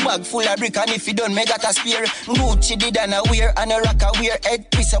 Me bag full of brick and if you done me got a spear. Gucci did and a wear and a rock a wear.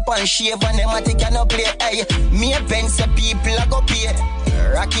 Head twist up and shave and them a take and a play. Aye, me a pence a people a go pay.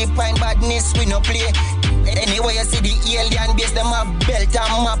 Rocky pine badness we no play. Anyway you see the alien base, them have belt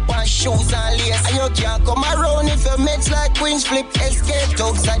and map and shoes and lace. And you can't come around if you mix like Queens flip. Escape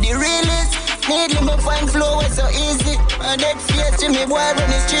talks are the realest. Needly me find flow is so easy. And that fear to me boy when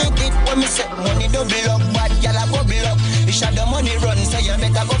it's tricky. When me say money double up, bad gyal a bubble up. You shot the money run, so you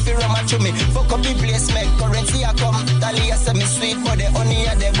better go fi rum to me. Fuck up the place, make currency a come. Tally a say me sweet, but the honey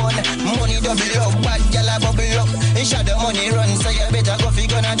a the bun. Money double up, bad gyal a bubble up. You shot the money run, so you better go fi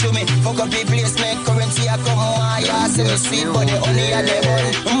gun to me. Fuck up the place, make currency a come. My ass say me sweet, but the honey a the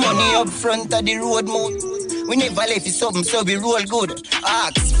bun. Money up front of the road mouth. We never left it something, so we roll good.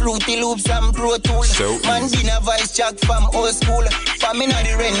 Axe, Fruity Loops and Pro Tools. So man, been a vice jack from old school. For me, not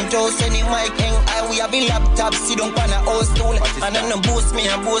the rent house, any mic hang high. We have a laptop, sit down on a old stool. And then no boost me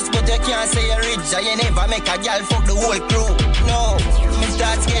and boost, but you can't say you're rich. You never make a girl fuck the whole crew. No, me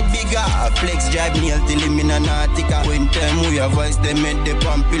stats get bigger. Flex drive nail till him in an article. When time we have voice, they made the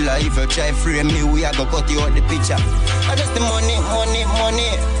pampilla. If you try frame me, we are gonna cut you out the picture. I just the money, money,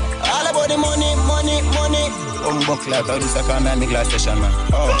 money. All about the money, money, money. Buckler, how this I come and glass session, man.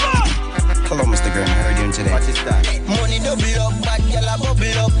 Oh. Hello, Mr. Graham, how are you doing today? What is that? Money double up, bad girl a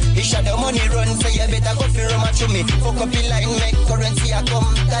bubble up. He shot the money run, so you better go for rum to me. Fuck up the line, make currency a come.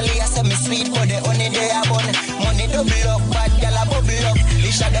 Tally a say me sweet for the honey they a bun. Money double up, bad girl a bubble up.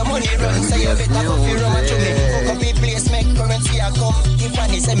 He shot the money run, so you better go for rum to me. Fuck up the place, make currency a come.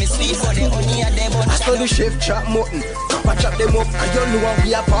 Tiffany say me sweet for the honey a they bun. I saw the chef chop mutton, Papa chop them up, and you know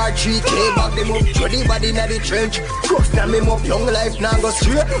we a part 3K back them up. Throw the body in the trench, trust them him up. Young life now go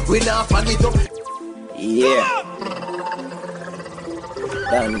straight, we now forget up. Yeah.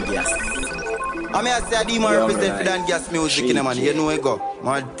 DonnGass. I mean I say I demon represent for DonnGassMusiQ in a man, you know we go.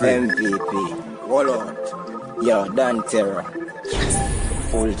 Mad MVP, roll out. Yo, Dan Terror.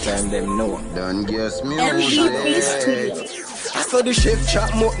 Full time them know. DonnGassMusiQ. I saw the chef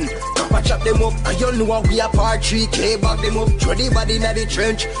chop mutton, Papa chop them up, and you know we a part 3K back them up. Throw the body in the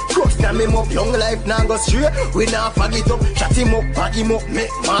trench, trust them him up. Young life now go straight, we now forget up. Shut him up, bag him up, make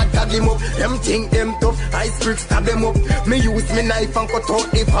mad tag him up. Them think them tough, ice brick stab them up. Me use me knife and cut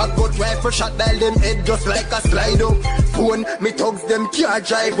out the fat gut rifle shot dial them head just like a slide up. Phone, me thugs them can't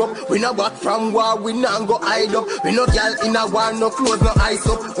drive up. We no back from war, we now go hide up. We no girl in a war, no clothes, no ice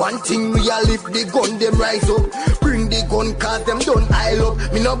up. One thing we a lift the gun, them rise up. Bring the gun, cause them done aisle up.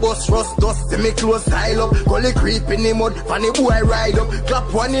 Me no bust rust dust, see me close style up. Gully creep in the mud, funny boy ride up.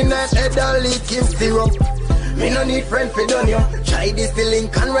 Clap one in the head and leak him syrup. Me no need friend for done yo. Try this the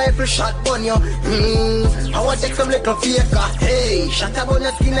link and rifle shot bun yo. I want take some little faker. Hey, shot up on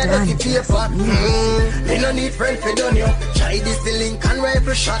the skin and dirty paper. Me no need friend for done yo. Try this the link and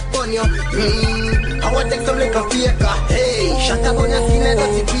rifle shot bun yo. I want take some little faker. Hey, shot up on the skin and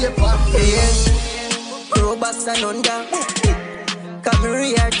dirty paper. Yeah, robots and under.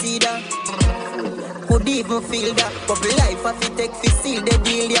 Camry Artida. Could even feel that couple life if you take fi seal the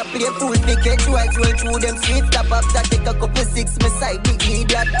deal. Ya play full ticket right roll through them streets. Tap after take a couple six, me side big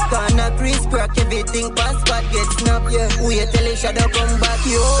idiot. Corner crease crack everything pass spot get snap. Yeah, wait till the shadow come back.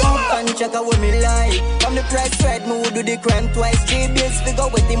 Yo, and check out what me like. From the price right, me would do the crime twice. 3 bills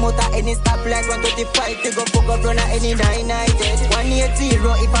figure with him out at any stoplight. 135 figure fuck up run at any 990. 180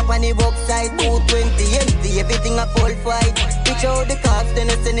 if up on the box side. 220 empty, everything a full fight. Pitch out the cards,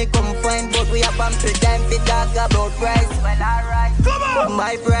 then it's any come find. But we have pampered time fi talk about price. Well, alright. Come on.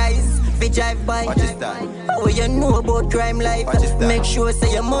 My price, fi drive by. What is that? Oh, you know about crime life. What is that? Make sure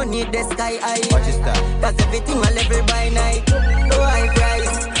say your money the sky high. What is that? Cause everything a level by night. Oh, high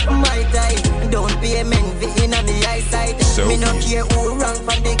price, my type. Don't pay men fi inna me eyesight. So me no care who wrong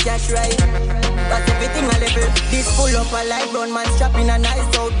from the cash right. Cause everything a level. This full up a life run man strapping a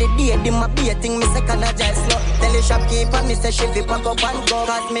nice out. The day them a beating me second a jive slot. Tell the shopkeeper me say she fi pack up and go.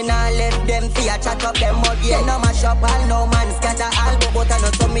 Cause me nah left them fi a chat up them mud. Yeah, no mash up all, no man scatter all. But I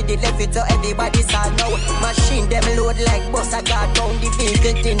know some me did left it so everybody's all now. Machine them load like bus a guard down. The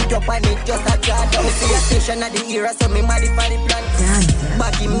vehicle tint up and it just a jar down. Me see a station at the era so me modify the plan.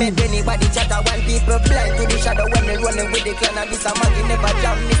 Back in med anybody chatter one people blind to the shadow when they running with the clan. And this a maggie never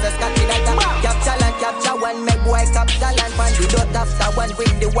jam Mr. Scotty that a capture and capture one make boy capture and find the dot after one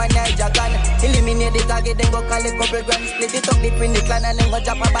with the one eye gun. Eliminate the target then go call a couple grand. Split it up between the clan and then go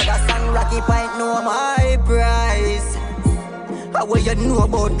drop a bag of sand. Rocky Point no my price. How will you know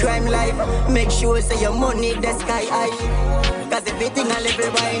about crime life? Make sure say your money the sky high. Cause everything a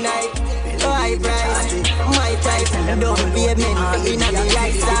level by night. High price, my type. Don't be a man in the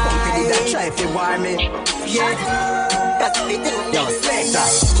right side. Try if you want me. Yeah, cause everything. Yo, Slater,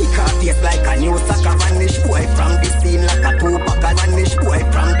 kick off face like a new sucker. Vanish boy from the scene like a two-packer. Vanish boy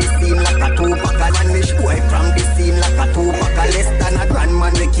from the scene like a two-packer. Vanish boy from the scene like a two-packer. Less than a grand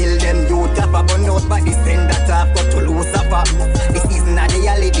man, we kill them. You tap a bun out by the send that I've got to lose up. The season of the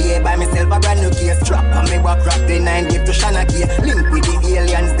holiday by myself a brand new case. Trap and me walk rap the 9 give to Shanaki. Link with the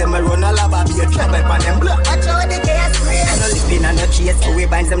aliens, them a run a lava be a trouble on them block. Watch out the case. I no living on the chase. So we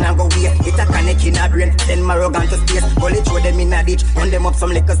bind them now go weird. It a connect in a brain. Send Marogan to space. Bullet throw them in a ditch. Run them up some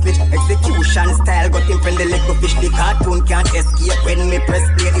liquor switch. Execution style. Got him friend the liquor fish. The cartoon can't escape. When me press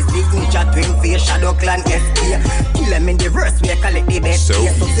play. This big ninja twin face. Shadow clan SK. Kill them in the verse. We collect the best.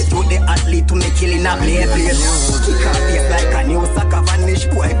 Substitute the athlete to make killing a play place. Kick off face like a new soccer vanish.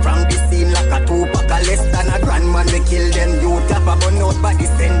 Boy from the scene like a 2-pack. Less than a grand man. We kill them. You tap a bun out body.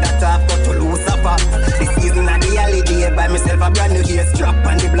 Send that off. Got to lose a pop. This season of the holiday. By myself a brand new gear. Strap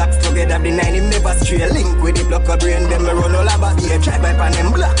and the blocks together. The 9 him never stray. Link with the block of brain. Them me run all about here. Try by pan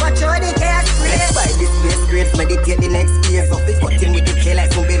them block. Watch out the chaos. Let's buy this place grades. Meditate the next phase. Of the cutting with the K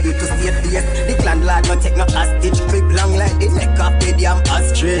like some baby to see a face. The landlord no take no hostage. Clip long like the neck of the damn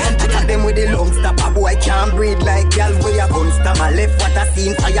ostrich. Attack them with the lung stop. A boy can't breathe like girl with a gun stab. My left what I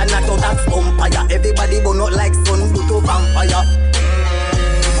seen fire. Not out of umpire. Everybody burn out like sun due to vampire.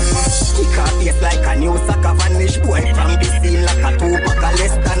 Kick off face like a new soccer vanish. Boy from the scene like a 2-pack.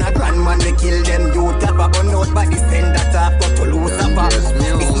 Less than a grand man. We kill them. You tap a gun out body. Send that off. Got to lose a pop.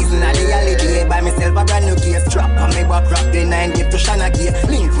 This season of the holiday. By myself a brand new case. Strap on me back. Rock the 9 give to Shana gear.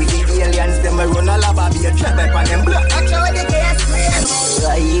 Link with the aliens. Them we run all about beer. Trap up on them block. Watch out the case.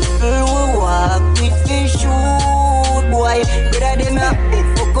 Rifle we walk with fish shoot. Boy better them up.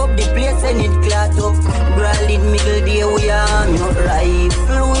 Fuck up the place and it clat up. Brawling middle day we are.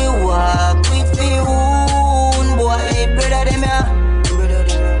 Rifle we walk with the wound. Boy better them up.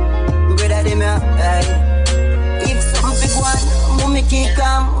 Better them up. If something one mommy kick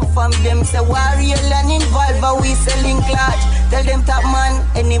am. From them say warrior and involve. We selling clutch. Tell them top man,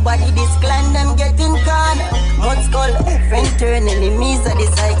 anybody this clan, them getting con. Mud skull, friend turn, enemies of the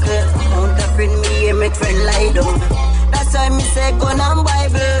cycle. Mount a friend, me and make friend lie down. That's why me say gun and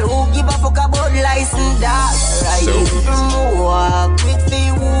Bible. Who give a fuck about license dog? Right from walk with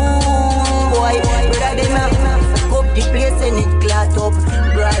the wound. Boy, brother them fuck up the place and it clat up.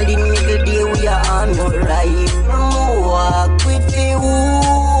 Brawling middle day we are on your right from walk with the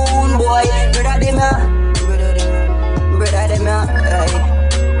wound. Boy, brother them brother them right.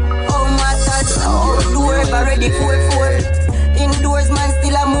 Oh my touch, outdoor ever ready 4-4. Indoors man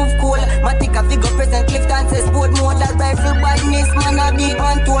still a move cool. Matic a figure present Clifton says sport more that rifle badness. Man a big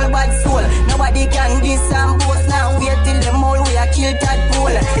man tool bad soul. Nobody can diss and boast. Now wait till them all we a kill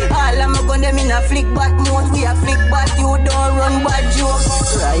tadpole. All of my gun them in a flick bat mode. We a flick bat, you don't run bad joke.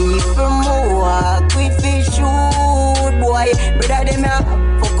 Rifle more walk with fish shoot. Boy, brother them a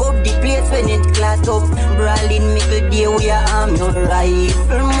fuck up the place when it class up. Brawling middle day we a arm your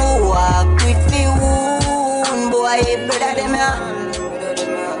rifle more walk with the wound. Boy, brother them a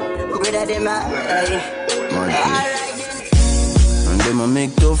brother them a and them a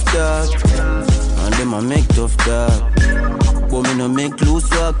make tough talk. And them a make tough talk. But me no make loose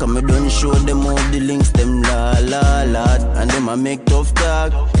walk. And me don't show them all the links. Them la la la. And them a make tough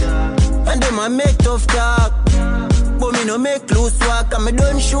talk. And them a make tough talk. But me no make loose walk. And me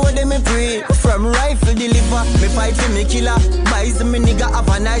don't show them a free. From rifle deliver. Me fight for me killer. Buys me nigga have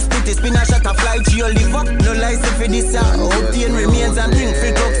a nice pretty spinner. Shot a fly to your liver. No license for this ya. Obtain remains and drink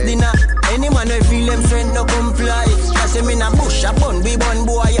free cups dinner. Any man who feel them strength no comply. Cash him in a bush, a bun, we bun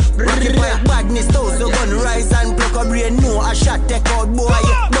boy. Rocky pipe, badness, toes, so gun rise and pluck a brain. No, a shot take out boy.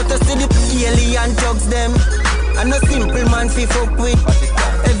 But to see the alien thugs them. And a simple man fi fuck with.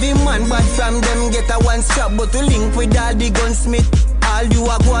 Every man bad from them get a one strap. But to link with all the gunsmith. All you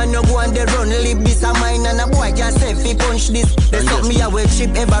a go and no go and they run lip. This a mine and a boy can't say fi punch this. They suck me away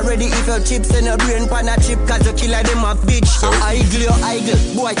chip, ever ready if your chips and a brain pan a chip. Cause you killer them a bitch.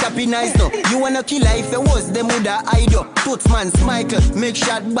 Idle, boy tappy nice no. You wanna killer if you was them woulda hide you. Tootsman Michael, make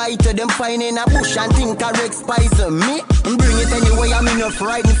shot bite to them fine in a bush and think a Rex spice. Me, bring it anyway, I'm enough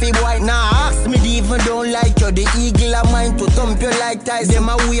frightened fi boy. Nah, ask me they even don't like you. The eagle a mine to thump you like ties. Them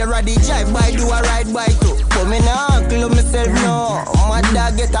a wear a the jive by do a ride by too. But me nah kill myself no. My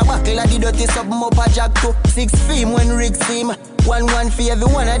dog get a buckle of the dirty something up a jack too. 6 feet when Rick see me. 1-1 for every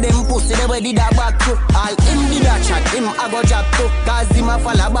one of them pussy they ready that back too. All him did a chat, him I go jab too. Cause him a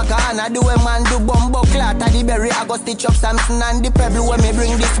fall back and I do a man do bumbo clat. And the berry I go stitch up Samson and the pebble when me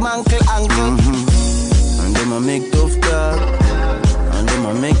bring this mancle ankle. And them a make tough talk. And them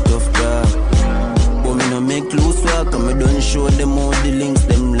a make tough talk. But me no make loose walk. And me don't show them all the links.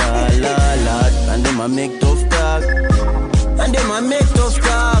 Them la la la. And them a make tough talk. And them a make tough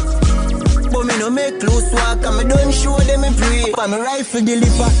talk. But me no make loose walk. And me don't show them a free. But me rifle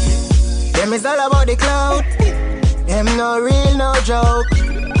deliver. Them is all about the clout. Them no real, no joke.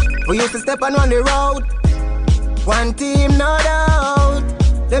 We used to step on the road. One team, no doubt.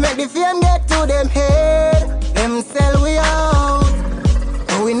 They make the fame get to them head. Them sell we out.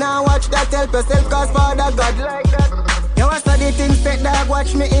 But we now watch that help yourself. Cause Father God like that. You was a the things set dog,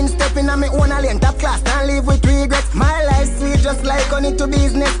 watch me in stepping on me own lane, top class, and live with regrets. My life sweet just like honey to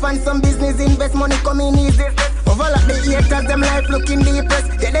business. Find some business, invest money coming easy. Overlap the haters, them life looking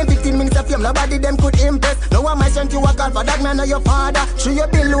depressed. Get them 15 minutes of fame, nobody them could impress. Now I'm my son to work out for that man or your father. Show you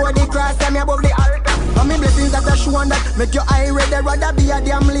below the cross, I'm above the altar. For me blessings that are shown that make your eye red. I'd rather be a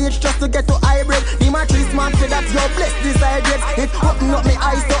damn leech just to get to hybrid. The matrix man say that your blessed decide it. It open up my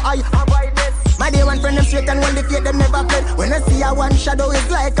eyes so I avoid it. My day one friend them straight and when they fear them never played. When I see a one shadow is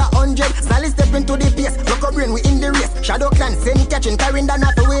like 100. Sally step into the pace, look up brain we in the race. Shadow clan send catching carrying down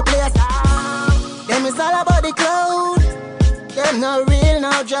at the way place. Them is all about the cloud. Them no real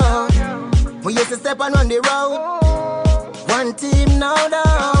no joke. We used to step on the road. One team now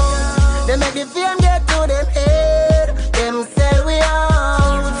down. They make the fame get to them head. Them sell we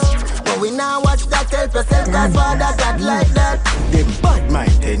out. But we now watch that help yourself. Cause father got like that. Them bad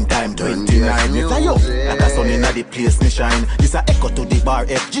mind 10 times 29. It's a yo, like a sun in the place me shine. This a echo to the bar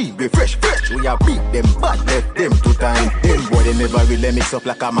FG. Be fresh. We a beat them bad, left them to time. Them boy they never really mix up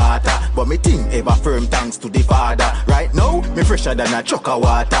like a matter. But me thing ever firm thanks to the father. Right now, me fresher than a chuck of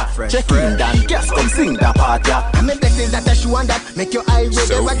water. Check in DonnGass, come sing the part ya. And me blessings that I show and that make you high grade.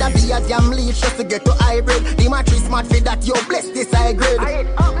 They rather be a damn leech just to get to hybrid. The matrix smart for that you bless this high grade.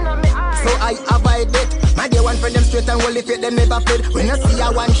 So I avoid it. My day one friend them straight and well if it them never played. When you see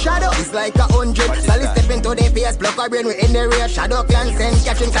a one shadow, it's like 100. Sally step into the face, block our brain we in the rear. Shadow clan send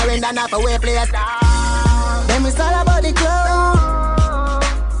catching carrying down half away place. Them is all about the cloud.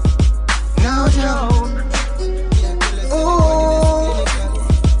 No joke. Ooh,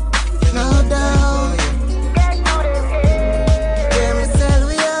 no doubt. Them is all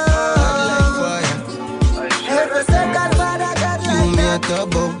we are. Every second father got like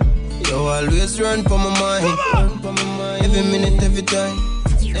that. You always run for my mind. Every minute, every time.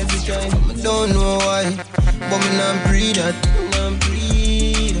 I don't know why, but me not breathe that.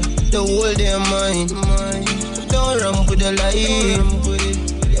 The whole day of mine. Don't run with the light.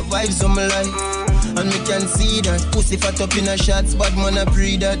 Your vibes on my life, and me can see that. Pussy fat up in a shots, bad man I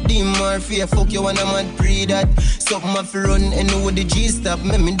pre that. Dim or fear, fuck you and I mad pre that. Something off run and know what the G stop.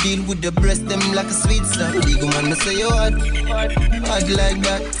 Make me deal with the breast them like a sweet slap. Big man me say you hard like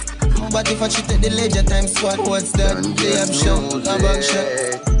that. But if I shoot at the ledger time swat, what's that? They have shot, a back shot.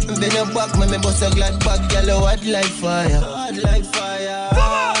 Bend your back, me bust a glad back. Girl, hot like fire. Hot like fire.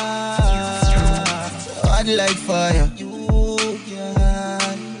 Hot like fire.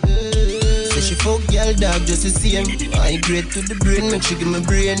 Say she fuck girl dog just the same. I grade to the brain, make she give me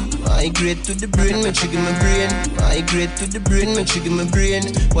brain. I grade to the brain, make she give me brain. I grade to the brain, make she give me brain.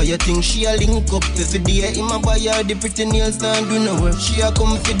 Why you think she a link up every day? In my buy her the pretty nails and do no work. She a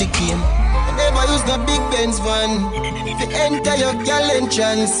come for the game. I never use the big Benz van to enter your girl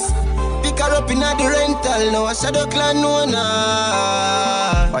entrance. Pick her up in the rental, now a shadow clan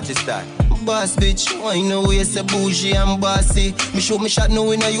owner. What is that? Boss bitch, why no way say bougie and bossy? Me show me shot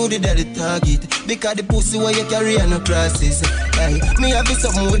knowing you the daddy target. Because the pussy where you carry and no crosses. Hey, me have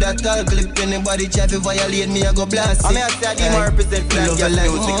something with that tall clip. Anybody try to violate me, I go blast it. I mean I say I didn't represent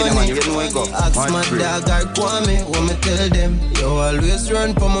DonnGassMusiQ, man. You know I go. Ask my dog or Kwame, when me tell them. You always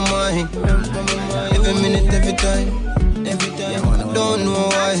run for my mind. Every minute, every time. I don't know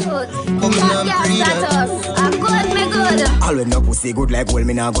why, but me not breathe that. I'm good, me good. All when no pussy good like well,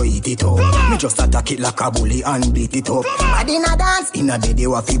 me nah go eat it up. Me just attack it like a bully and beat it up. I didn't dance. In a bed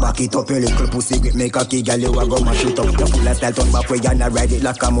you a fi back it up. Your little pussy great make a key girl you a go mash it up. Your full of style turn back way and a ride it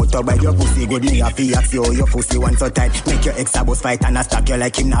like a motorbike. Your pussy good me a fi ask you your pussy one so tight. Make your ex a boss fight and a stack you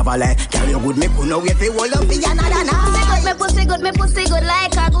like him never lie. Girl you good me could no wait fi hold up fi another night. Me pussy good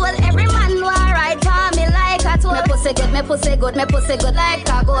like a gold. Every man want ride for me like a tool. Me pussy good like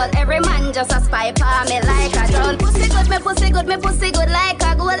a gold. Every man just a spy for me like a troll. Pussy good like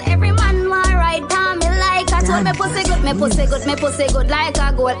a gold. Every man want ride for me like a tool. Me pussy good like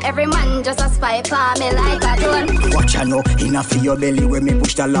a gold. Every man just a spy for me like a troll. Watch ya know, in a your belly when me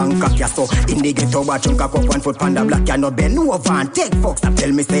push the long cock ya so. In the ghetto watch you cock up 1 foot on the block ya no bend over and take fucks and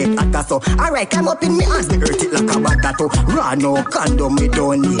tell me say it atta so. Alright, climb up in me hands, me hurt it like a batato. Raw no condom, me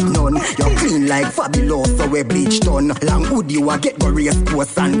don't need none. You clean like fabulous, so we bleach done. Long hood you a get go race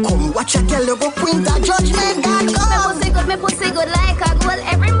post and come. Watch ya girl you go queen the judgment God come. Me pussy good like a gold.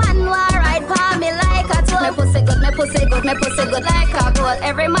 Every man want ride for me like a tool. Me pussy good like a gold.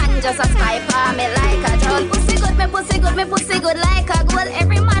 Every man just a spy for me like a troll. Pussy good like a gold.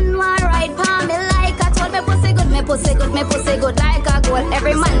 Every man want ride for me like a tool. Me pussy good like a gold.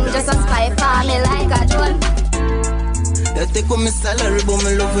 Every man just a spy for me like a troll. They take on me salary, but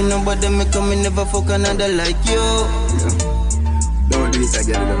me love with nobody. Me come me never fuck another like you. Don't do this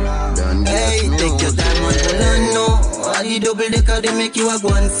again, hey, take your time on the land, no. I I the double decker, they make you a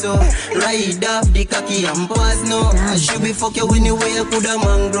guan so. Ride off the cocky and pass no. I should be fuck you anyway, I coulda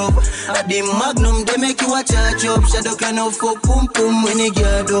mangrove. At the magnum, they make you a charge up. Shadow can no fuck pum pum when you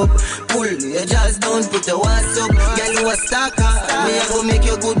get up. Pull your jaws down, put the wass up. Girl, you a stalker. Me I go make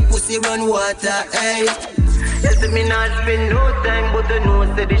your good pussy run water, hey. Yes, me not spend no time, but I know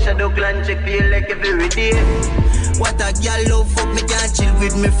say the shadow clan check feel like every day. What a girl love fuck me can't chill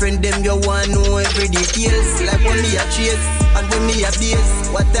with me friend them. You want know every details. Like when me a chase and when me a base.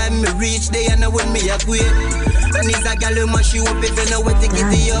 What time me reach there and when me a quit. And it's a girl who mash you up if you know where to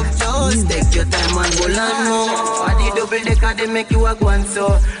get it up. Just take your time and go on no. I the double decker they make you a guan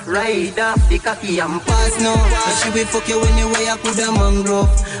so. Ride off the cocky and pass no. I should be fuck you anyway I coulda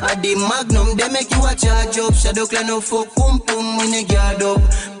mangrove. At the magnum they make you a charge up. Shadow clan no fuck pum pum when you get up.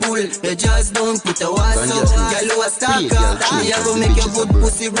 Pull your jaws down, put a wass up. Girl who a stalker, me a go make your good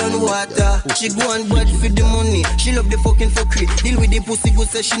pussy run water. She go and bad for the money, she love the fucking fuckery. Deal with the pussy good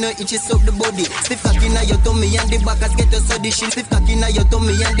so she no itches up the body. Stiff cocky na your tummy and the back as get us so the shield. Stiff cocky na your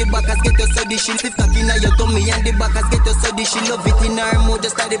tummy and the back as get us so the shield. Stiff cocky na your tummy and the back as get us so the shield. Love it in her mouth,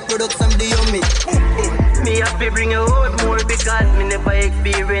 just like the products from the yummy. Me have to bring you out more because me never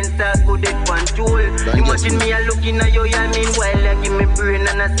experienced that good at control. Imagine me a looking at you, yeah, meanwhile I give me brain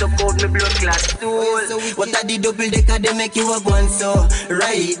and I suck out me blood clot stool. What are the double decker they make you a guan so?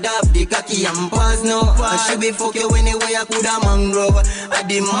 Ride up the cocky and pass no. I should be fuck you anyway I coulda mangrove. At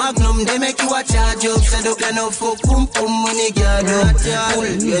the magnum they make you a charge up. So don't can no fuck pum pum when you get up. Pull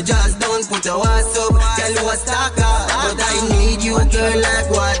your jaws down, put a wass up. Girl you a stalker, but I need you girl like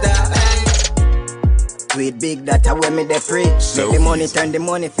water. Sweet big data where me the free. Make the money turn the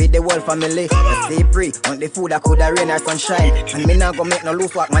money feed the whole family. I stay free on the food I coulda rain or sunshine. And me not go make no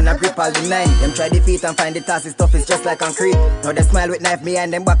loose walk man I grip all the nine. Them try defeat and find the task is tough it's just like concrete. Now they smile with knife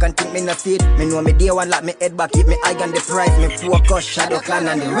behind them back and think me no see it. Me know me day one lock me head back keep me eye on the prize. Me focus Shadow Clan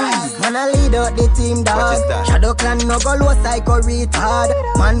and the rise. Man I lead out the team dog. Shadow Clan no go low psycho retard.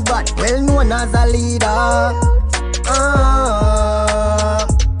 Man bad well known as a leader.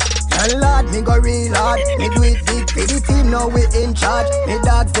 And Lord, me go real hard. Me do it big for the team, now we in charge. Me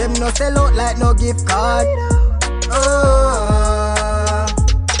dogs them no sell out like no gift card.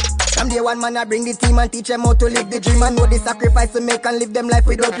 Someday one man I bring the team and teach them how to live the dream and know the sacrifice to make and live them life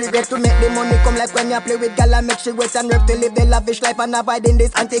without regret. To make the money come like when you play with gal and make she wait and work to live the lavish life and avoid in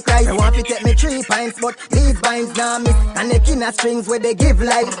this antichrist. I want to take me 3 pints but these vines now miss and the king of strings where they give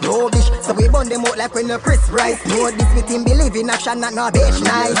life. No bish, so we burn them out like when the Chris Rice. Know this with him believe in action not no bitch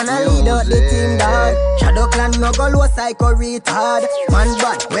nice. And I lead out the team dog. Shadow Clan no go low psycho retard. Man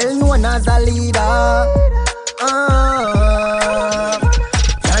bad well known as a leader.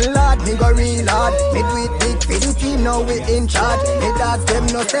 And Lord, me go real hard. Me do it big for the team, now we in charge. Me dogs them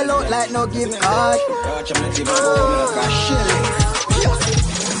no sell out like no gift card.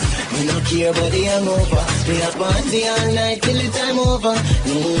 Me no care about the hangover. Me a party all night till the time over.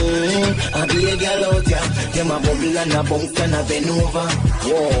 I be a girl out ya. Them a bubble and a bounce and a bend over.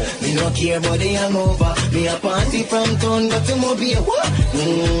 Whoa. Me no care about the hangover. Me a party from town but to Mobile.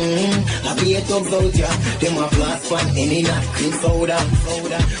 I be a tub out ya. Them a blast fan any night cream soda.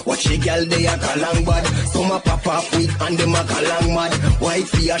 Watch the girl they a galang bad. Some a pop up with and them a galang mad. White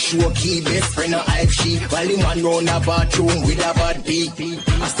fee a show key best friend a hype she. While the man round a bathroom with a bad beat.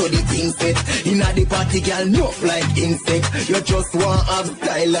 I study things set. Inna the party girl no like insect. You just want have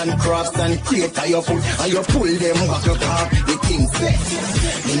style and crafts and create your food and you pull them back your car. The things set.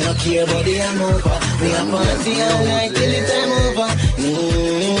 Me no care about the hangover. Me a party all night till the time over.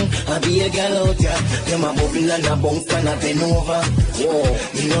 I be a girl out ya. Them a bubble and a bounce and a bend over. Whoa.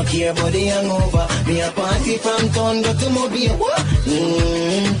 Me no care about the hangover. Me a party from town go to Mobile.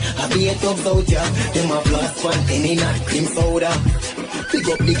 I be a tubs out ya. Them a blast fan any night cream soda. Pick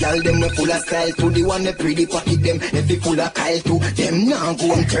up the gal, them we full of style too. The one that pretty pocket them, if they full of Kyle too. Them now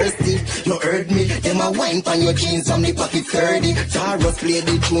go on thirsty, you heard me. Them a wine pan your jeans from the pocket 30. Taros play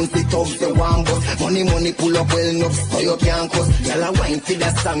the tunes, the tubs, the one bus. Money pull up well enough, so you can't cuss. Y'all a wine for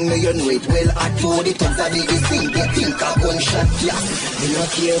that song, now you know it well. I do the tubs are the thing, they think a gunshot, yeah. Me no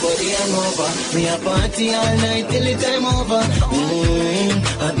care about the hangover. Me a party all night till the time over.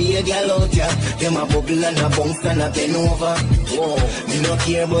 I be a gal out ya. Them a bubble and a bounce and a bend over. Whoa. Me no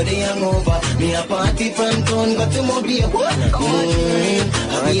care about the hangover. Me a party from town go to Mobile.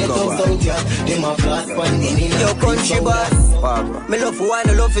 I be a tubs out ya. Them a flash pan any night. Yo country boss. Me love for wine,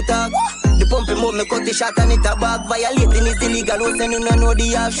 I love for talk. The pumping move, me cut the shot and it a back. Violating is illegal, who send you no know the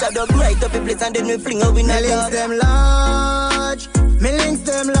half shot up. Right up the place and then we fling out in a dog. Them large. Me links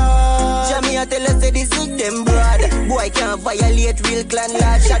them Lord. Jamie I tell us say this with them broad. Boy can't violate real clan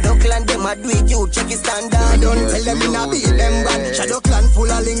lad. Shadow clan them a do it, you check his standard. Don't tell them in a beat them bad. Shadow clan full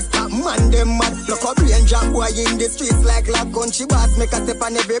of links, top man them mad. Look up and jam boy in the streets like lab country boss. Make a step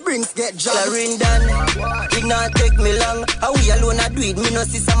and every brings get jabbed. Clarendon, it not take me long. How we alone a do it, me no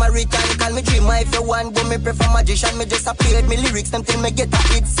see Samaritan. Call me dreamer if you want, but me prefer magician. Me just a play me lyrics until me get a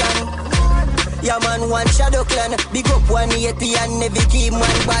hit song. Yeah man, one Shadow clan. Big up 180 and Navy key man.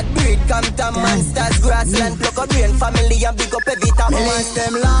 Bad breed, Compton, Monsters, Grassland. Pluck a brain family and big up every time. Me links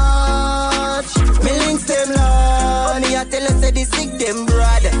them large. Me links them large. Me a tell us say this sick them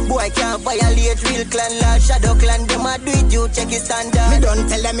broad. Boy can't violate real clan law. Shadow clan them a do it, you check his standard. Me don't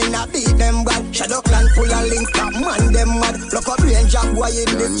tell them in a beat them bad. Shadow clan full of links, top man them mad. Look up and jam boy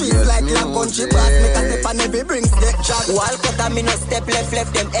in the streets like lab country boss. Make a step and every brings get jabbed. Wall cut and me no step left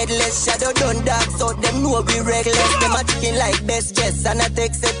them headless. Shadow done dark so them know we reckless. Them a chicken like best jess and a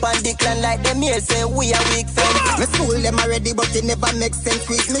take step and decline like them here say we a weak friend. Me school them already but it never makes sense.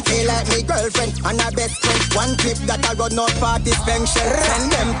 Squeeze me feel like me girlfriend and her best friend. One clip that I run out party function.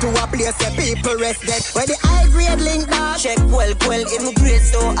 Send them to a place where people rest dead. Where the high grade link back. Check well in grade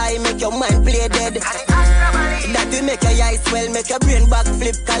so I make your mind play dead. That will make your eyes swell, make your brain back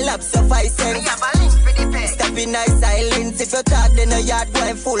flip, collapse your 5 cents. Step in nice silence, if you talk then a yard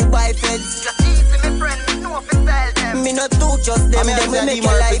going full by feds. Me not too just them, them will make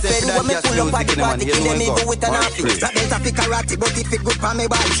your life end. When me pull up at the party, kill them even with an outfit. That bells a pick karate, but if it good for me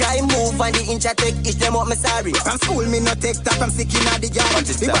bad. Try move and the inch I take, each them up me sorry. From school me no take that, I'm sick in the yard.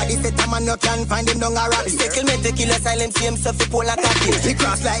 The body set a man no can find him down a rock. Second me to kill a silent flame, so fi pull a cocky. He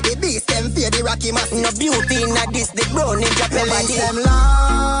cross like the beast, them fear the rocky mass. No beauty in a this, the brown ninja pelody. Them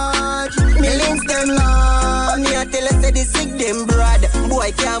large, me links them large. Me a tell us say this sick them broad.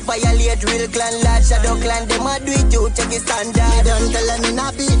 Boy can't violate real clan lad. Shadow clan them a do it, you check his standard. Me don't tell them in a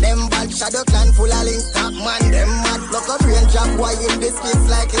beat them bad. Shadow clan full of links, top man them mad. Look up and jam boy in this place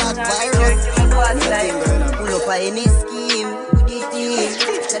like lad virus. Pull up any scheme with the team.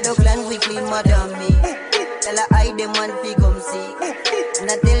 Shadow clan weekly madam me. Tell her I them want to come see.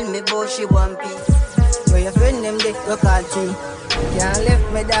 And I tell me boy she want peace. Where your friend them they go call tree. Can't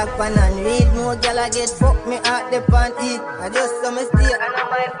left me dark pan and read. No girl I get fuck me out the pan eat. I just saw me stay and I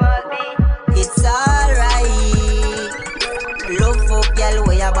my fault be. It's alright. Love for girl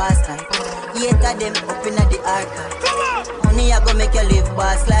where your boss like. Hater them up in the archive. Money I go make you live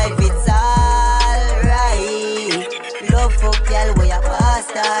boss life. It's alright. Love for girl where your boss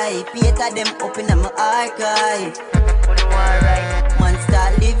like. Hater them up in my archive. Man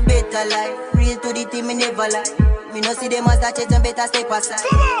start live better life. Real to the team me never lie. Me no see them as that chase and better step aside.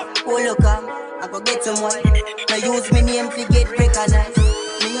 Oh look I go get some money. No use me name fi get recognized.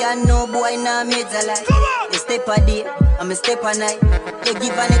 Me and no boy nah made a lie. You step a day, I'm a step a night. You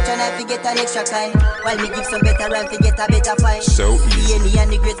give an extra night fi get an extra kind. While me give some better rhyme fi get a better fight. So easy. The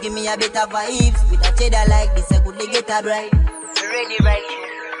and the greats give me a better vibes. With a cheddar like this I could get a bride. Ready right.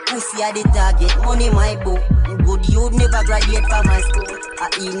 Pussy at the target, money my book. Good you'd never graduate from my school. I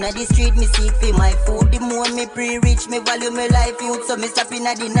in the street, me seek for my food. The more me pre-rich, me value my life youth. So me stop in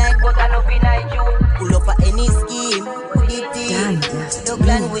the night, but I love in night you. Pull up at any scheme, put it in. The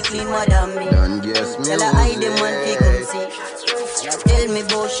clan we clean madam me. Tell her I them want to come see. Tell me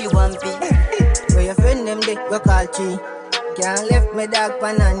boy she want peace. Where your friend them they go call tree. Can't left me dark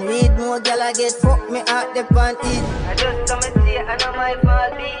pan and read. No girl I get fuck me out the pan eat. I just come and see I know my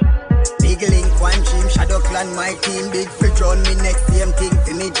fault be. Big link, one team, Shadow clan, my team. Big fridge on me next, same thing.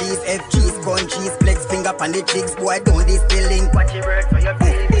 For me G's, FG's, bunchies, flex, finger pan the chicks. Boy, don't this the link. Watch it work for your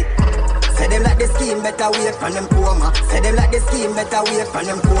baby. Say them like the scheme, better wait from them coma. Say them like the scheme, better wait from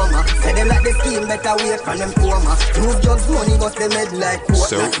them coma. Say them like the scheme, better wait from them coma. Use drugs, money, bust them head like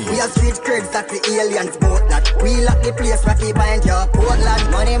Portland. We have street creds that the aliens boat that. We lock the place, rocky behind your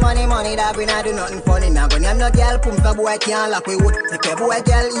Portland. Money, money, money, that we not do nothing funny. Now when I'm not girl, pump the boy can't lock we wood. Take a boy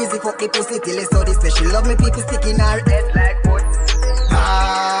girl easy, fuck the pussy till it's so this. She love me people sticking her head like wood.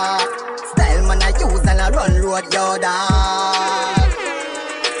 Style man I use and I run road, yo dog.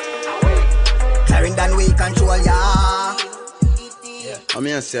 Clarendon we control ya. I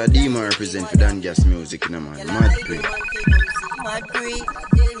mean I say a demon represent for DonnGassMusiQ, you know man. Mad pre. Mad pre.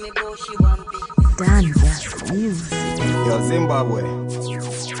 Tell me boy she want peace. DonnGassMusiQ. Yo Zimbabwe.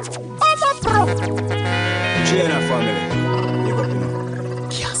 China family. Big up, you know.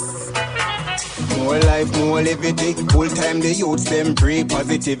 Yes. More More life, more levity. Full time the youths them pray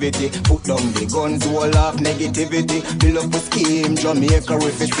positivity. Put down the guns, wall off negativity. Build up a scheme, Jamaica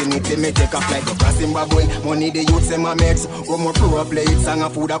with vicinity. Me take off like a cross Zimbabwe. Money the youths them a mix. One more pro play it, song a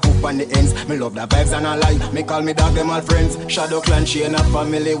food a cook on the ends. Me love the vibes and I lie. Me call me dog them all friends. Shadow clan, she and a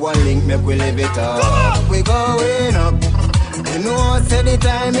family, one link, make we live it up. We going up. You know, say the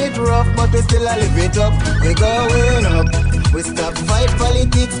time it rough, but we still a live it up. We going up. We stop fight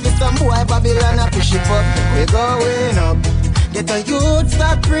politics with some boy Babylon a push it up. We going up. Get a youth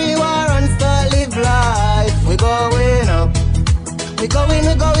stop pre-war and start live life. We going up. We going up.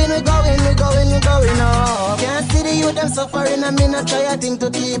 Can't see the youth them suffering and me not try a thing to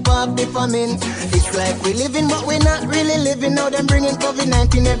keep up the famine. It's like we living but we not really living. Now them bringing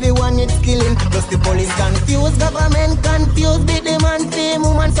COVID-19, everyone it's killing. Plus the police confused, government confused. Beat them and fame,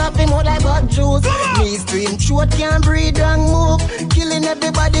 woman suffering more like bad juice. Knees to him throat, can't breathe and move. Killing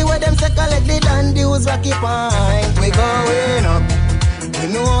everybody where them say collect the damn dues. Rocky Point, we going up. You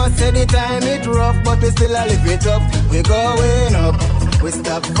know, say the time it rough, but we still a live it up. We going up. We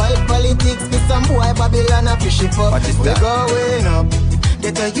stop fight politics with some boy Babylon a fish it up. We going up.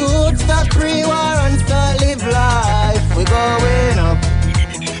 Get a youth stop pre-war and start live life. We going up.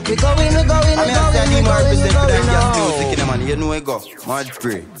 We going up. You know we go. Mad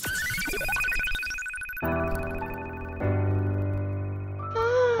free.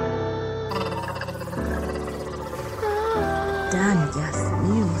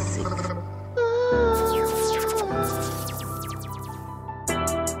 DonnGassMusiQ.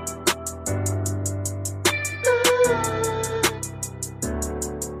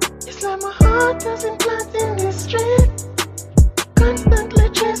 It's like my heart doesn't plant in the street, constantly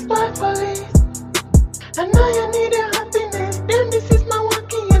chased by police. And now you need your happiness. Then this is my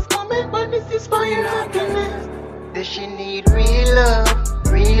working moment, but this is for your happiness. Does she need real love,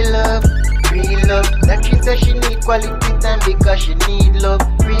 real love, real love? That she says she need quality time because she need love,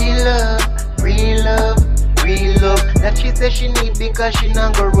 real love, real love, real love. That she says she need because she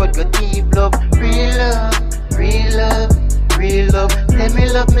not go road go deep love, real love, real love, real love. Tell me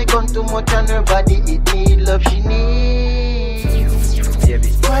love me gone too much on her body, it need love. She needs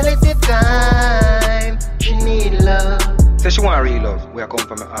quality time, she need love. Say she want real love, where I come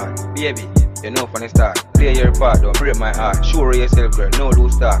from my heart. Baby, you know from the start. Play your part, don't break my heart. Sure yourself, girl, no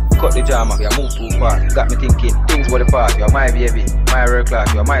loose start. Cut the drama, you move too far. Got me thinking, things for the past. You're my baby, my real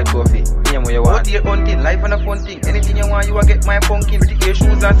class, you're my trophy. Name what you want. What your own thing, life and a fun thing. Anything you want, you will get my funkin'. Pretty your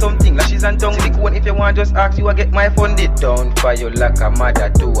shoes and something, lashes and tongue. Lick one if you want, just ask, you will get my funded. Down for you like a mother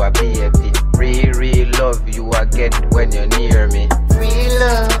to a baby. Real, real love you will get when you're near me. Real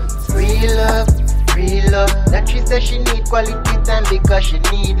love, real love, real love. That she says she need quality time because she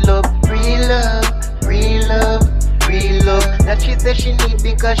need love, real love, real love, real love. That she says she need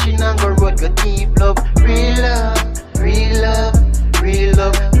because she not go road go deep love, real love, real love, real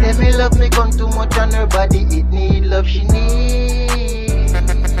love. Tell me love me come too much on her body, it need love. She needs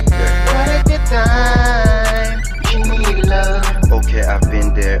quality time, she need love. Okay, I've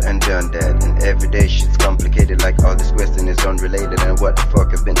been there and done that, and every day shit's complicated. Like all this question is unrelated, and what the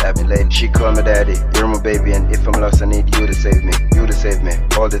fuck I've been having lately. She call me daddy, you're my baby, and if I'm lost I need you to save me, you to save me.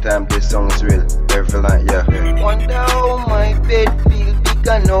 All the time this song is real, every line, yeah. Wonder how my bed feel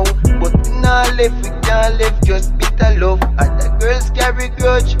bigger now, but we not left, we can't left, just bitter love. Other girls carry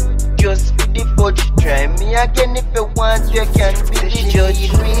grudge, just for the fudge. Try me again if you want, you can be the judge.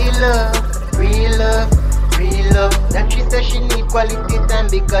 Real love, real love, real love. That she says she need quality time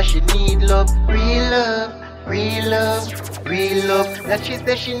because she need love, real love, real love, real love. That she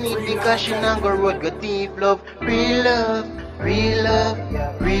says she need because she not go road go deep love, real love, real love,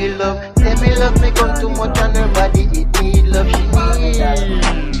 real love. Tell me love me come too much on her body, it need love.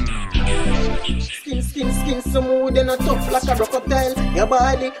 She need skin smooth and a tough like a crocodile. Your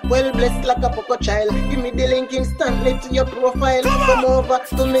body well blessed like a poco child. Give me the link instantly to your profile. Come over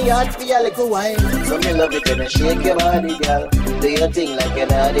to me yard for a little while. So me love it when you shake your body, girl. Do your thing like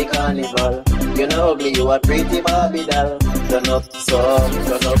you're at the carnival. You're not ugly, you a pretty Barbie doll. Turn up so,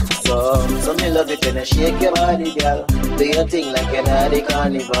 turn up so. So me love it when you shake your body, girl. Do your thing like you're at the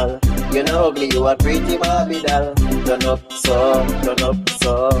carnival. You're not ugly, you a pretty Barbie doll. Turn up so, turn up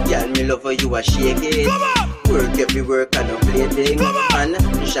so. Girl, me love how you a shake it. Work every work and no play thing. And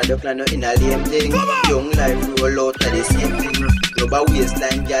shadow plan no in a lame thing. Young life roll out of the same thing. Rub a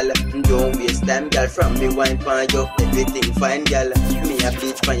waistline, girl. Don't waste time, girl. From me wine pan you, everything fine, girl. Me a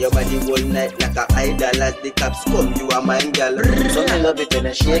beat pan your body all night like a idol. As the cops come, you are mine, girl. So me love it when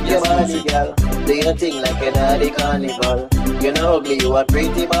I shake your body, girl. Do your thing like you're at the carnival. You know ugly, you a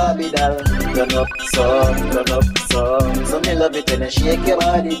pretty Barbie doll. Turn up so, turn up so. So me love it when you shake your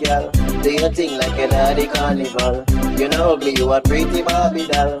body, girl. Do your thing like you're at the carnival. You know ugly, you a pretty Barbie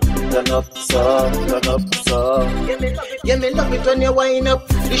doll. Turn up so, turn up so. Yeah, me love it when you wind up.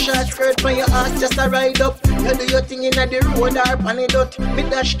 The short skirt on your ass just a ride up. You do your thing in the road or pan it out. Me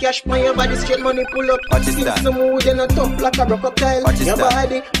dash cash on your body, straight money pull up. What is that? Smooth and a tough like a broke up tile. What is your that?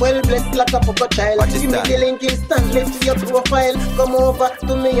 body well blessed like a poker child. What is Give that? me the link instantly to your profile. Come over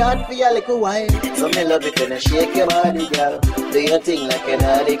to me yard for your little while. So me love it when you shake your body, girl. Do your thing like you're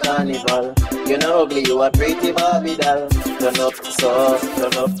at the carnival. You know ugly, you a pretty Barbie doll. Turn up so,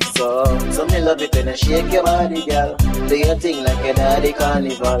 turn up so. So me love it when you shake your body, girl. Do your thing like you're at the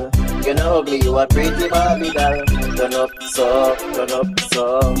carnival. You know ugly, you a pretty Barbie doll. Turn up so, turn up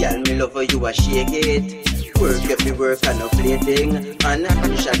so. Girl, me love how you a shake it. Work if you work and no play thing. And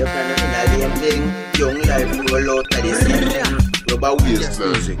you shadow plan in a lame thing. Young life roll out of the same thing. Rubber waist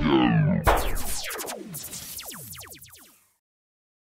music.